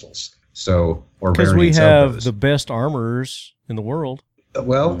 45 pistols. So, or because we variants of have those. the best armorers in the world.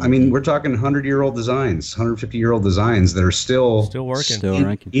 Well, I mean, we're talking 100-year-old designs, 150-year-old designs that are still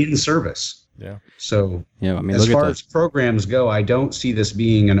working, in service. Yeah. So, yeah, I mean, as far as programs go, I don't see this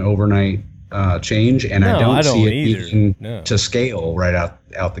being an overnight change, and I don't see it being to scale right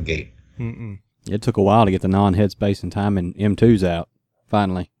out the gate. Mm-mm. It took a while to get the non-headspace and time and M2s out.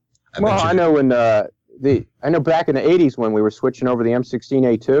 Finally. I know when I know back in the 80s when we were switching over the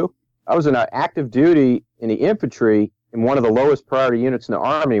M16A2, I was in active duty in the infantry in one of the lowest priority units in the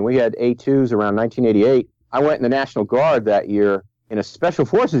Army. We had A2s around 1988. I went in the National Guard that year in a Special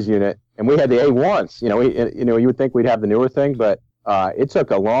Forces unit, and we had the A1s. You would think we'd have the newer thing, but it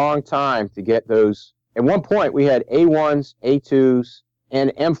took a long time to get those. At one point, we had A1s, A2s,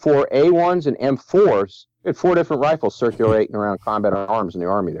 and M4 A1s and M4s. We had 4 different rifles circulating around combat arms in the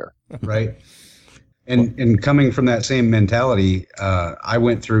Army there. Right. And coming from that same mentality, I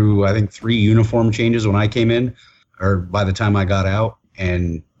went through, I think, 3 uniform changes when I came in, or by the time I got out.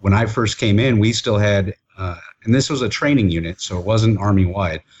 And when I first came in, we still had, and this was a training unit, so it wasn't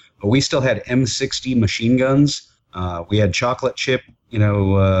Army-wide, but we still had M60 machine guns. We had chocolate chip,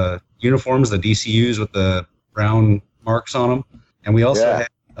 uniforms, the DCUs with the brown marks on them. And we also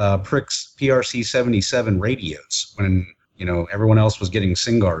had Prix PRC-77 radios when, everyone else was getting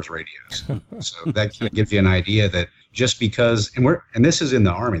Singars radios. So that kind of gives you an idea that just because, and this is in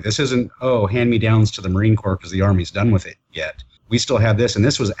the Army, this isn't, hand-me-downs to the Marine Corps because the Army's done with it yet. We still have this, and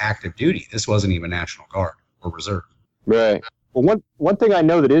this was active duty. This wasn't even National Guard or Reserve. Right. Well, one thing I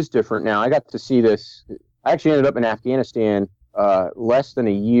know that is different now, I got to see this. I actually ended up in Afghanistan less than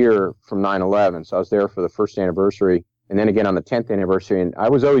a year from 9/11. So I was there for the first anniversary, and then again on the 10th anniversary. And I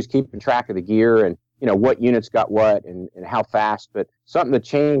was always keeping track of the gear and, what units got what and how fast. But something that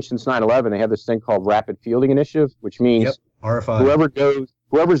changed since 9/11, they have this thing called Rapid Fielding Initiative, which means RFI.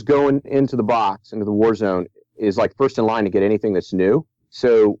 whoever's going into the box, into the war zone, is like first in line to get anything that's new.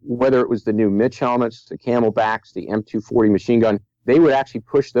 So whether it was the new Mitch helmets, the Camelbacks, the M240 machine gun, they would actually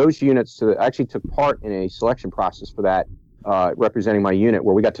push those units I actually took part in a selection process for that, representing my unit,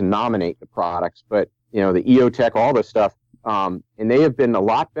 where we got to nominate the products. But, the EOTech, all this stuff, and they have been a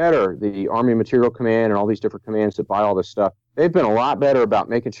lot better, the Army Material Command and all these different commands that buy all this stuff, they've been a lot better about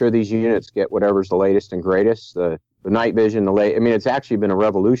making sure these units get whatever's the latest and greatest, the night vision, it's actually been a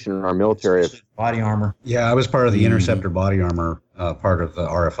revolution in our military. Body armor. Yeah, I was part of the Interceptor body armor part of the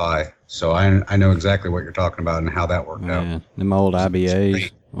RFI, so I know exactly what you're talking about and how that worked out. Them old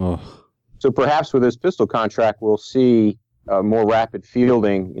IBAs. Oh. So perhaps with this pistol contract, we'll see more rapid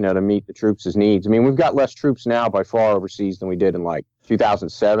fielding, to meet the troops' needs. We've got less troops now by far overseas than we did in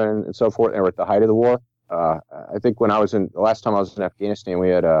 2007 and so forth, or at the height of the war. I think when the last time I was in Afghanistan, we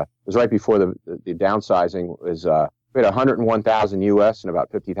had, it was right before the downsizing, we had 101,000 U.S. and about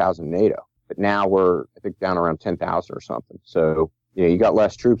 50,000 NATO. But now we're, I think, down around 10,000 or something. So, you got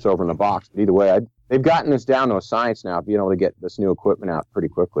less troops over in the box. But either way, they've gotten this down to a science now, being able to get this new equipment out pretty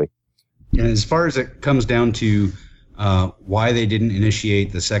quickly. And as far as it comes down to why they didn't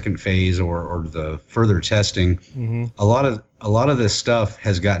initiate the second phase or the further testing, a lot of this stuff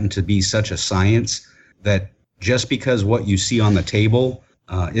has gotten to be such a science that just because what you see on the table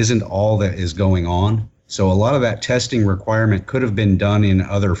isn't all that is going on. So a lot of that testing requirement could have been done in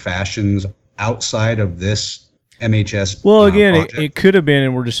other fashions outside of this MHS. Well, again, it could have been,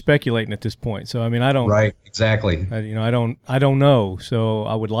 and we're just speculating at this point. So, I don't. Right, exactly. I don't know. So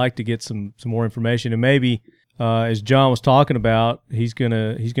I would like to get some more information, and maybe as John was talking about, he's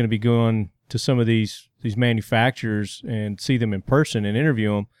gonna be going to some of these manufacturers and see them in person and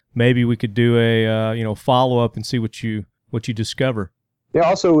interview them. Maybe we could do a follow up and see what you discover. Yeah.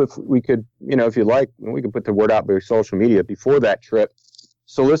 Also, if we could, if you'd like, we could put the word out by social media before that trip.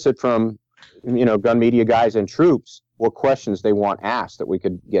 Solicit from, gun media guys and troops what questions they want asked that we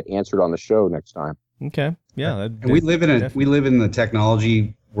could get answered on the show next time. Okay. Yeah. And we live in the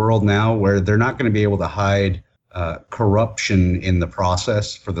technology world now where they're not going to be able to hide corruption in the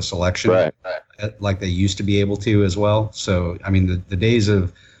process for the selection, right, like they used to be able to as well. So, the days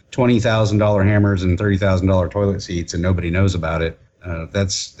of $20,000 hammers and $30,000 toilet seats and nobody knows about it,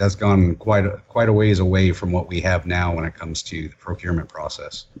 that's gone quite a ways away from what we have now when it comes to the procurement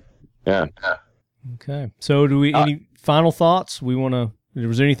process. Yeah. Okay. So, do we any final thoughts? Was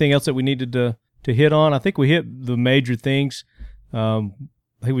there anything else that we needed to hit on? I think we hit the major things. I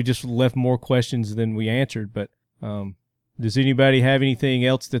think we just left more questions than we answered, but does anybody have anything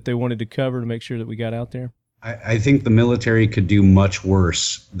else that they wanted to cover to make sure that we got out there? I think the military could do much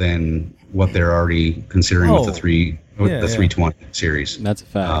worse than what they're already considering with the 320 series. That's a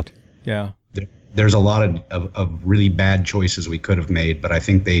fact. Yeah. There's a lot of really bad choices we could have made, but I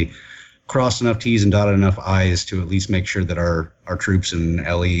think they crossed enough T's and dotted enough I's to at least make sure that our troops in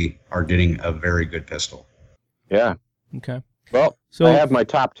LE are getting a very good pistol. Yeah. Okay. Well, So I have my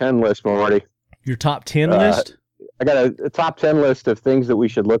top 10 list, Marty. your top 10 list? I got a top 10 list of things that we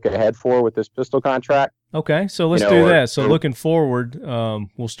should look ahead for with this pistol contract. Okay, so let's You know, do or- that. So or- looking forward,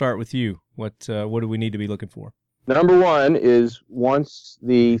 we'll start with you. What do we need to be looking for? Number one is once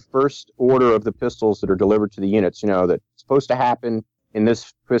the first order of the pistols that are delivered to the units, that's supposed to happen in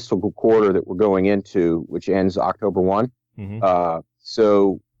this fiscal quarter that we're going into, which ends October 1. Mm-hmm.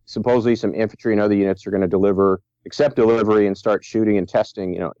 So supposedly some infantry and other units are going to accept delivery and start shooting and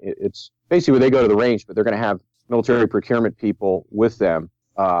testing. It's basically where they go to the range, but they're going to have military procurement people with them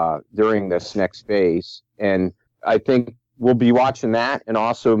during this next phase. And I think we'll be watching that and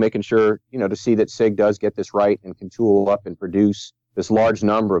also making sure, to see that SIG does get this right and can tool up and produce this large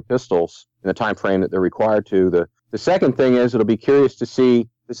number of pistols in the time frame that they're required to. The second thing is it'll be curious to see,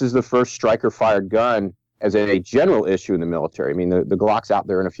 this is the first striker-fired gun as a general issue in the military. I mean, the Glock's out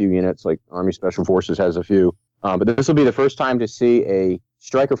there in a few units, like Army Special Forces has a few. But this will be the first time to see a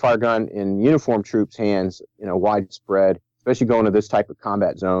striker-fire gun in uniformed troops' hands, widespread, especially going to this type of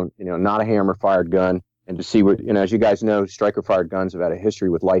combat zone, not a hammer-fired gun. And to see what, as you guys know, striker-fired guns have had a history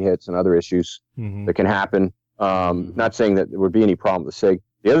with light hits and other issues that can happen. Not saying that there would be any problem with SIG.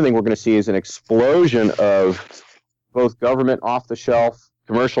 The other thing we're going to see is an explosion of both government off-the-shelf,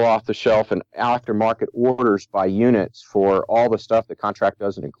 commercial off-the-shelf, and aftermarket orders by units for all the stuff the contract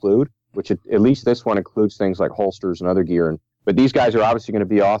doesn't include, which at least this one includes things like holsters and other gear. But these guys are obviously going to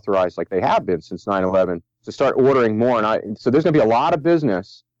be authorized, like they have been since 9/11, to start ordering more. So there's going to be a lot of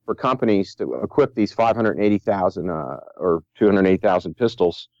business for companies to equip these 580,000 or 280,000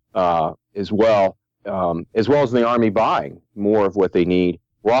 pistols as well as the Army buying more of what they need.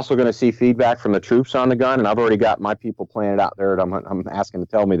 We're also going to see feedback from the troops on the gun, and I've already got my people planted out there that I'm asking to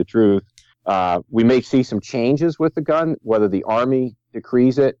tell me the truth. We may see some changes with the gun, whether the Army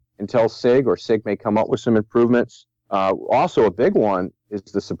decrees it and tells SIG, or SIG may come up with some improvements. Also, a big one is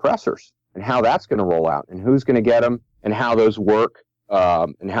the suppressors and how that's going to roll out and who's going to get them and how those work.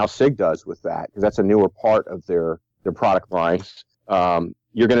 And how SIG does with that, because that's a newer part of their product lines.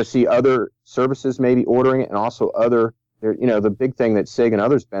 You're going to see other services maybe ordering it, and also other, the big thing that SIG and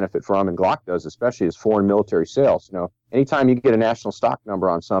others benefit from, and Glock does especially, is foreign military sales. Anytime you get a national stock number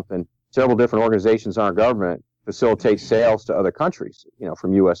on something, several different organizations in our government facilitate sales to other countries,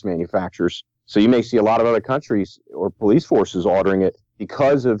 from U.S. manufacturers. So you may see a lot of other countries or police forces ordering it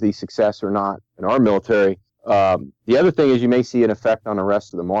because of the success or not in our military. The other thing is you may see an effect on the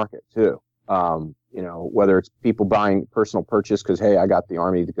rest of the market too. Whether it's people buying personal purchase because, hey, I got the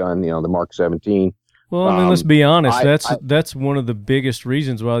Army gun, the Mark 17. Well, I mean, let's be honest. That's one of the biggest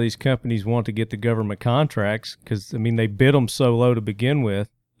reasons why these companies want to get the government contracts, because they bid them so low to begin with.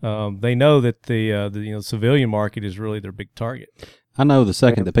 They know that the civilian market is really their big target. I know the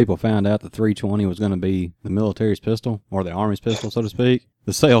second that people found out the 320 was going to be the military's pistol, or the Army's pistol, so to speak,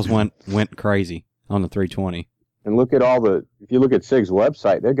 the sales went crazy on the 320. And look at if you look at SIG's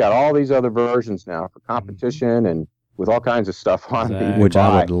website, they've got all these other versions now for competition and with all kinds of stuff on it. Which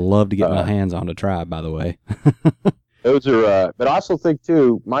I would love to get my hands on to try, by the way. Those are, but I also think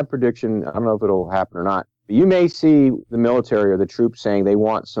too, my prediction, I don't know if it'll happen or not, but you may see the military or the troops saying they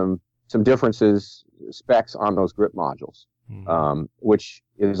want some differences, specs on those grip modules, which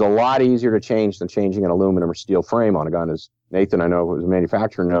is a lot easier to change than changing an aluminum or steel frame on a gun, as Nathan, I know, who's a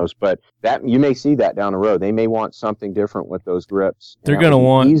manufacturer, knows. But that you may see that down the road. They may want something different with those grips. They're going to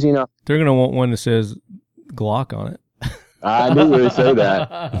want easy enough. They're going to want one that says Glock on it. I knew they say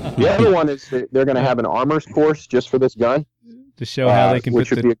that. The other one is they're going to have an armor's course just for this gun to show how they can put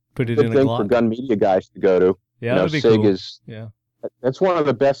it in a Glock for gun media guys to go to. Yeah, that'd be SIG cool. That's one of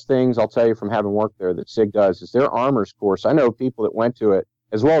the best things I'll tell you from having worked there that SIG does is their armor's course. I know people that went to it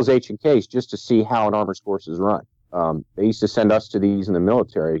as well as H&K's just to see how an armor's course is run. They used to send us to these in the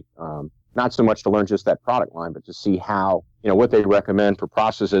military, not so much to learn just that product line, but to see how, what they recommend for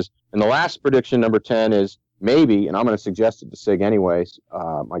processes. And the last prediction, number 10, is maybe, and I'm going to suggest it to SIG anyways,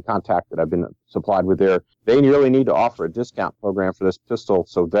 my contact that I've been supplied with there, they really need to offer a discount program for this pistol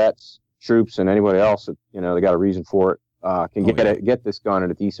so vets, troops, and anybody else that, they got a reason for it, can get this gun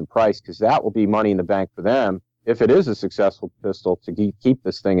at a decent price, because that will be money in the bank for them if it is a successful pistol to keep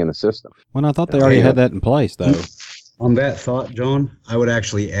this thing in the system. Well, I thought they already had that in place, though. On that thought, John, I would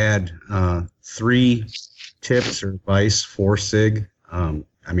actually add 3 tips or advice for SIG.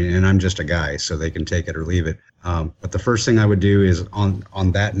 I mean, and I'm just a guy, so they can take it or leave it. But the first thing I would do is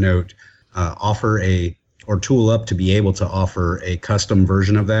on that note, offer or tool up to be able to offer a custom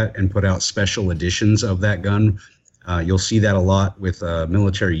version of that and put out special editions of that gun. You'll see that a lot with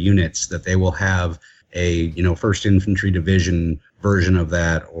military units, that they will have a 1st Infantry Division version of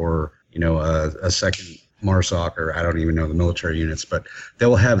that, or a 2nd MARSOC, or I don't even know the military units, but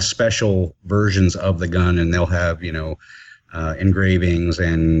they'll have special versions of the gun, and they'll have engravings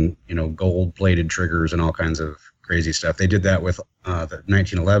and gold-plated triggers and all kinds of crazy stuff. They did that with the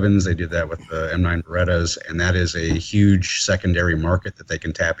 1911s. They did that with the M9 Berettas, and that is a huge secondary market that they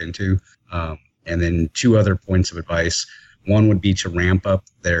can tap into. And then 2 other points of advice. One would be to ramp up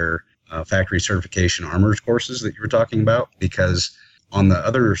their factory certification armors courses that you were talking about, because on the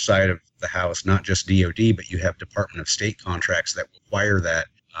other side of the house, not just DoD, but you have Department of State contracts that require that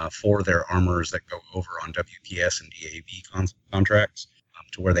for their armors that go over on WPS and DAV contracts,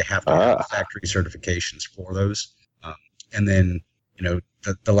 to where they have to have factory certifications for those. And then,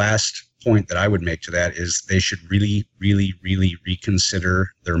 the last point that I would make to that is they should really, really, really reconsider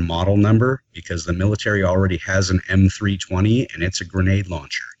their model number, because the military already has an M320 and it's a grenade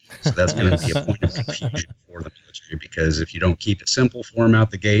launcher. So that's going to be a point of confusion for the military, because if you don't keep it simple for them out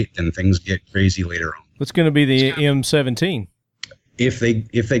the gate, then things get crazy later on. What's going to be the M17? If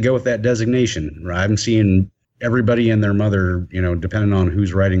they go with that designation, right? I'm seeing everybody and their mother, depending on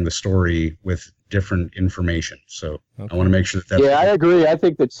who's writing the story, with different information. So okay. I want to make sure that. Yeah, I agree. I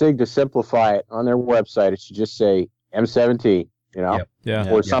think that SIG, to simplify it on their website, it should just say M17, Yep.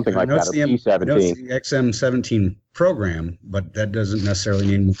 Yeah, or something like that, or P17. It's the XM17 program, but that doesn't necessarily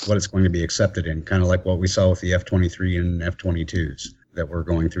mean what it's going to be accepted in. Kind of like what we saw with the F-23 and F-22s that were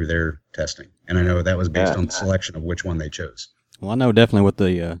going through their testing. And I know that was based on the selection of which one they chose. Well, I know definitely with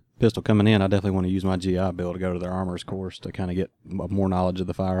the pistol coming in, I definitely want to use my GI Bill to go to their armor's course to kind of get more knowledge of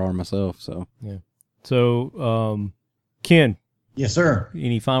the firearm myself. So yeah. So, Ken. Yes, sir.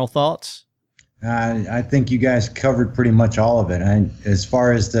 Any final thoughts? I think you guys covered pretty much all of it. As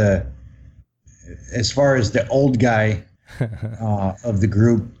far as the old guy of the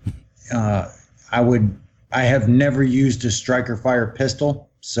group, I have never used a striker fire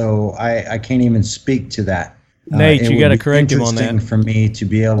pistol, so I can't even speak to that. Nate, you got to correct him on that. Interesting for me to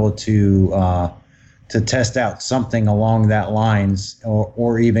be able to test out something along that lines,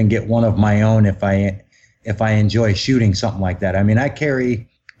 or even get one of my own if I enjoy shooting something like that. I mean, I carry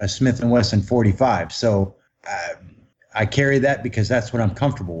a Smith & Wesson 45, so I carry that because that's what I'm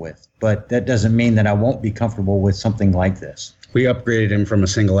comfortable with. But that doesn't mean that I won't be comfortable with something like this. We upgraded him from a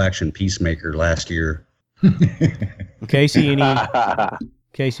single action Peacemaker last year. Casey,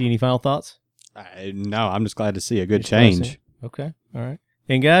 any final thoughts? No, I'm just glad to see a good change. Okay, all right.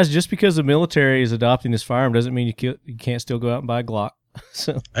 And guys, just because the military is adopting this firearm doesn't mean you can't still go out and buy a Glock.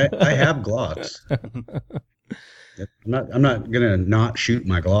 So I have Glocks. I'm not gonna not shoot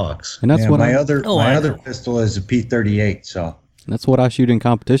my Glocks. And that's what my other pistol is a P38. So that's what I shoot in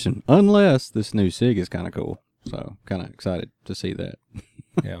competition, unless this new SIG is kind of cool. So kind of excited to see that.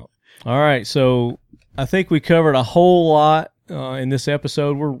 Yeah. All right. So I think we covered a whole lot in this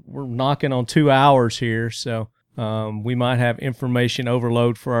episode. We're knocking on 2 hours here, so we might have information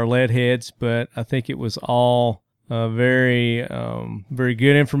overload for our lead heads, but I think it was all very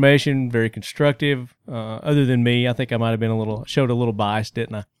good information, very constructive. Other than me, I think I might have been showed a little bias,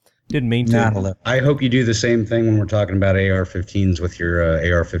 didn't I? Didn't mean to. Not a little. I hope you do the same thing when we're talking about AR-15s with your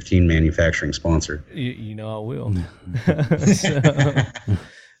AR-15 manufacturing sponsor. You know I will.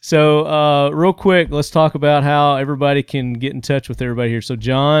 So real quick, let's talk about how everybody can get in touch with everybody here. So,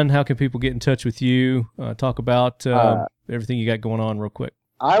 John, how can people get in touch with you? Talk about everything you got going on real quick.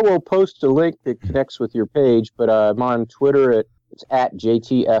 I will post a link that connects with your page, but I'm on Twitter. It's at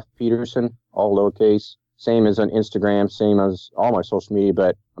JTF Peterson, all lowercase. Same as on Instagram, same as all my social media,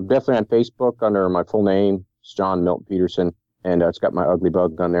 but I'm definitely on Facebook under my full name. It's John Milton Peterson, and it's got my ugly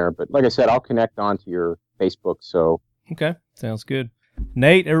bug on there. But like I said, I'll connect onto your Facebook. So okay, sounds good.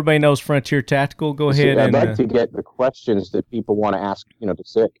 Nate, everybody knows Frontier Tactical. Go ahead. I'd like to get the questions that people want to ask, to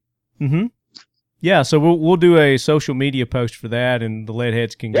SIG. Mm-hmm. Yeah, so we'll do a social media post for that, and the lead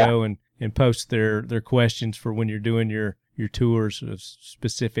heads can go and post their questions for when you're doing your tours of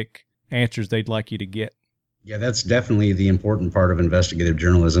specific answers they'd like you to get. Yeah, that's definitely the important part of investigative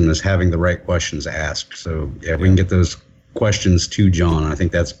journalism, is having the right questions asked. So, we can get those questions to John. I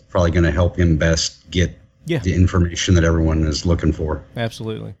think that's probably going to help him best get the information that everyone is looking for.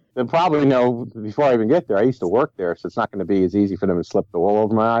 Absolutely. They'll probably know before I even get there. I used to work there, so it's not going to be as easy for them to slip the wool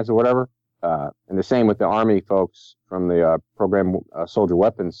over my eyes or whatever. And the same with the Army folks from the program Soldier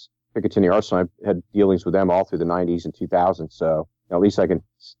Weapons, Picatinny Arsenal. I had dealings with them all through the 90s and 2000s, so at least I can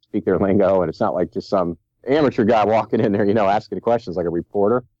speak their lingo, and it's not like just some amateur guy walking in there, asking questions like a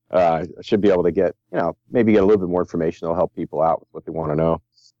reporter. I should be able to get, maybe get a little bit more information that'll help people out with what they want to know.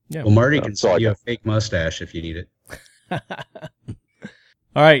 Yeah. Well, Marty can sell you a fake mustache if you need it.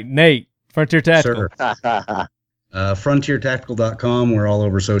 All right, Nate, Frontier Tactical. Sure. FrontierTactical.com. We're all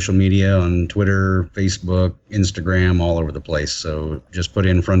over social media on Twitter, Facebook, Instagram, all over the place. So just put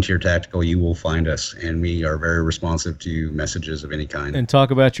in Frontier Tactical, you will find us, and we are very responsive to messages of any kind. And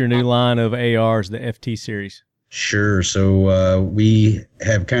talk about your new line of ARs, the FT series. Sure. So we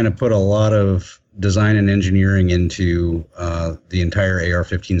have kind of put a lot of design and engineering into the entire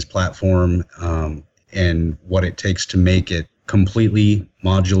AR-15's platform and what it takes to make it completely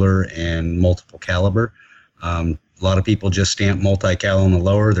modular and multiple caliber. A lot of people just stamp multi-cal on the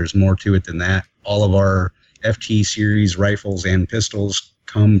lower. There's more to it than that. All of our FT series rifles and pistols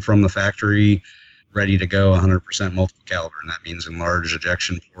come from the factory ready to go 100% multiple caliber, and that means in large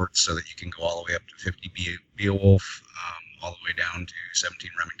ejection ports so that you can go all the way up to 50 Beowulf, all the way down to 17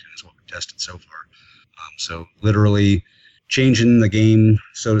 Remington is what we've tested so far. So literally changing the game,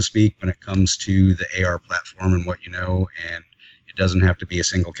 so to speak, when it comes to the AR platform and what you know, and it doesn't have to be a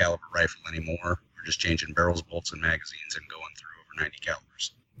single caliber rifle anymore. We're just changing barrels, bolts, and magazines and going through over 90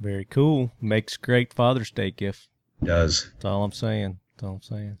 calibers. Very cool. Makes great Father's Day gift. Does. That's all I'm saying.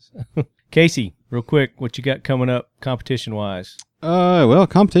 Casey, real quick, what you got coming up competition-wise? Well,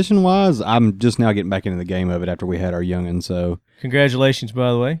 competition-wise, I'm just now getting back into the game of it after we had our young'un, so. Congratulations,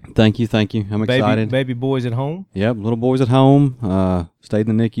 by the way. Thank you. I'm excited. Baby boys at home? Yep, little boys at home. Stayed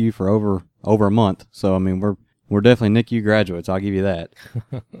in the NICU for over a month, so, I mean, we're definitely NICU graduates, I'll give you that.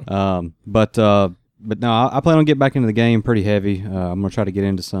 But no, I plan on getting back into the game pretty heavy. I'm going to try to get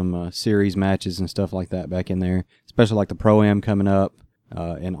into some series matches and stuff like that back in there, especially like the Pro-Am coming up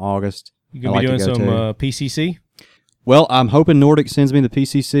in August. You going to be doing some PCC? Well, I'm hoping Nordic sends me the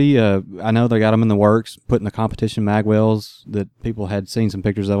PCC. I know they got them in the works, putting the competition magwells that people had seen some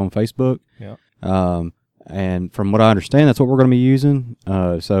pictures of on Facebook. Yeah. And from what I understand, that's what we're going to be using.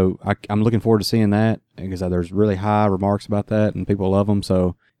 So I'm looking forward to seeing that because there's really high remarks about that and people love them.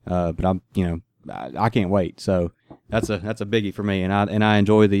 So, but I can't wait. So that's a biggie for me. And I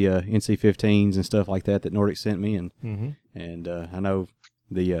enjoy the NC-15s and stuff like that Nordic sent me. And I know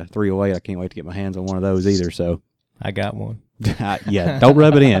the 308. I can't wait to get my hands on one of those either. So I got one. Yeah, don't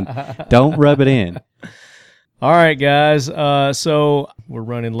rub it in. Don't rub it in. All right, guys. So we're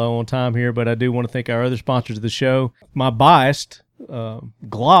running low on time here, but I do want to thank our other sponsors of the show. My biased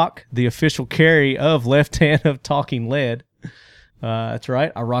Glock, the official carry of Left Hand of Talking Lead. That's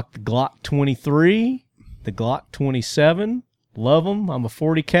right. I rock the Glock 23, the Glock 27. Love them. I'm a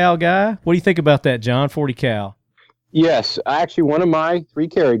 40 cal guy. What do you think about that, John? 40 cal. Yes, actually, one of my 3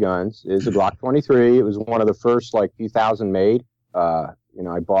 carry guns is a Glock 23. It was one of the first, few thousand made.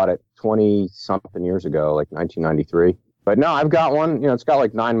 I bought it 20-something years ago, 1993. But no, I've got one. It's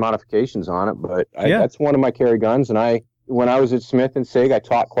got 9 modifications on it. But that's one of my carry guns. And when I was at Smith and Sig, I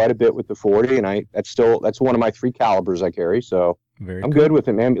taught quite a bit with the 40, and that's one of my 3 calibers I carry. So I'm good with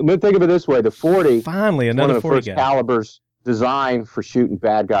it, man. But think of it this way: the 40, finally another one of the 40 first guy. calibers designed for shooting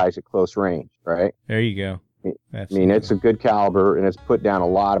bad guys at close range, right? There you go. I mean, it's a good caliber, and it's put down a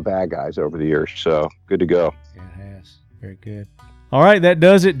lot of bad guys over the years, so good to go. Yeah, it has. Very good. All right, that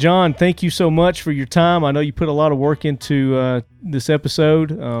does it. John, thank you so much for your time. I know you put a lot of work into this episode,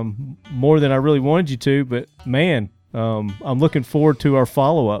 more than I really wanted you to, but, man, I'm looking forward to our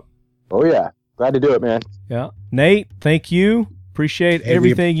follow-up. Oh, yeah. Glad to do it, man. Yeah. Nate, thank you. Appreciate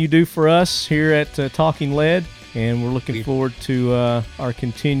everything you do for us here at Talking Lead, and we're looking forward to our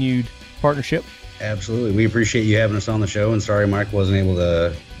continued partnership. Absolutely. We appreciate you having us on the show, and sorry Mike wasn't able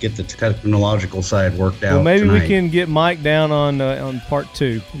to get the technological side worked out. Well, maybe tonight. we can get Mike down on part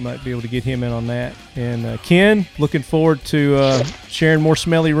 2. We might be able to get him in on that. And Ken, looking forward to sharing more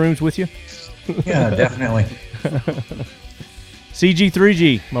smelly rooms with you. Yeah, definitely.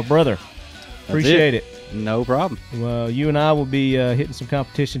 CG3G, my brother. Appreciate it. No problem. Well, you and I will be hitting some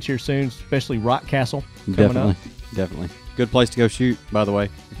competitions here soon, especially Rock Castle coming up. Definitely. Good place to go shoot, by the way.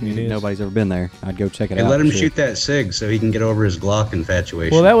 If nobody's ever been there, I'd go check it out. And let him shoot that SIG so he can get over his Glock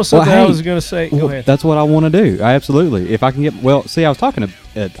infatuation. Well, that was something I was going to say. Go ahead. That's what I want to do. Absolutely. If I can get... Well, see, I was talking to...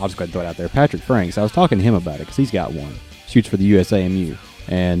 I'll just go ahead and throw it out there. Patrick Franks. I was talking to him about it because he's got one. Shoots for the USAMU.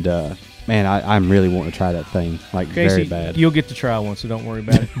 And, man, I'm really wanting to try that thing. Casey, very bad. You'll get to try one, so don't worry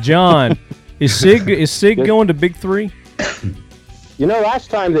about it. John, is Sig going to Big 3?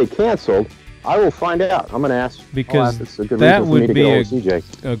 Last time they canceled... I will find out. I'm going to ask. Because that would be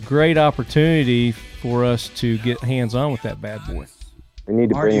a great opportunity for us to get hands-on with that bad boy. We need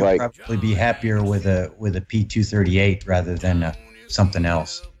to Marty bring would probably be happier with a P238 rather than a something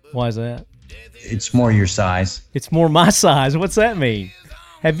else. Why is that? It's more your size. It's more my size. What's that mean?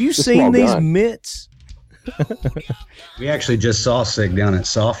 Have you a seen small these gun. mitts? We actually just saw SIG down at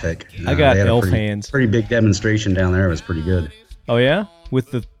Suffolk. I got they had a elf pretty, hands. Pretty big demonstration down there. It was pretty good. Oh, yeah?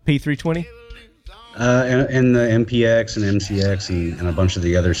 With the P320? And the MPX and MCX and a bunch of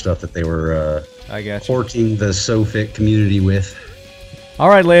the other stuff that they were I got you. courting the SOFIC community with. All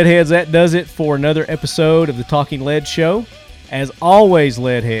right, Leadheads, that does it for another episode of the Talking Lead Show. As always,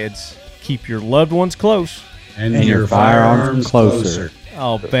 Leadheads, keep your loved ones close. And your firearms closer.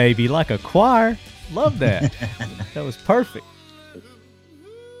 Oh, baby, like a choir. Love that. That was perfect.